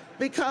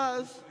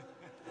 Because,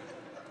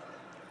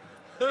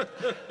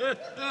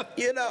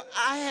 you know,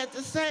 I had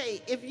to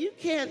say, if you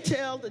can't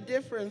tell the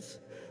difference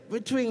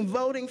between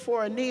voting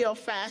for a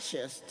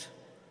neo-fascist,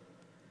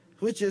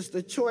 which is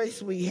the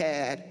choice we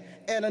had,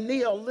 and a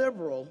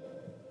neoliberal,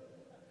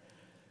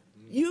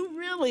 you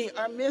really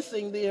are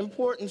missing the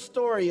important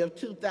story of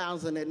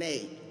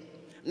 2008.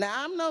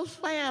 Now, I'm no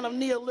fan of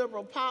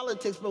neoliberal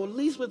politics, but at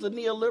least with the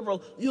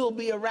neoliberal, you'll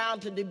be around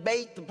to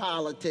debate the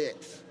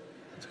politics.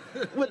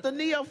 With the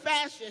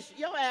neo-fascist,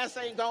 your ass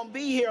ain't gonna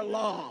be here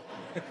long.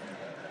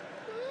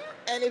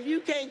 And if you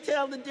can't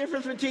tell the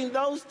difference between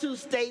those two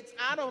states,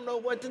 I don't know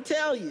what to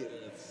tell you.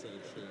 That's so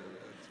true.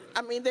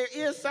 I mean, there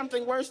is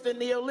something worse than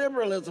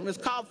neoliberalism. It's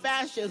called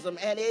fascism,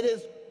 and it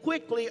is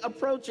quickly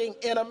approaching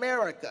in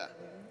America.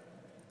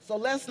 So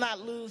let's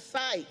not lose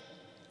sight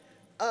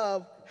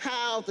of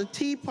how the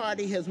Tea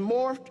Party has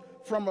morphed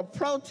from a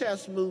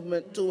protest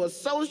movement to a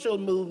social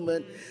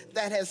movement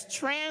that has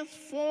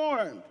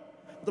transformed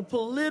the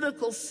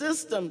political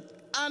system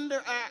under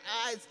our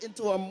eyes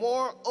into a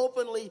more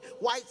openly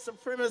white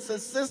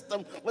supremacist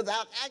system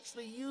without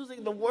actually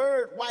using the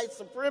word white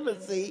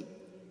supremacy.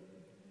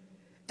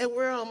 And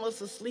we're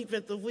almost asleep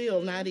at the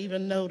wheel, not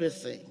even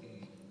noticing.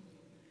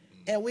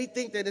 And we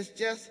think that it's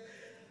just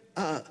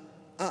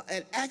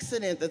an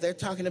accident that they're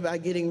talking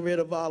about getting rid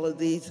of all of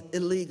these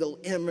illegal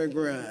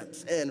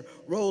immigrants and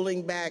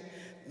rolling back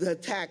the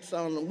attacks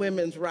on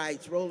women's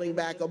rights, rolling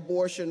back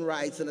abortion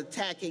rights and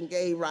attacking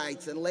gay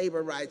rights and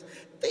labor rights.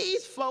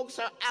 These folks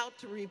are out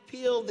to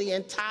repeal the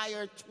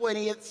entire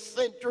 20th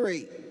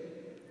century.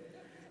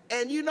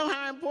 And you know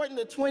how important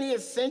the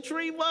 20th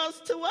century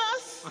was to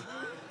us?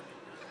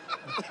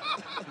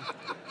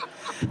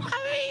 I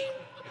mean,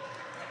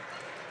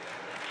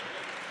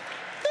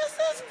 this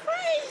is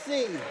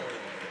crazy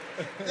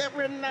that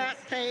we're not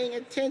paying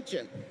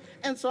attention.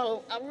 And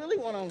so I really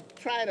want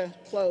to try to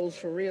close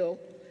for real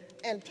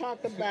and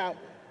talk about...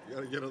 You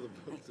got to get other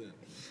books in.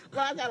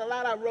 Well, I've got a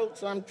lot I wrote,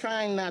 so I'm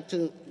trying not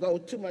to go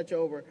too much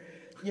over.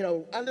 You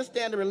know,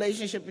 understand the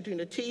relationship between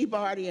the Tea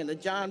Party and the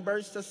John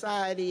Birch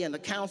Society and the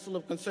Council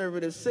of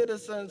Conservative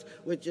Citizens,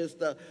 which is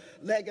the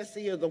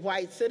legacy of the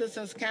white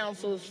citizens'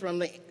 councils from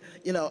the,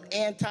 you know,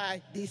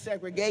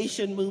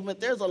 anti-desegregation movement.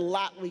 There's a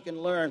lot we can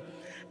learn.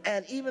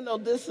 And even though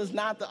this is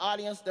not the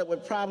audience that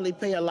would probably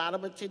pay a lot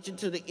of attention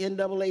to the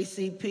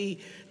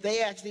NAACP,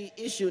 they actually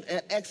issued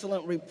an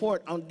excellent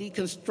report on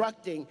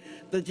deconstructing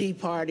the Tea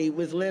Party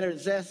with Leonard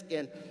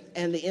Zeskin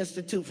and the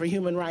Institute for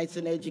Human Rights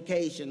and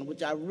Education,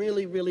 which I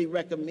really, really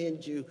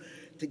recommend you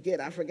to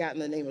get. I've forgotten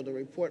the name of the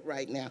report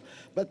right now.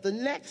 But the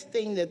next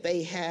thing that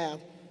they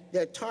have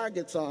their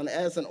targets on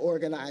as an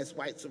organized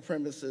white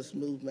supremacist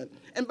movement.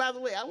 And by the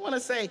way, I want to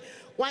say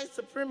white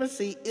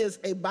supremacy is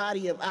a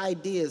body of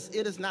ideas.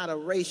 It is not a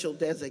racial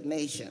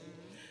designation,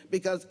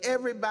 because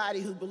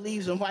everybody who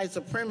believes in white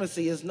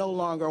supremacy is no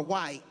longer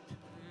white.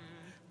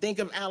 Think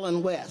of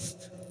Allen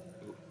West,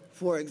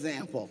 for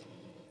example.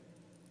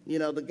 You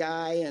know, the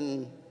guy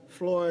in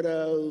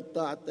Florida who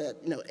thought that,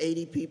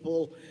 80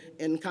 people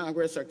in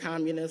Congress are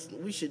communists.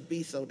 We should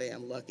be so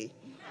damn lucky.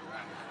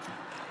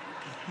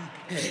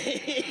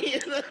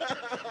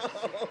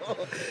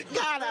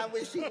 God, I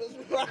wish he was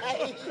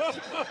right.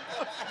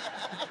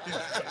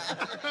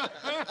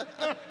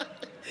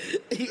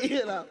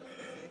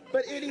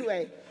 But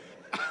anyway,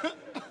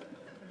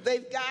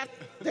 They've got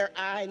their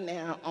eye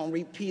now on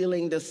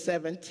repealing the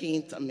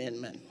 17th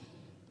Amendment.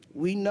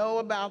 We know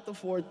about the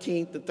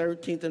 14th, the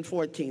 13th, and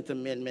 14th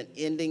Amendment,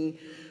 ending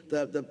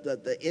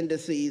the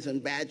indices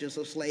and badges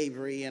of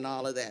slavery and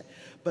all of that.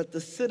 But the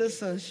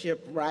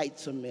Citizenship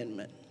Rights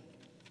Amendment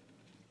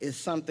is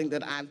something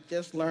that I've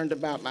just learned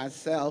about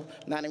myself.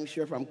 Not even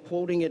sure if I'm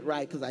quoting it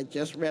right because I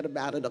just read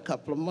about it a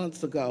couple of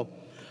months ago.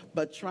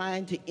 But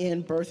trying to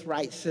end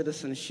birthright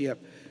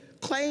citizenship,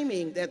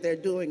 claiming that they're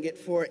doing it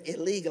for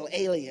illegal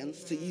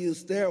aliens, to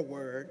use their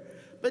word.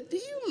 But do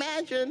you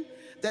imagine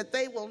that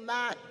they will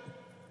not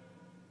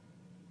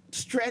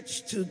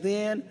stretch to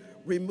then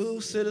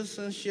remove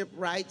citizenship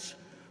rights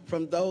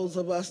from those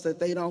of us that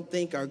they don't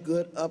think are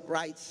good,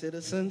 upright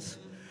citizens?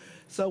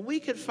 So we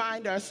could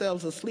find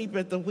ourselves asleep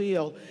at the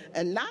wheel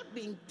and not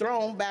being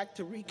thrown back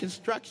to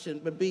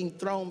Reconstruction, but being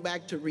thrown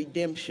back to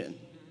redemption.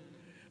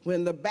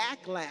 When the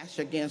backlash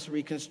against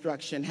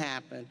Reconstruction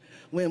happened,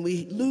 when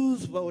we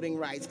lose voting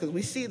rights, because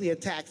we see the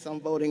attacks on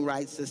voting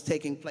rights that's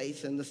taking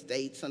place in the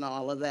states and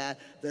all of that,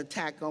 the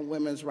attack on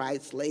women's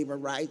rights, labor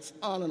rights,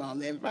 on and on,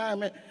 the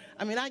environment.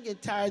 I mean, I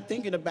get tired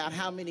thinking about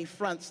how many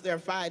fronts they're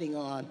fighting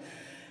on,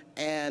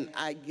 and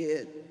I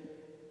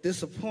get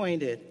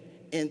disappointed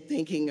in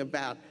thinking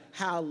about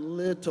how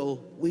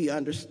little we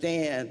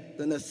understand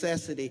the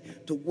necessity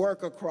to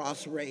work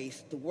across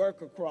race, to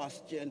work across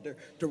gender,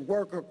 to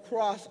work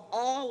across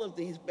all of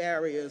these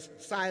barriers,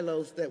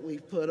 silos that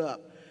we've put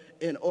up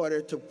in order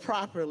to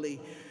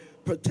properly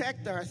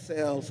protect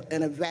ourselves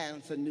and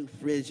advance a new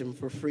vision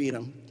for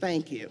freedom.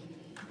 Thank you.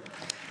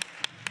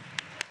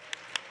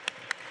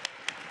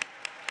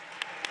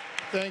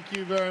 Thank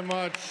you very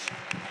much.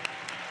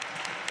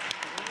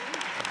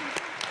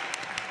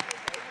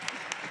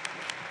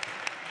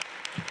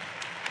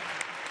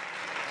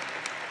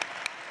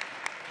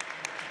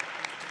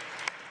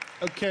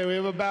 Okay, we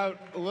have about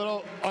a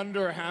little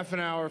under a half an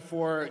hour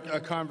for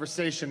a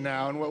conversation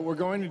now, and what we're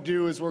going to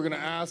do is we're going to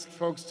ask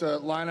folks to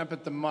line up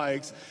at the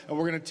mics, and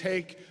we're going to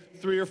take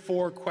 3 or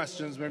 4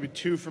 questions, maybe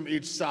 2 from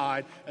each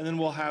side, and then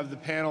we'll have the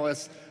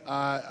panelists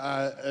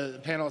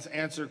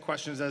answer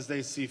questions as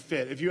they see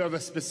fit. If you have a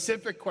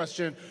specific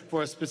question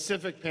for a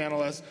specific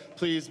panelist,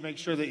 please make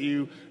sure that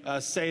you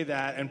say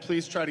that, and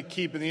please try to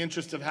keep, in the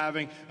interest of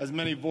having as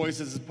many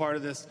voices as part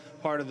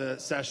of the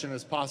session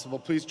as possible,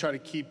 please try to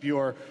keep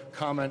your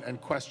comment and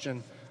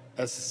question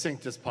as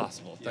succinct as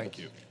possible. Thank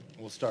you.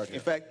 We'll start here.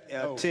 In fact,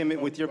 Tim,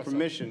 with your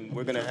permission,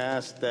 we're going to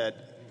ask that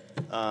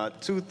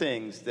 2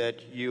 things: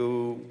 that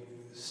you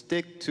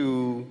stick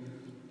to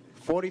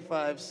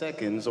 45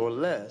 seconds or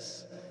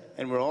less,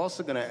 and we're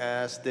also going to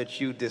ask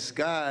that you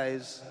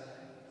disguise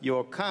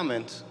your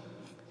comment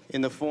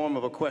in the form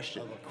of a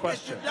question.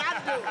 That's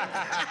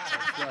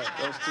right.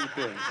 Those 2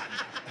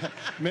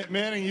 things.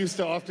 Manning used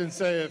to often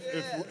say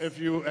if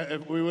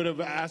we would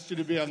have asked you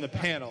to be on the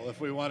panel if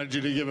we wanted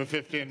you to give a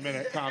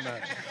 15-minute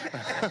comment.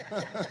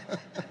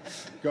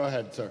 Go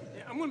ahead, sir.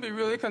 Yeah, I'm going to be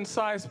really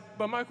concise,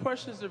 but my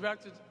question is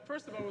directed,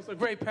 first of all, it was a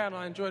great panel.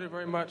 I enjoyed it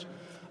very much.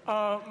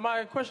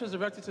 My question is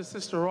directed to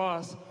Sister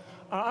Ross.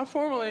 I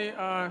formerly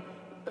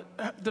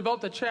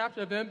developed a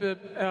chapter of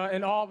MBIP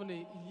in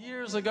Albany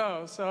years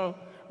ago, so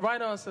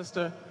right on,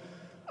 sister.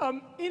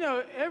 You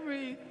know,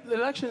 every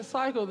election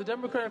cycle, the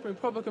Democratic and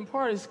Republican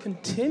parties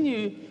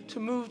continue to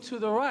move to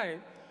the right.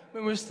 I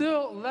mean, we're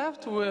still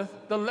left with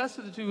the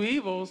lesser of the 2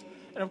 evils,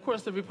 and of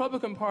course the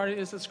Republican Party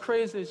is as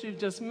crazy as you've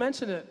just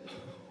mentioned it.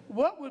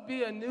 What would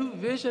be a new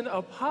vision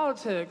of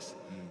politics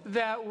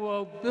that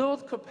will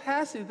build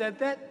capacity,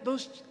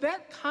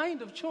 that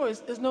kind of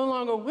choice is no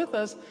longer with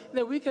us,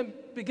 that we can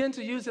begin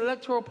to use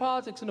electoral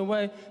politics in a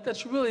way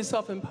that's really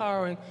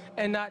self-empowering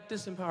and not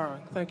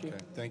disempowering? Thank you. Okay,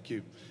 thank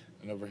you.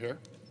 And over here.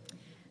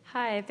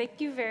 Hi,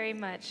 thank you very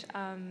much,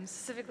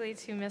 specifically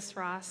to Ms.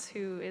 Ross,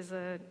 who is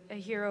a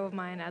hero of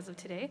mine as of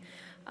today.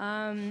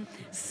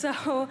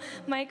 So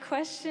my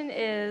question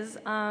is,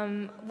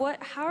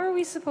 how are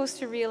we supposed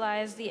to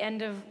realize the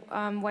end of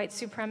white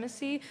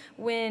supremacy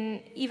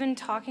when even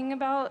talking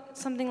about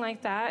something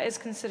like that is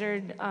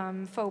considered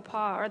faux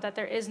pas, or that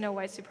there is no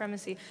white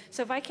supremacy?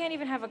 So if I can't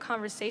even have a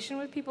conversation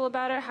with people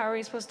about it, how are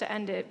we supposed to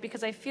end it?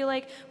 Because I feel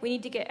like we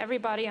need to get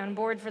everybody on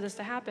board for this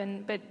to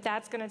happen, but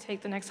that's going to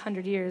take the next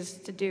 100 years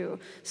to do.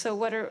 So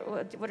what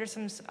are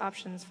some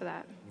options for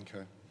that?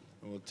 Okay,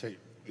 and we'll take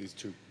these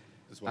 2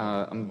 as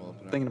well. I'm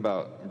thinking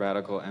about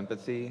radical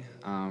empathy.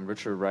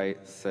 Richard Wright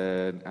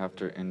said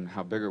in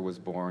How Bigger Was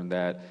Born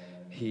that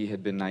he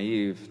had been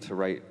naive to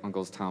write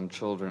Uncle Tom's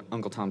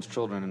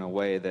Children in a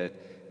way that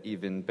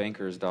even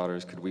bankers'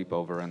 daughters could weep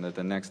over, and that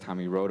the next time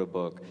he wrote a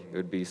book, it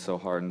would be so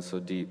hard and so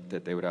deep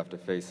that they would have to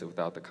face it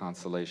without the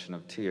consolation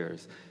of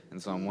tears.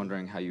 And so I'm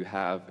wondering how you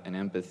have an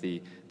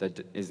empathy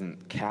that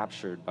isn't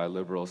captured by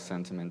liberal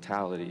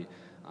sentimentality.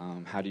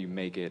 How do you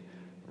make it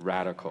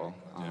radical?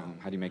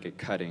 How do you make it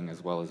cutting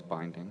as well as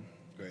binding?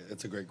 Great,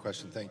 that's a great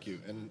question. Thank you.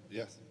 And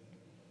yes?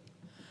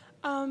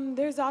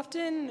 There's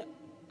often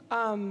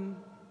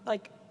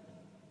like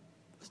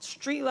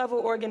street-level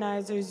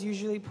organizers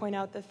usually point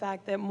out the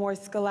fact that more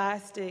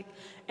scholastic,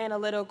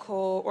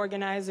 analytical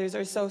organizers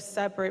are so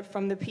separate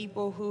from the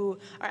people who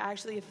are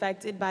actually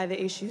affected by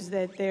the issues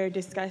that they're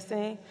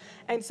discussing.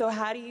 And so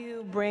how do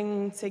you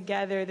bring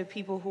together the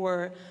people who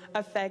are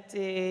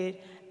affected,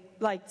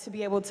 like to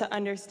be able to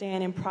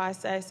understand and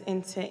process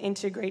and to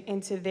integrate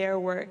into their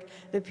work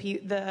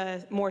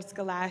the more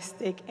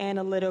scholastic,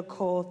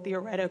 analytical,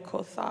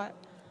 theoretical thought?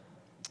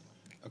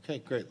 Okay,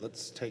 great.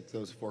 Let's take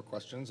those 4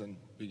 questions and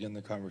begin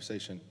the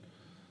conversation.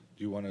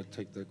 Do you want to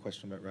take the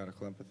question about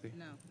radical empathy?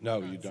 No.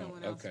 No, you don't.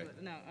 Someone else Okay.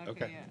 would. No,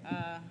 okay.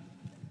 Yeah.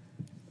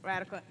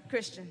 Radical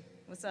Christian,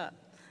 what's up?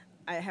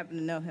 I happen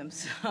to know him,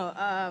 so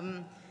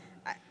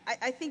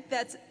I think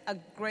that's a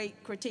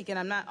great critique, and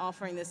I'm not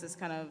offering this as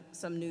kind of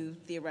some new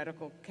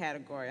theoretical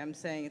category. I'm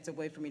saying it's a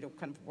way for me to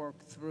kind of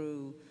work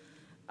through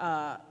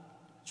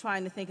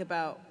trying to think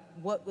about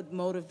what would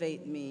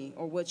motivate me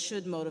or what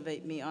should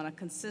motivate me on a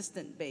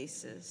consistent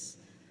basis,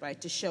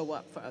 right, to show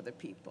up for other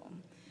people.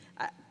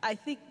 I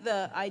think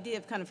the idea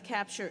of kind of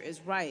capture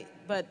is right,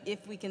 but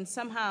if we can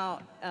somehow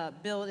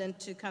build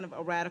into kind of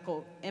a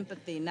radical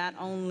empathy, not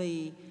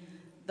only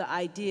the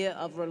idea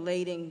of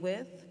relating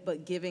with,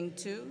 but giving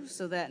to,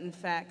 so that in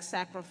fact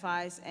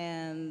sacrifice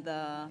and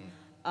the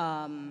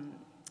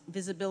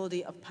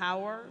visibility of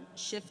power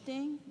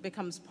shifting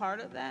becomes part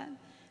of that,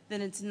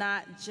 then it's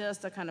not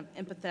just a kind of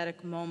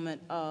empathetic moment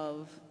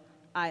of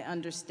I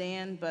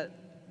understand, but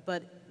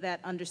that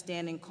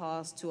understanding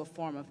calls to a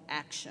form of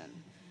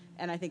action.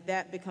 And I think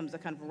that becomes a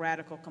kind of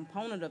radical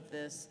component of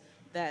this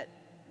that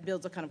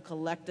builds a kind of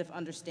collective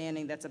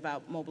understanding that's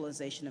about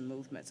mobilization and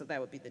movement. So that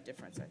would be the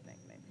difference, I think,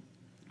 maybe.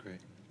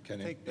 Great.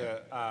 Kenyon? Take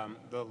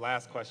the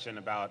last question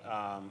about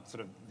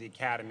sort of the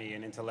academy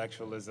and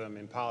intellectualism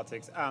and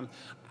politics.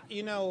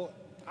 You know,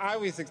 I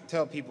always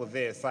tell people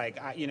this, like,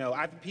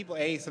 people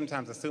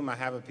sometimes assume I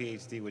have a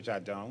PhD, which I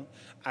don't.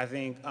 I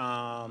think,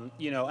 and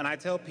I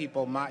tell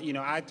people,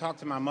 I talk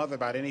to my mother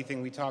about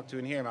anything we talk to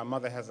in here. My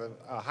mother has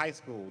a high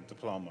school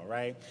diploma,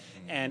 right?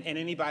 And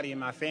anybody in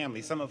my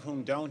family, some of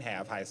whom don't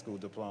have high school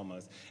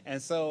diplomas.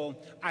 And so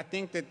I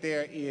think that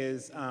there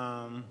is,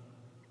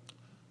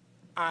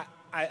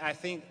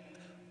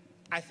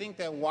 I think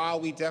that while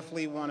we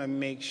definitely want to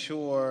make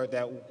sure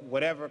that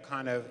whatever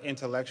kind of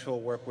intellectual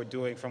work we're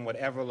doing from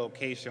whatever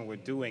location we're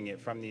doing it,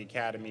 from the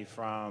academy,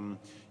 from,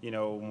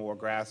 more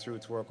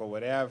grassroots work or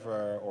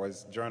whatever, or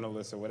as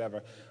journalists or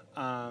whatever,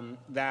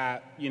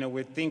 that,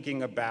 we're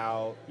thinking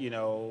about,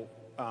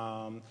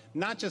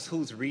 not just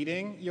who's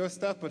reading your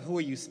stuff, but who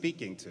are you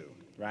speaking to,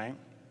 right?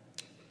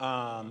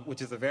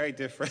 Which is a very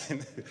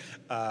different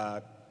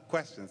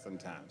question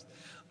sometimes.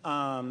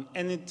 And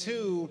then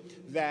 2,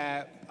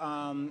 that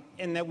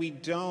we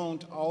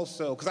don't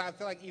also, because I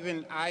feel like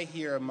even I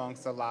hear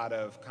amongst a lot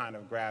of kind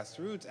of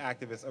grassroots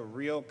activists a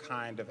real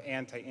kind of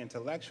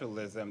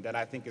anti-intellectualism that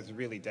I think is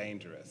really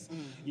dangerous.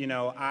 When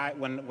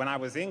I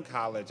was in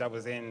college, I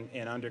was in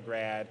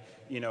undergrad,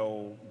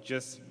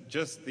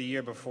 just the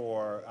year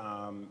before,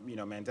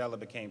 Mandela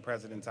became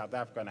president in South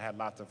Africa, and I had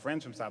lots of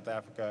friends from South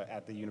Africa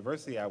at the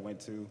university I went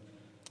to,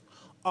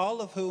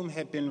 all of whom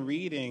had been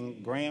reading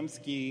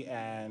Gramsci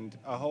and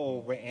a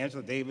whole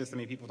Angela Davis. I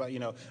mean, people thought,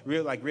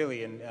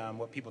 really, and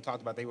what people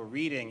talked about, they were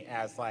reading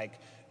as like,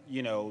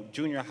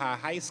 junior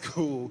high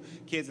school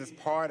kids as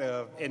part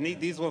of, and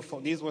these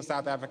were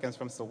South Africans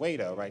from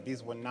Soweto, right?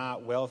 These were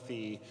not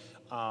wealthy,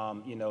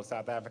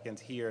 South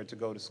Africans here to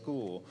go to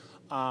school.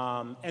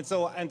 And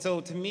so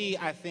to me,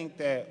 I think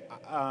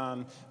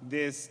that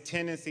this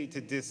tendency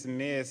to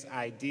dismiss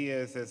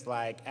ideas as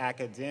like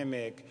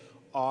academic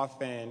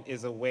often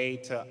is a way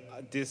to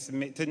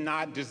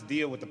not just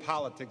deal with the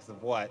politics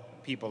of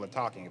what people are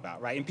talking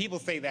about, right? And people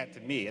say that to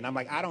me, and I'm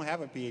like, I don't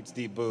have a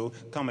PhD, boo,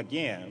 come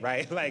again,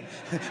 right? Like,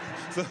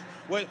 so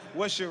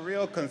what's your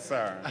real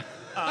concern?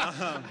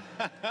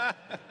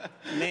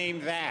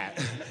 Name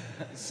that.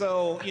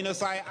 So,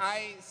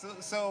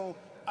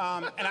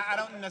 and I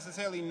don't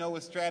necessarily know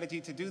a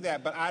strategy to do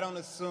that, but I don't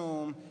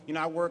assume,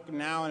 I work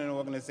now in an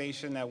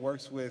organization that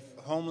works with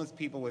homeless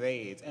people with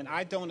AIDS, and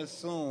I don't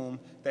assume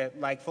that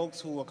like folks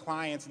who are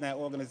clients in that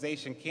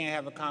organization can't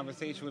have a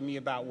conversation with me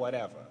about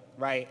whatever,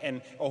 right?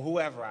 Or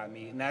whoever I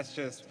meet, and that's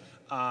just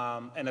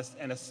an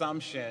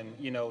assumption,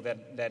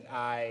 that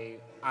I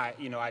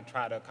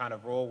try to kind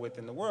of roll with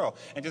in the world.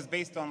 And just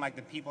based on like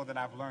the people that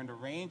I've learned a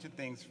range of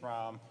things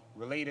from,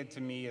 related to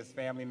me as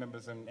family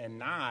members and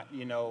not,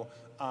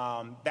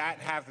 that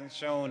hasn't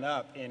shown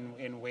up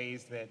in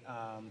ways that,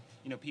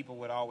 people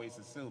would always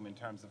assume in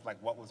terms of like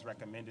what was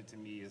recommended to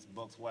me as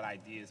books, what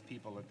ideas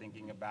people are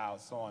thinking about,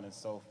 so on and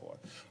so forth.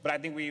 But I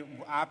think we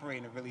operate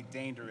in a really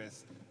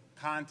dangerous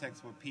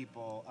context where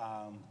people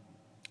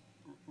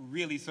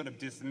really sort of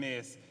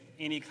dismiss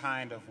any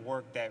kind of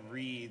work that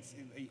reads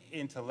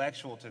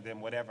intellectual to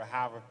them,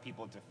 however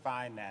people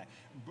define that.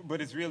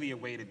 But it's really a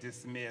way to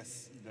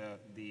dismiss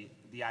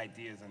the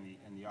ideas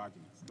and the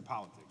arguments, the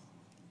politics.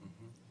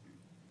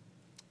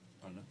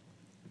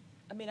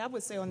 I mean, I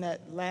would say on the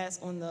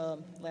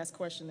last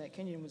question that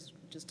Kenyon was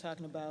just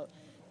talking about,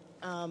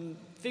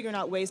 figuring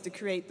out ways to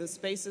create the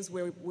spaces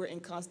where we're in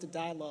constant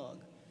dialogue.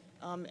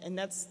 And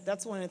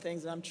that's one of the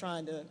things that I'm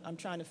trying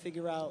to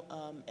figure out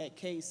at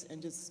CASE,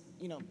 and just,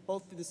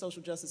 both through the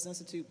Social Justice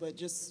Institute, but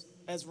just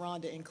as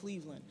Rhonda in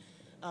Cleveland.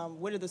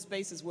 What are the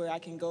spaces where I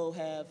can go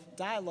have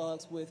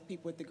dialogues with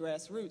people at the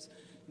grassroots,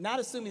 not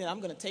assuming that I'm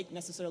going to take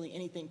necessarily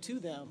anything to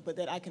them, but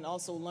that I can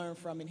also learn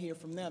from and hear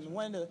from them. And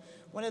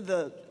one of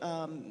the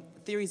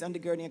theories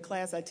undergirding a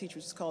class I teach,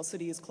 which is called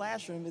City is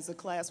Classroom, is a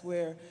class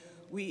where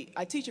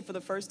I teach it for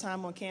the first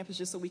time on campus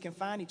just so we can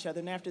find each other,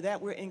 and after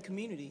that we're in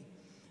community.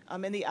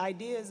 And the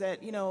idea is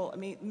that,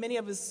 many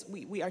of us,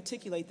 we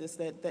articulate this,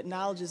 that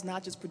knowledge is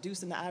not just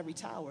produced in the ivory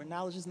tower.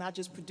 Knowledge is not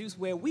just produced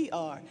where we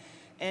are.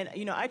 And,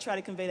 I try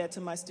to convey that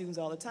to my students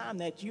all the time,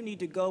 that you need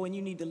to go and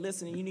you need to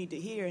listen and you need to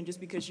hear. And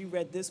just because you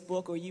read this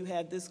book or you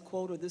have this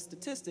quote or this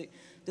statistic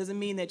doesn't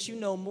mean that you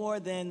know more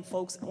than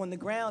folks on the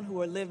ground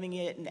who are living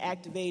it and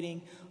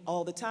activating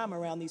all the time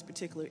around these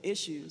particular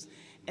issues.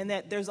 And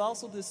that there's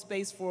also this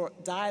space for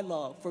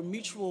dialogue, for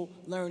mutual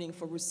learning,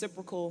 for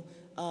reciprocal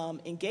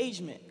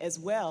engagement as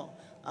well.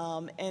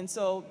 And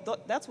so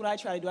that's what I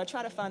try to do. I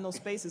try to find those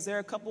spaces. There are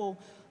a couple,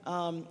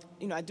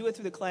 I do it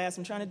through the class.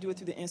 I'm trying to do it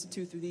through the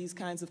Institute, through these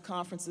kinds of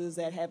conferences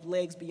that have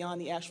legs beyond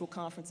the actual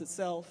conference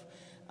itself.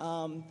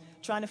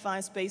 Trying to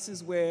find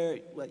spaces where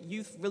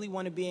youth really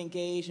want to be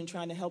engaged and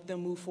trying to help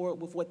them move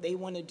forward with what they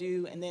want to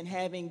do, and then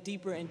having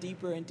deeper and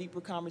deeper and deeper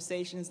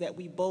conversations that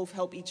we both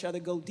help each other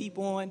go deep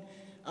on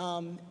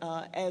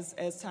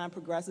as time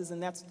progresses.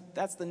 And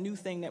that's the new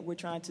thing that we're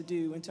trying to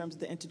do in terms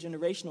of the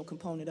intergenerational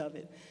component of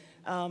it.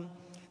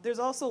 There's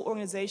also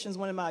organizations.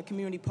 One of my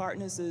community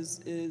partners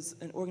is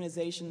an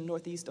organization,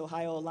 Northeast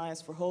Ohio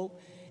Alliance for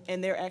Hope,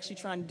 and they're actually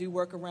trying to do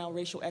work around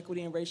racial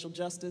equity and racial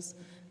justice.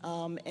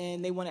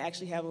 And they want to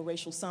actually have a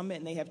racial summit,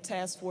 and they have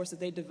task force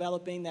that they're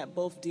developing that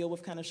both deal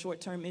with kind of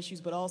short-term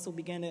issues, but also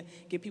begin to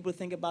get people to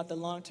think about the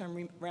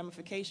long-term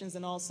ramifications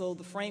and also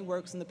the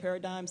frameworks and the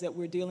paradigms that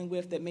we're dealing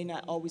with that may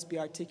not always be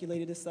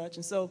articulated as such.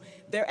 And so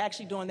they're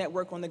actually doing that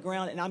work on the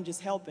ground, and I'm just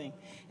helping.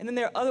 And then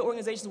there are other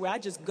organizations where I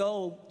just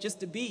go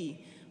just to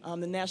be.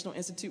 The National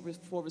Institute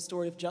for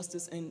Restorative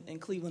Justice in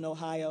Cleveland,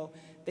 Ohio.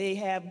 They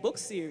have book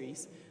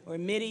series where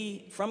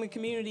Mitty from a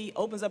community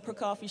opens up her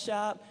coffee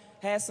shop,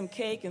 has some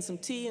cake and some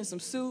tea and some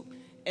soup,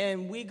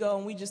 and we go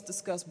and we just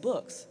discuss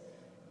books.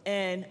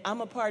 And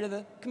I'm a part of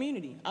the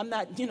community. I'm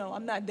not,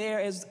 I'm not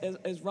there as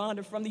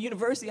Rhonda from the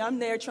university. I'm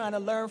there trying to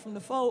learn from the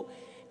folk,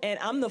 and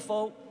I'm the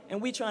folk,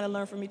 and we trying to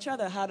learn from each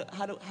other. How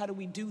do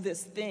we do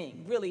this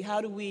thing? Really,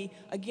 how do we,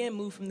 again,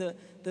 move from the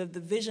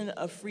vision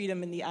of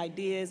freedom and the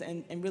ideas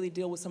and really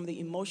deal with some of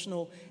the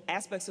emotional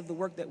aspects of the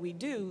work that we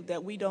do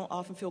that we don't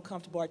often feel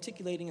comfortable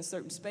articulating in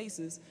certain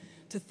spaces,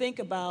 to think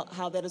about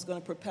how that is going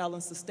to propel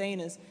and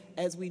sustain us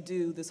as we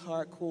do this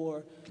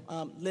hardcore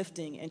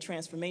lifting and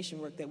transformation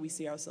work that we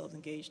see ourselves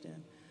engaged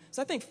in.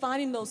 So I think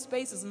finding those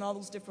spaces in all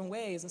those different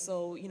ways. And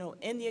so,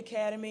 in the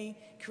academy,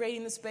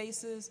 creating the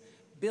spaces,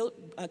 build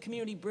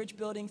community bridge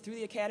building through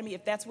the academy,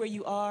 if that's where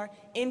you are,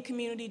 in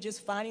community,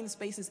 just finding the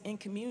spaces in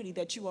community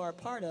that you are a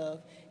part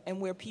of and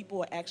where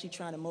people are actually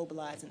trying to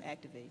mobilize and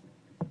activate.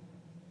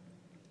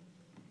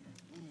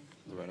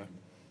 Loretta?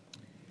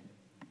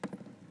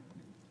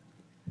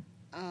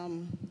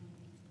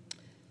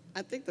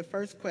 I think the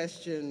first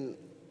question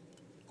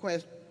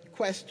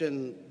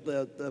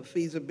the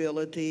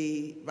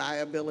feasibility,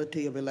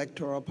 viability of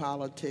electoral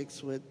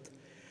politics with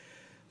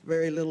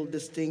very little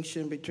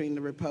distinction between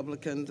the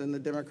Republicans and the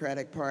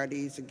Democratic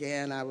parties.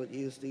 Again, I would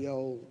use the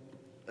old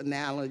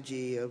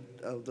analogy of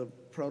the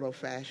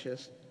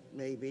proto-fascist,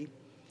 maybe.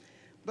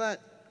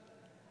 But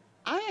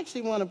I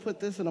actually want to put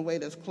this in a way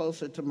that's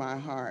closer to my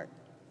heart.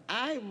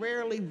 I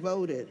rarely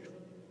voted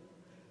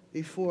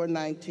before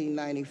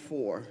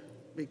 1994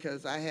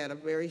 because I had a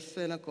very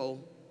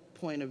cynical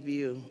point of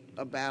view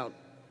about,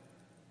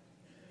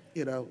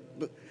 which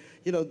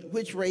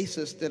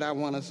racist did I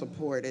want to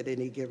support at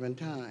any given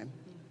time.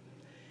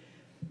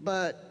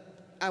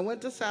 But I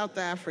went to South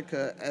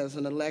Africa as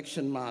an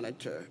election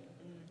monitor,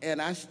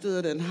 and I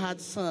stood in hot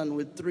sun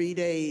with 3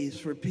 days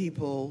for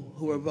people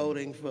who were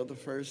voting for the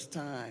first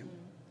time.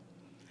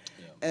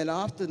 And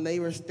often they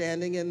were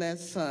standing in that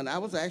sun. I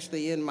was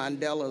actually in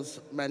Mandela's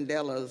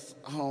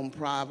home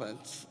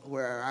province,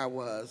 where I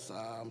was,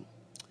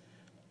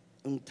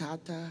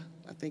 Umtata,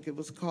 I think it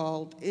was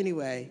called.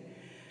 Anyway,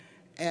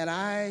 and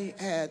I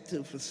had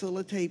to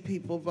facilitate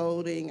people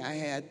voting. I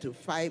had to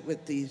fight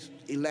with these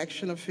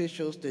election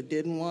officials that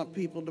didn't want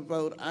people to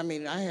vote. I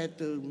mean, I had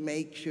to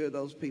make sure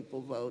those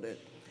people voted.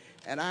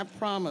 And I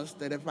promised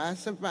that if I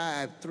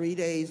survived 3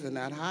 days in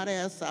that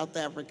hot-ass South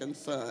African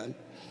sun,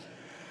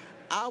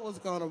 I was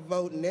going to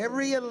vote in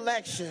every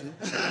election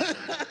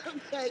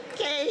that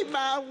came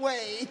my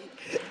way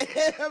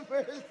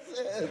ever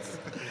since.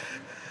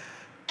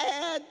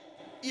 And,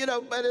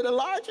 but in a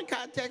larger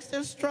context,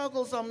 there's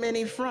struggles on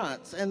many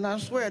fronts. And I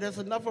swear, there's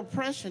enough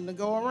oppression to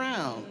go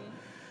around.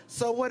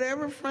 So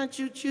whatever front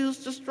you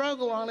choose to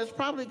struggle on is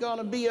probably going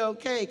to be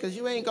okay, because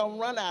you ain't going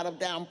to run out of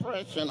down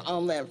oppression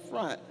on that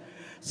front.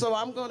 So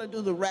I'm going to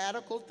do the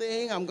radical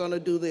thing, I'm going to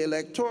do the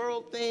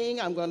electoral thing,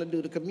 I'm going to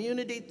do the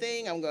community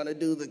thing, I'm going to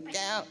do the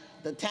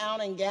town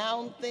and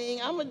gown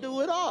thing. I'm going to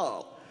do it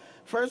all.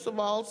 First of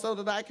all, so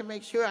that I can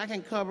make sure I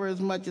can cover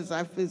as much as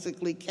I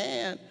physically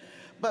can,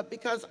 but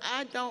because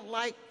I don't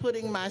like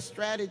putting my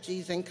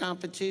strategies in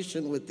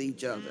competition with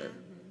each other.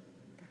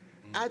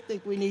 I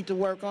think we need to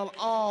work on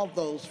all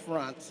those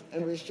fronts,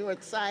 and we're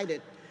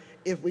short-sighted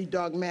if we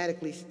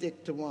dogmatically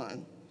stick to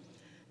one.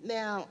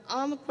 Now,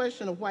 on the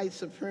question of white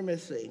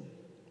supremacy,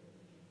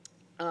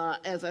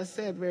 as I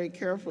said very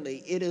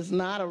carefully, it is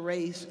not a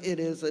race, it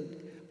is a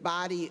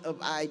body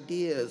of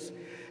ideas,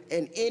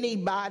 and any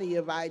body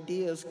of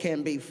ideas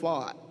can be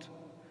fought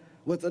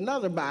with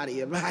another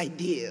body of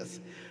ideas.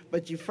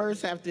 But you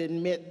first have to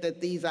admit that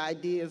these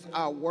ideas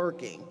are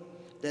working,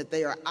 that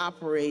they are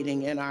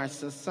operating in our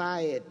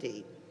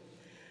society.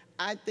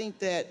 I think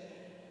that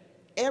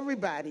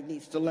everybody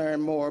needs to learn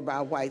more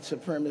about white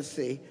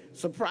supremacy.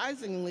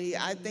 Surprisingly,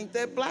 I think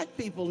that black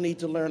people need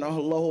to learn a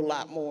whole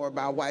lot more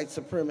about white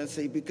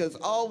supremacy, because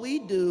all we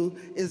do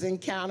is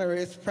encounter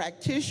its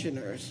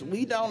practitioners.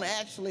 We don't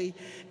actually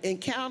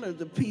encounter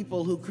the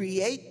people who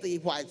create the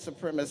white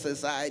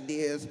supremacist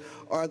ideas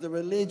or the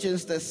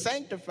religions that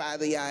sanctify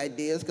the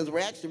ideas, because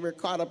we're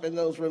caught up in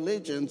those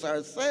religions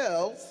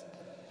ourselves,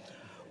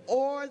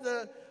 or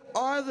the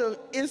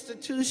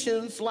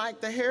institutions like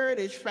the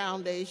Heritage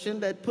Foundation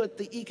that put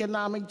the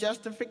economic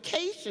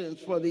justifications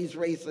for these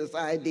racist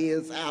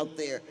ideas out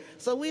there.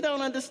 So we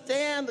don't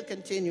understand the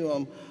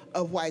continuum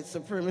of white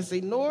supremacy,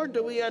 nor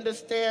do we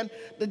understand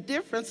the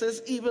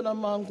differences even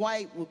among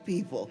white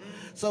people.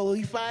 So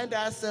we find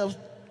ourselves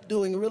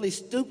doing really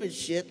stupid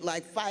shit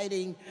like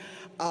fighting,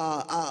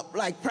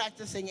 like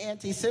practicing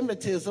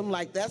anti-Semitism,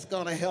 like that's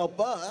gonna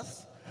help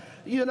us.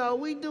 You know,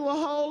 we do a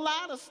whole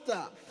lot of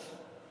stuff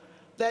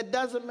that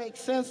doesn't make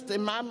sense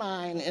in my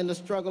mind in the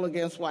struggle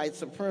against white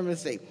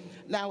supremacy.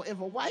 Now, if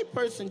a white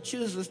person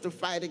chooses to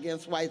fight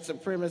against white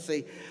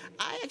supremacy,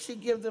 I actually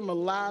give them a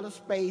lot of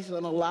space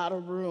and a lot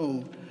of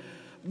room,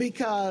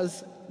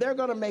 because they're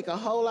going to make a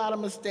whole lot of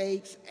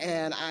mistakes,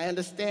 and I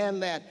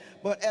understand that.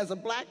 But as a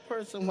black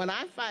person, when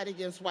I fight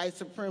against white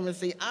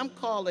supremacy, I'm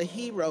called a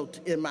hero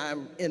in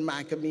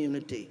my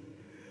community.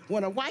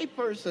 When a white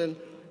person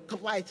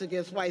fights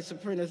against white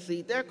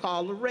supremacy, they're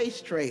called a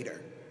race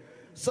traitor.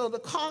 So the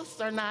costs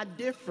are not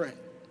different,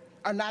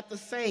 are not the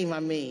same, I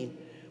mean,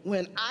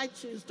 when I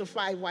choose to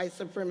fight white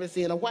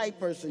supremacy and a white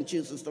person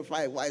chooses to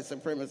fight white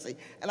supremacy.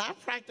 And I'm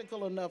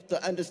practical enough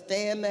to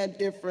understand that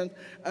difference,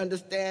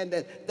 understand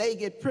that they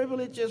get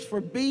privileges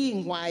for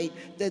being white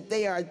that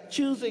they are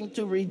choosing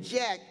to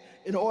reject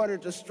in order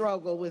to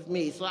struggle with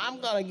me. So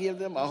I'm going to give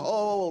them a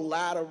whole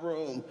lot of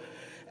room.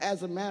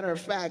 As a matter of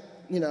fact,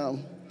 you know,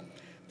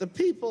 the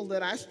people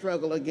that I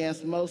struggle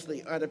against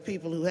mostly are the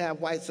people who have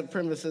white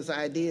supremacist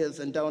ideas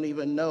and don't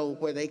even know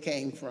where they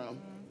came from.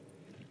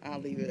 I'll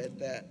leave it at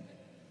that.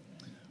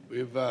 We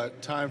have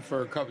time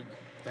for a couple.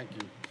 Thank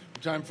you.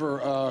 Time for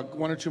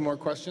one or two more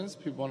questions.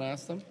 People want to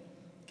ask them?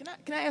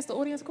 Can I ask the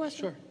audience a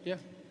question? Sure. Yeah.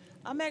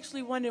 I'm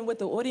actually wondering what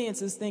the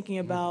audience is thinking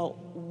about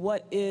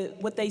what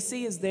they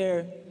see as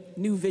their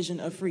new vision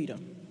of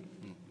freedom.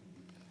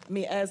 I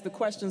mean, as the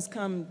questions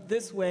come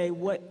this way,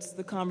 what's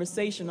the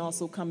conversation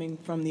also coming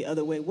from the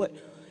other way? What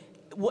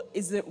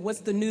is it?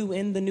 What's the new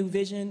in the new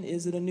vision?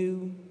 Is it a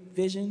new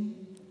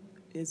vision?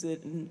 Is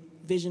it a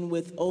vision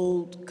with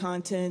old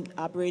content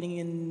operating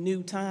in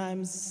new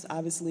times?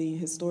 Obviously,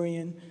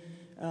 historian,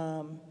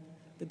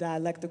 the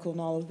dialectical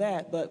and all of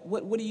that. But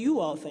what are you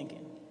all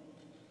thinking?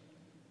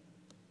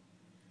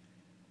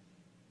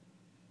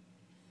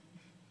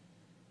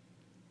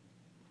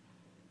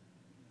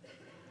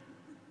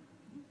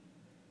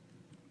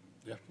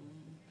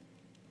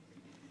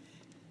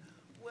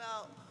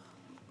 Well,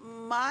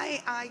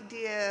 my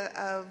idea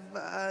of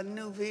a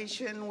new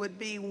vision would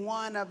be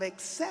one of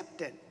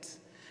acceptance,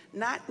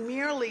 not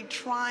merely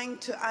trying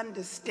to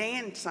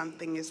understand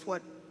something, is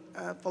what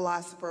a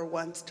philosopher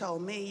once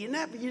told me.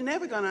 You're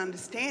never going to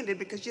understand it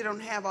because you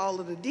don't have all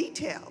of the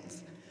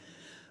details.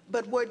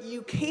 But what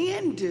you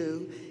can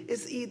do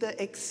is either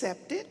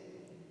accept it,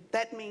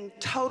 that means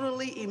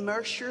totally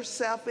immerse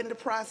yourself in the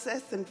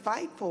process and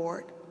fight for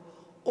it,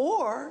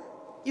 or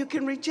you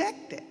can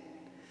reject it.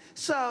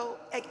 So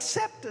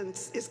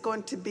acceptance is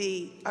going to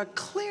be a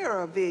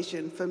clearer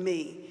vision for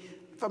me,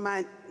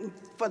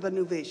 for the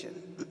new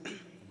vision.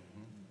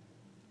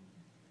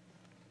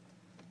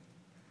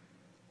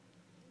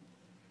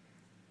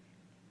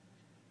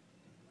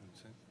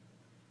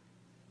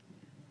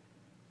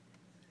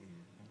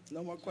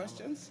 No more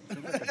questions? Yeah.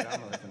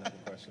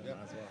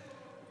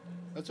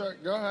 That's all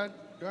right. Go ahead.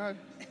 Go ahead.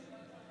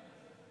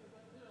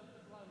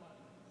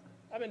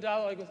 I'm in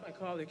dialogue with my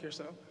colleague here,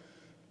 so.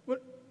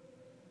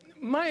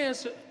 My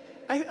answer,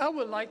 I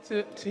would like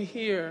to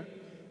hear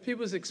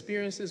people's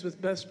experiences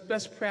with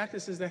best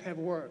practices that have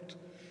worked.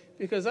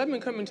 Because I've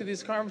been coming to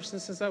these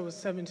conferences since I was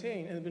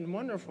 17, and it's been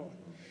wonderful.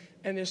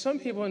 And there's some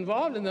people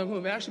involved in them who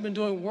have actually been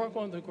doing work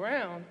on the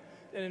ground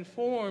that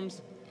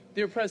informs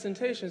their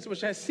presentations,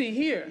 which I see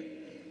here.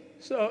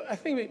 So I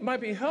think it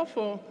might be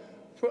helpful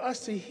for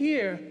us to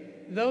hear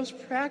those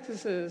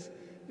practices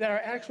that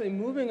are actually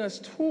moving us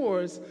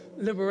towards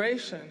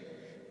liberation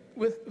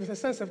with a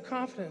sense of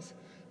confidence.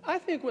 I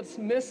think what's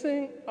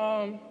missing,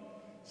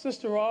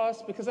 Sister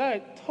Ross, because I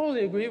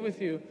totally agree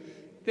with you,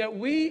 that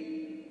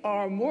we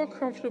are more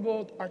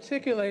comfortable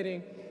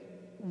articulating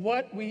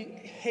what we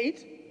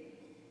hate,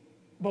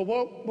 but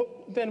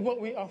than what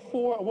we are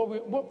for, or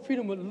what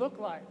freedom would look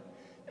like.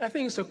 I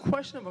think it's a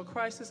question of a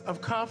crisis of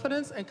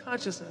confidence and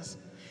consciousness.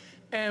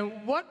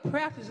 And what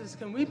practices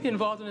can we be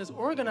involved in as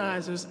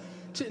organizers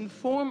to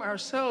inform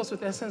ourselves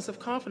with that sense of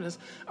confidence?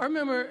 I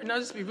remember, and I'll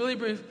just be really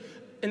brief,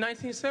 in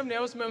 1970, I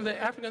was a member of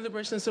the African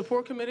Liberation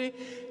Support Committee.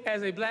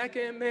 As a black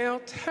gay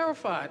male,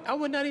 terrified. I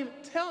would not even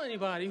tell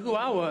anybody who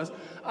I was.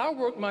 I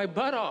worked my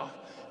butt off.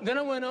 Then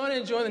I went on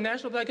and joined the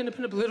National Black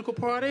Independent Political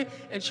Party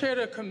and chaired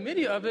a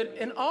committee of it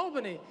in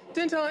Albany.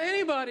 Didn't tell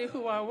anybody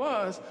who I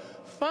was.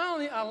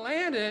 Finally, I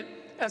landed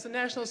as the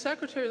National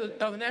Secretary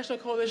of the National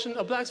Coalition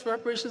of Blacks for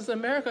Reparations in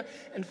America,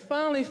 and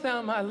finally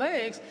found my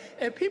legs,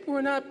 and people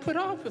were not put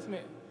off with me.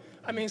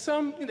 I mean,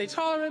 some, they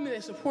tolerated me, they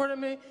supported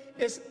me.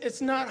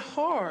 It's not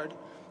hard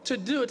to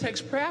do. It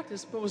takes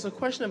practice, but it was a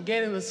question of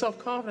gaining the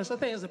self-confidence. I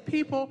think as a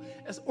people,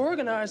 as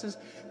organizers,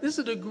 this is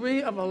a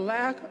degree of a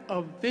lack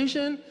of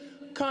vision,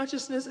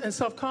 consciousness, and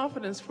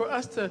self-confidence for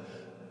us to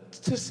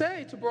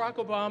say to Barack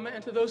Obama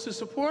and to those who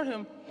support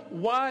him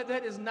why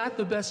that is not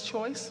the best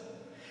choice.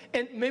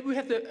 And maybe we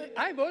have to,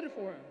 I voted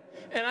for him,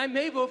 and I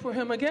may vote for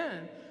him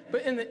again.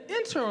 But in the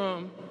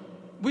interim,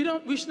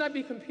 we should not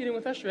be competing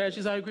with our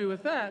strategies. I agree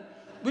with that.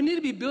 We need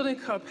to be building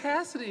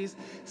capacities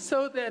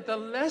so that the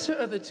lesser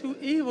of the two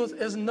evils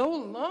is no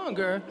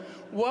longer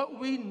what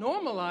we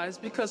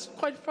normalize, because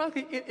quite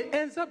frankly, it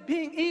ends up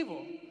being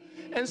evil.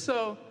 And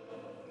so,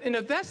 you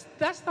know, that's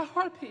the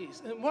hard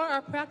piece. And what are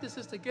our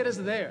practices to get us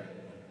there?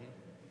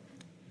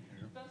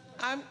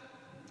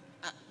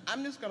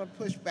 I'm just going to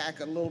push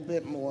back a little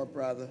bit more,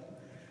 brother.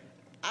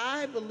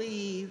 I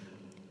believe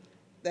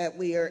that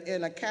we are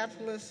in a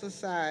capitalist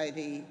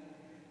society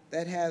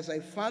that has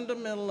a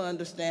fundamental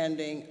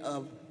understanding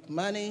of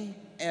money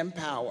and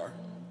power.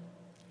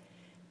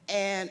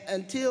 And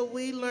until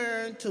we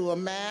learn to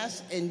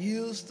amass and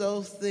use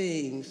those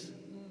things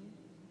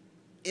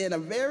in a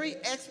very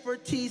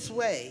expertise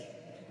way,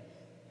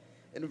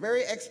 in a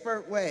very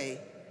expert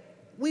way,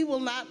 we will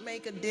not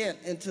make a dent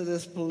into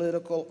this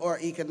political or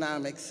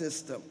economic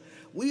system.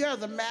 We are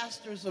the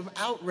masters of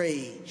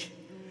outrage.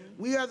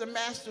 We are the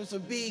masters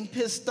of being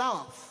pissed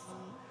off.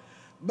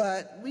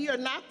 But we are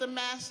not the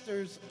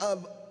masters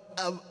of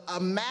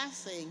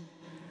amassing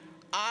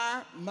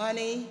our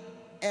money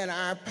and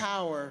our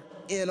power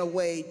in a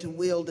way to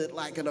wield it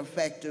like an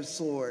effective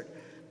sword.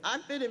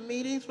 I've been in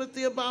meetings with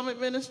the Obama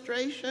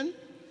administration,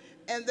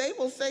 and they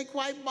will say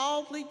quite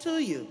baldly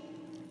to you,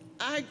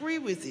 I agree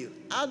with you.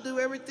 I'll do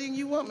everything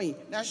you want me.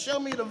 Now show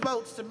me the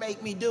votes to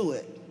make me do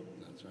it.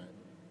 That's right.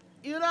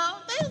 You know,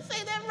 they'll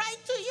say that right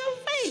to your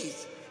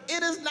face.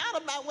 It is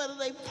not about whether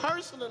they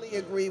personally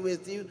agree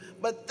with you,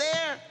 but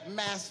they're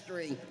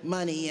mastering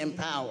money and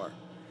power.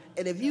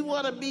 And if you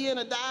want to be in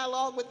a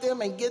dialogue with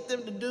them and get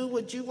them to do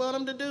what you want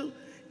them to do,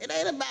 it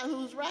ain't about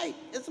who's right.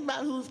 It's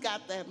about who's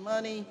got that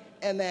money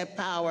and that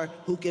power,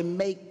 who can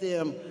make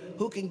them,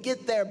 who can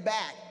get their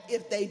back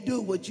if they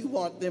do what you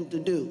want them to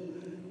do.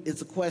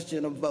 It's a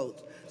question of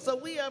votes. So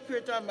we up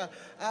here talking about,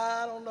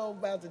 I don't know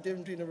about the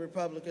difference between the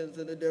Republicans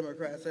and the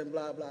Democrats and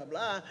blah, blah,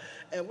 blah.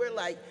 And we're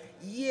like,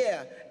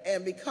 yeah.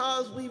 And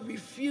because we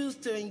refuse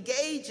to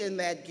engage in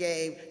that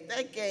game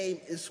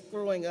is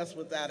screwing us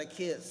without a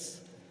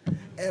kiss.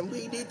 And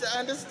we need to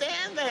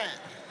understand that.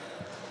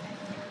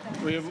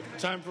 We have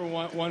time for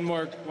one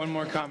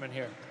more comment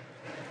here.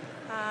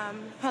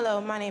 Hello,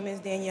 my name is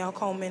Danielle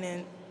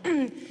Coleman,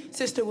 and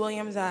Sister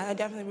Williams, I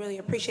definitely really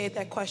appreciate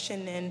that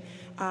question, and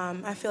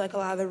I feel like a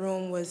lot of the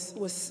room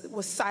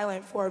was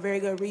silent for a very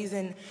good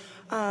reason.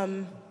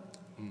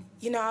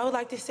 You know, I would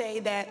like to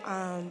say that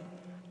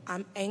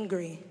I'm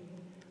angry,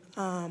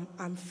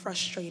 I'm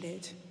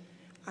frustrated,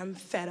 I'm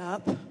fed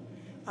up,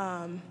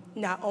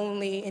 not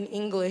only in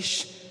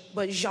English,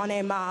 but j'en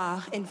ai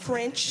marre in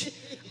French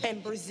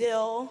and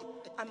Brazil.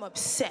 I'm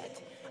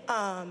upset.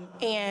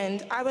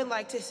 And I would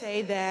like to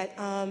say that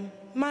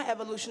my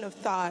evolution of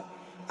thought,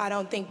 I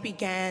don't think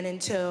began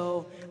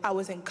until I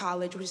was in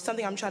college, which is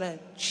something I'm trying to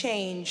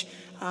change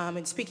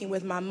in speaking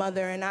with my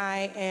mother. And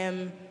I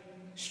am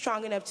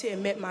strong enough to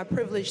admit my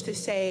privilege to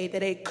say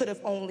that it could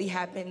have only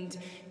happened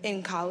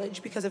in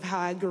college because of how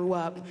I grew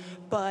up.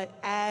 But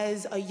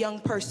as a young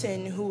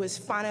person who is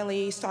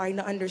finally starting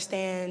to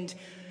understand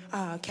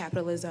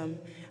capitalism,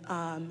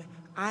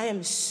 I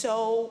am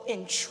so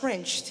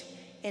entrenched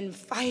in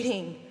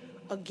fighting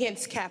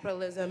against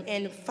capitalism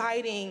and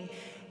fighting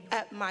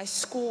at my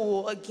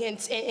school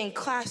against in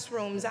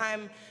classrooms.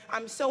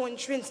 I'm so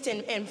entrenched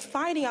in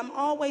fighting. I'm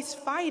always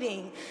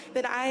fighting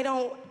that I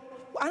don't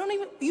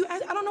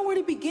know where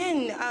to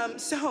begin.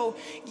 So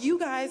you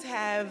guys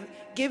have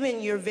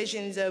given your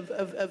visions of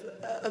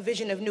a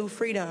vision of new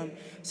freedom.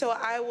 So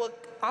I will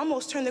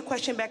almost turn the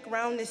question back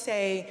around to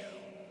say,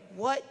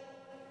 what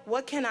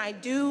what can I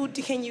do?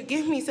 Can you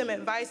give me some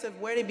advice of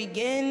where to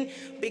begin?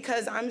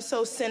 Because I'm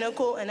so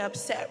cynical and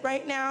upset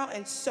right now,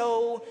 and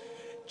so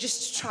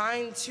just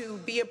trying to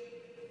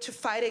to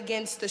fight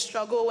against the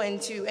struggle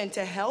and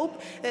to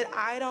help, that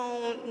I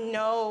don't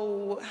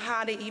know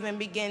how to even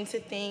begin to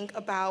think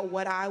about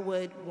what I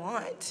would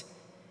want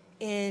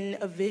in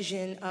a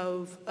vision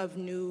of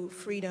new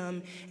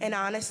freedom. And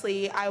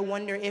honestly, I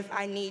wonder if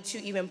I need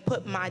to even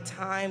put my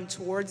time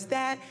towards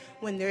that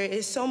when there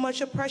is so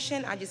much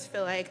oppression. I just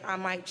feel like I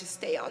might just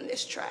stay on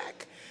this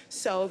track.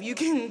 So if you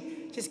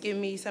can just give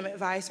me some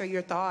advice or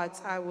your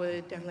thoughts, I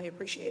would definitely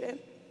appreciate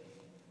it.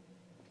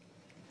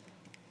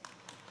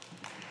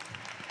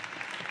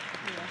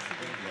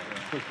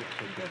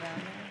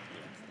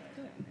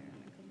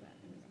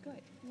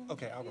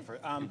 Okay, I'll go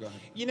first.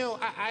 You know,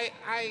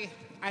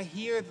 I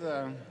hear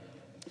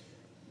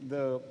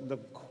the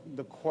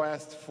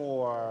quest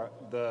for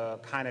the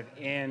kind of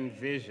end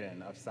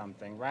vision of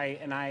something, right?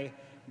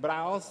 But I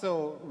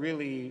also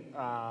really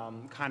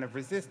kind of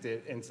resist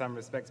it in some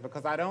respects,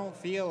 because I don't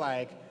feel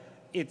like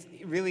it's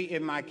really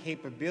in my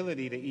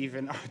capability to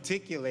even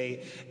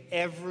articulate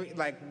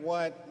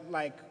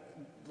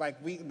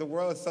the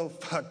world is so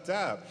fucked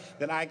up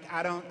that I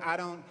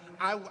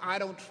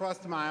don't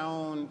trust my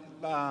own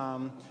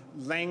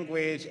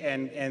language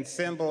and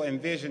symbol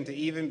and vision to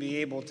even be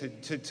able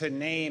to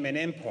name an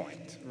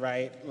endpoint,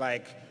 right?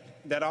 Like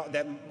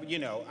that you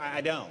know,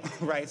 I don't,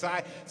 right? So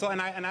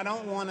I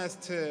don't want us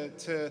to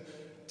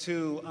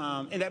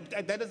and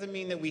that doesn't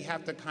mean that we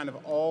have to kind of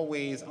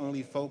always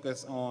only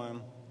focus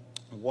on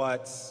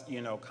what's, you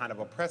know, kind of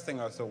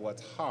oppressing us or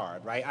what's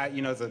hard, right?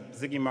 You know, there's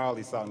a Ziggy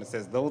Marley song that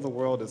says, "Though the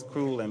world is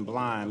cruel and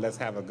blind, let's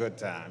have a good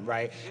time,"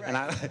 right? And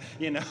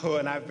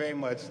and I very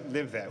much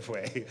live that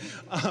way,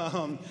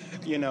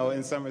 you know,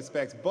 in some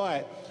respects.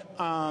 But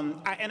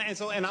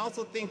I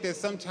also think that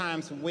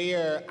sometimes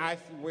where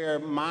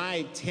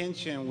my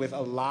tension with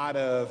a lot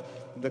of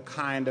the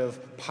kind of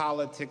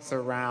politics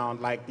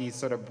around like these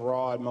sort of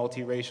broad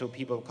multiracial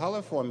people of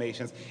color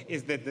formations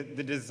is that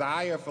the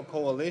desire for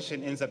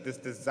coalition ends up this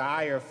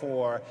desire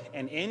for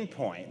an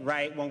endpoint,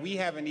 right? When we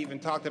haven't even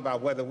talked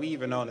about whether we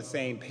even on the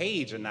same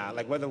page or not,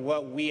 like whether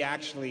what we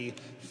actually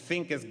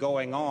think is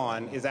going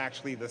on is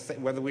actually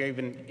whether we're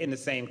even in the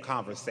same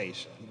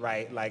conversation,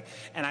 right? Like,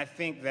 and I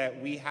think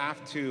that we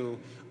have to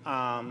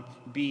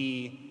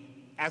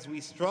as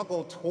we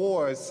struggle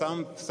towards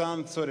some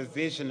sort of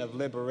vision of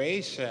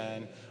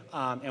liberation,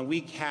 and we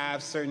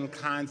have certain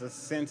kinds of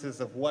senses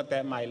of what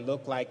that might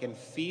look like and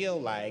feel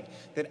like,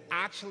 that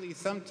actually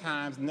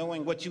sometimes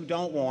knowing what you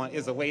don't want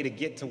is a way to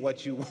get to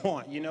what you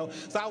want, you know?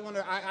 So I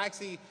wonder, I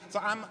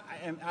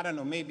don't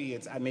know, maybe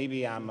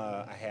I'm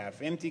a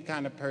half empty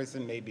kind of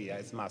person, maybe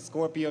it's my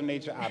Scorpio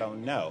nature, I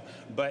don't know.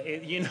 But,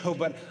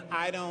 but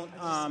I don't,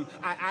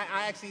 I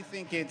actually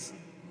think it's,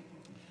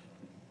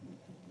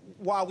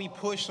 while we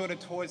push sort of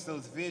towards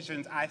those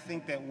visions, I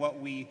think that what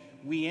we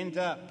end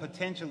up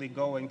potentially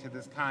going to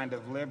this kind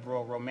of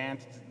liberal,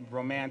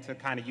 romantic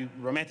kind of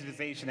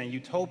romanticization and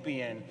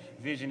utopian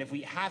vision if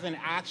we haven't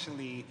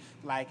actually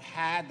like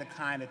had the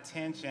kind of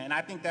tension. And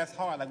I think that's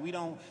hard. Like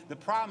the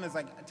problem is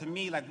like, to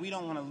me, like we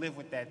don't want to live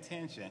with that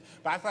tension.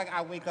 But I feel like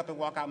I wake up and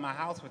walk out my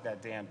house with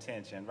that damn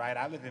tension, right?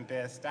 I live in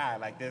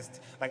Bed-Stuy,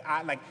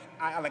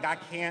 I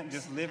can't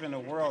just live in a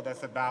world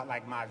that's about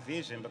like my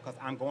vision because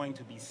I'm going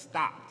to be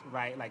stopped,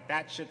 right? Like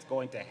that shit's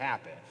going to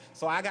happen.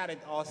 So I got to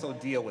also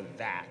deal with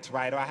that,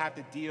 right? Or I have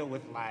to deal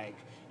with like,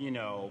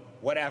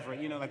 whatever,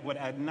 like what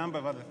a number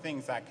of other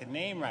things I could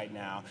name right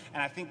now.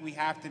 And I think we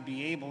have to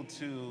be able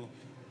to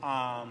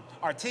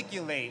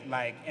articulate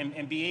like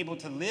and be able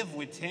to live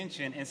with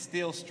tension and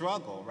still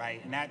struggle,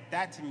 right? And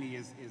that to me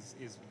is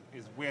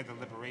where the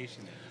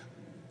liberation is.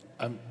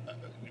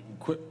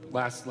 Quick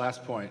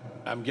last point.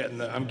 I'm getting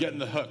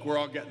the hook. We're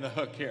all getting the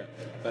hook here.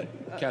 But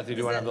Cathy, do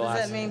you want to have the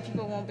last? Does that mean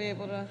people won't be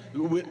able to?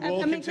 We'll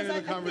continue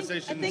the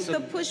conversation. I think the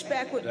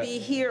pushback would be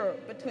here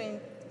between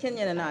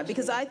Kenyon and I,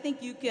 because I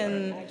think you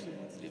can.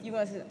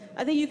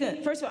 I think you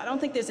can. First of all, I don't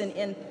think there's an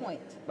end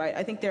point, right?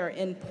 I think there are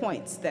end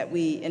points that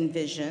we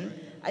envision.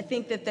 I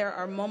think that there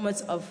are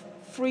moments of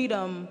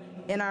freedom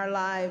in our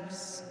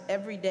lives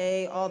every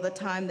day, all the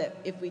time, that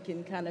if we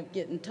can kind of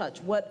get in touch,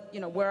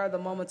 where are the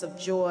moments of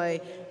joy?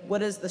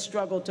 What is the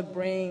struggle to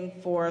bring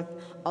forth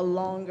a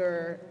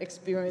longer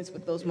experience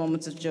with those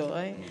moments of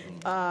joy,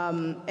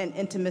 and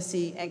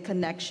intimacy and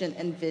connection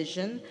and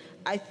vision?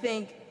 I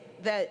think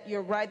that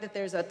you're right that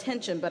there's a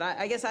tension, but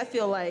I guess I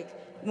feel like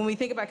when we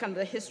think about kind of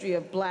the history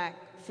of Black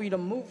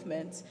freedom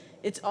movements,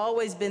 it's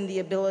always been the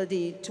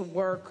ability to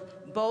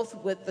work both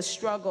with the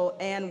struggle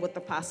and with the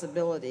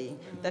possibility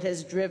that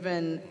has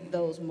driven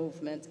those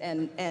movements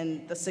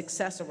and the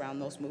success around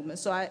those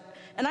movements. So I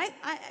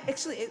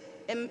actually,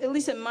 at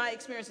least in my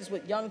experiences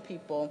with young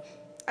people,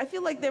 I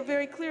feel like they're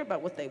very clear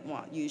about what they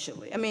want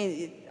usually. I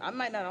mean, I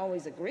might not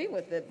always agree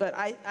with it, but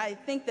I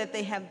think that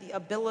they have the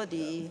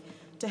ability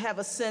to have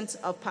a sense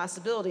of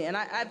possibility. And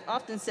I've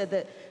often said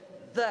that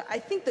I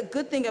think the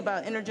good thing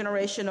about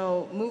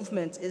intergenerational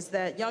movements is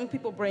that young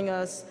people bring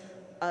us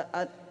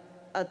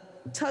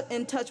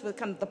in touch with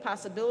kind of the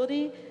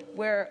possibility,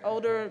 where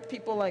older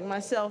people like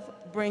myself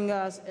bring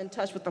us in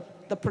touch with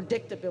the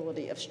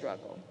predictability of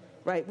struggle,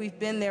 right? We've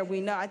been there, we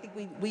know, I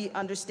think we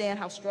understand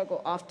how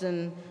struggle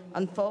often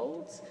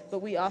unfolds, but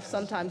we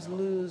sometimes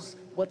lose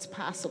what's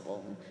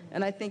possible.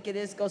 And I think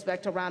goes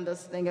back to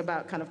Rhonda's thing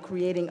about kind of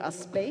creating a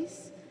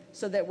space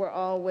so that we're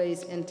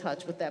always in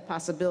touch with that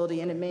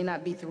possibility. And it may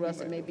not be through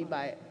us, it may be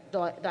by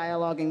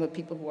dialoguing with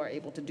people who are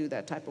able to do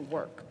that type of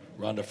work.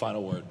 Rhonda,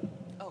 final word.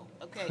 Oh,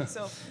 okay.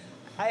 So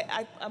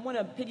I want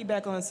to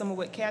piggyback on some of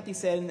what Cathy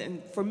said.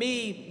 And for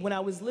me, when I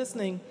was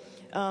listening,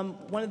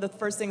 one of the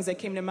first things that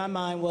came to my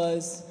mind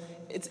was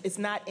it's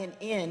not an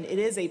end, it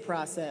is a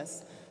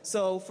process.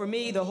 So for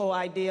me, the whole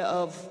idea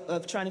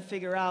of trying to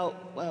figure out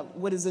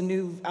what is our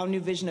new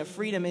vision of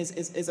freedom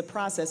is a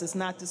process. It's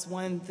not just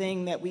one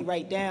thing that we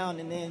write down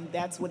and then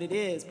that's what it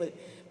is. But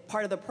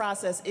part of the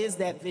process is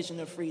that vision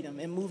of freedom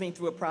and moving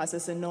through a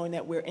process and knowing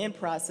that we're in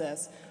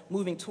process,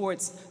 moving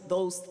towards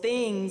those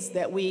things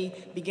that we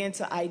begin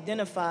to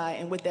identify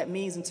and what that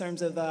means in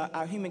terms of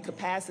our human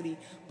capacity,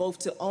 both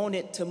to own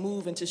it, to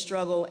move, and to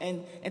struggle,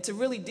 and to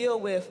really deal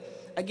with,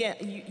 again,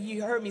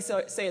 you heard me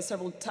say it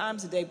several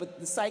times today, but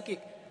the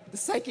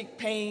psychic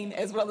pain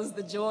as well as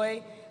the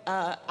joy.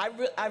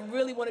 I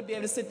really want to be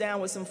able to sit down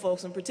with some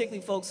folks, and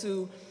particularly folks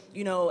who,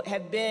 you know,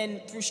 have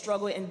been through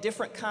struggle in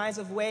different kinds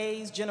of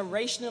ways,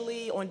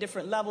 generationally, on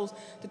different levels,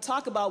 to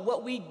talk about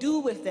what we do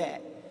with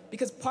that.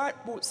 Because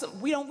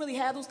we don't really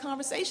have those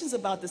conversations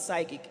about the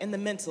psychic and the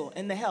mental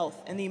and the health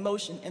and the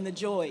emotion and the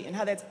joy and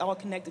how that's all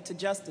connected to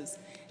justice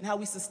and how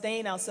we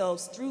sustain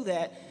ourselves through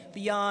that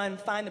beyond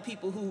find the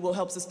people who will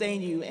help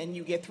sustain you and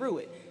you get through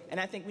it. And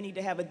I think we need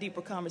to have a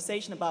deeper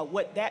conversation about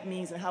what that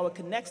means and how it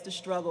connects to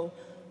struggle,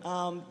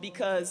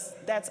 because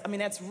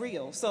that's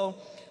real. So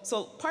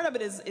part of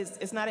it is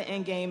it's not an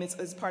end game,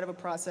 it's part of a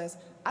process.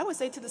 I would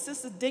say to the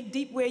sisters, dig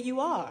deep where you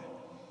are.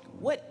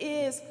 What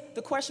is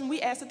the question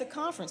we asked at the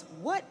conference?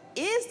 What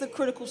is the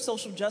critical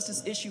social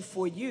justice issue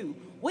for you?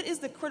 What is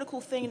the critical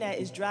thing that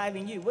is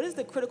driving you? What is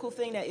the critical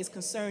thing that is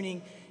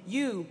concerning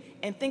you?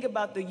 And think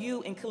about the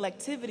you in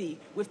collectivity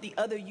with the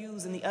other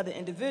yous and the other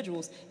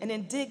individuals, and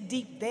then dig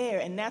deep there,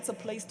 and that's a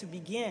place to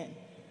begin,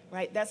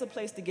 right? That's a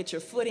place to get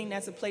your footing.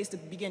 That's a place to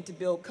begin to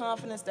build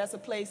confidence. That's a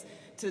place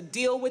to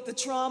deal with the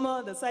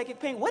trauma, the psychic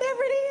pain, whatever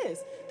it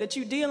is that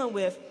you're dealing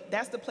with,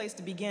 that's the place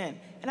to begin.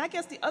 And I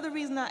guess the other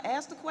reason I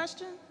asked the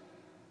question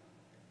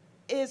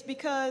is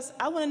because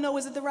I want to know,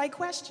 is it the right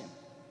question?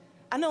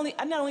 I not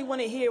only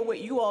want to hear what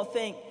you all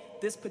think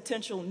this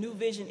potential new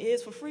vision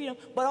is for freedom,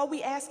 but are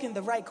we asking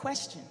the right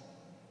question?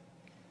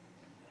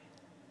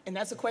 And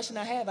that's a question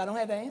I have. I don't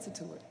have the answer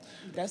to it.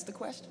 That's the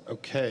question.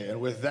 Okay, and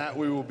with that,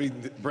 we will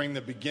bring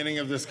the beginning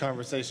of this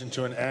conversation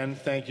to an end.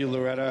 Thank you,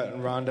 Loretta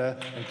and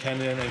Rhonda and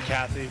Kenyon and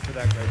Cathy, for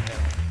that great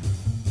panel.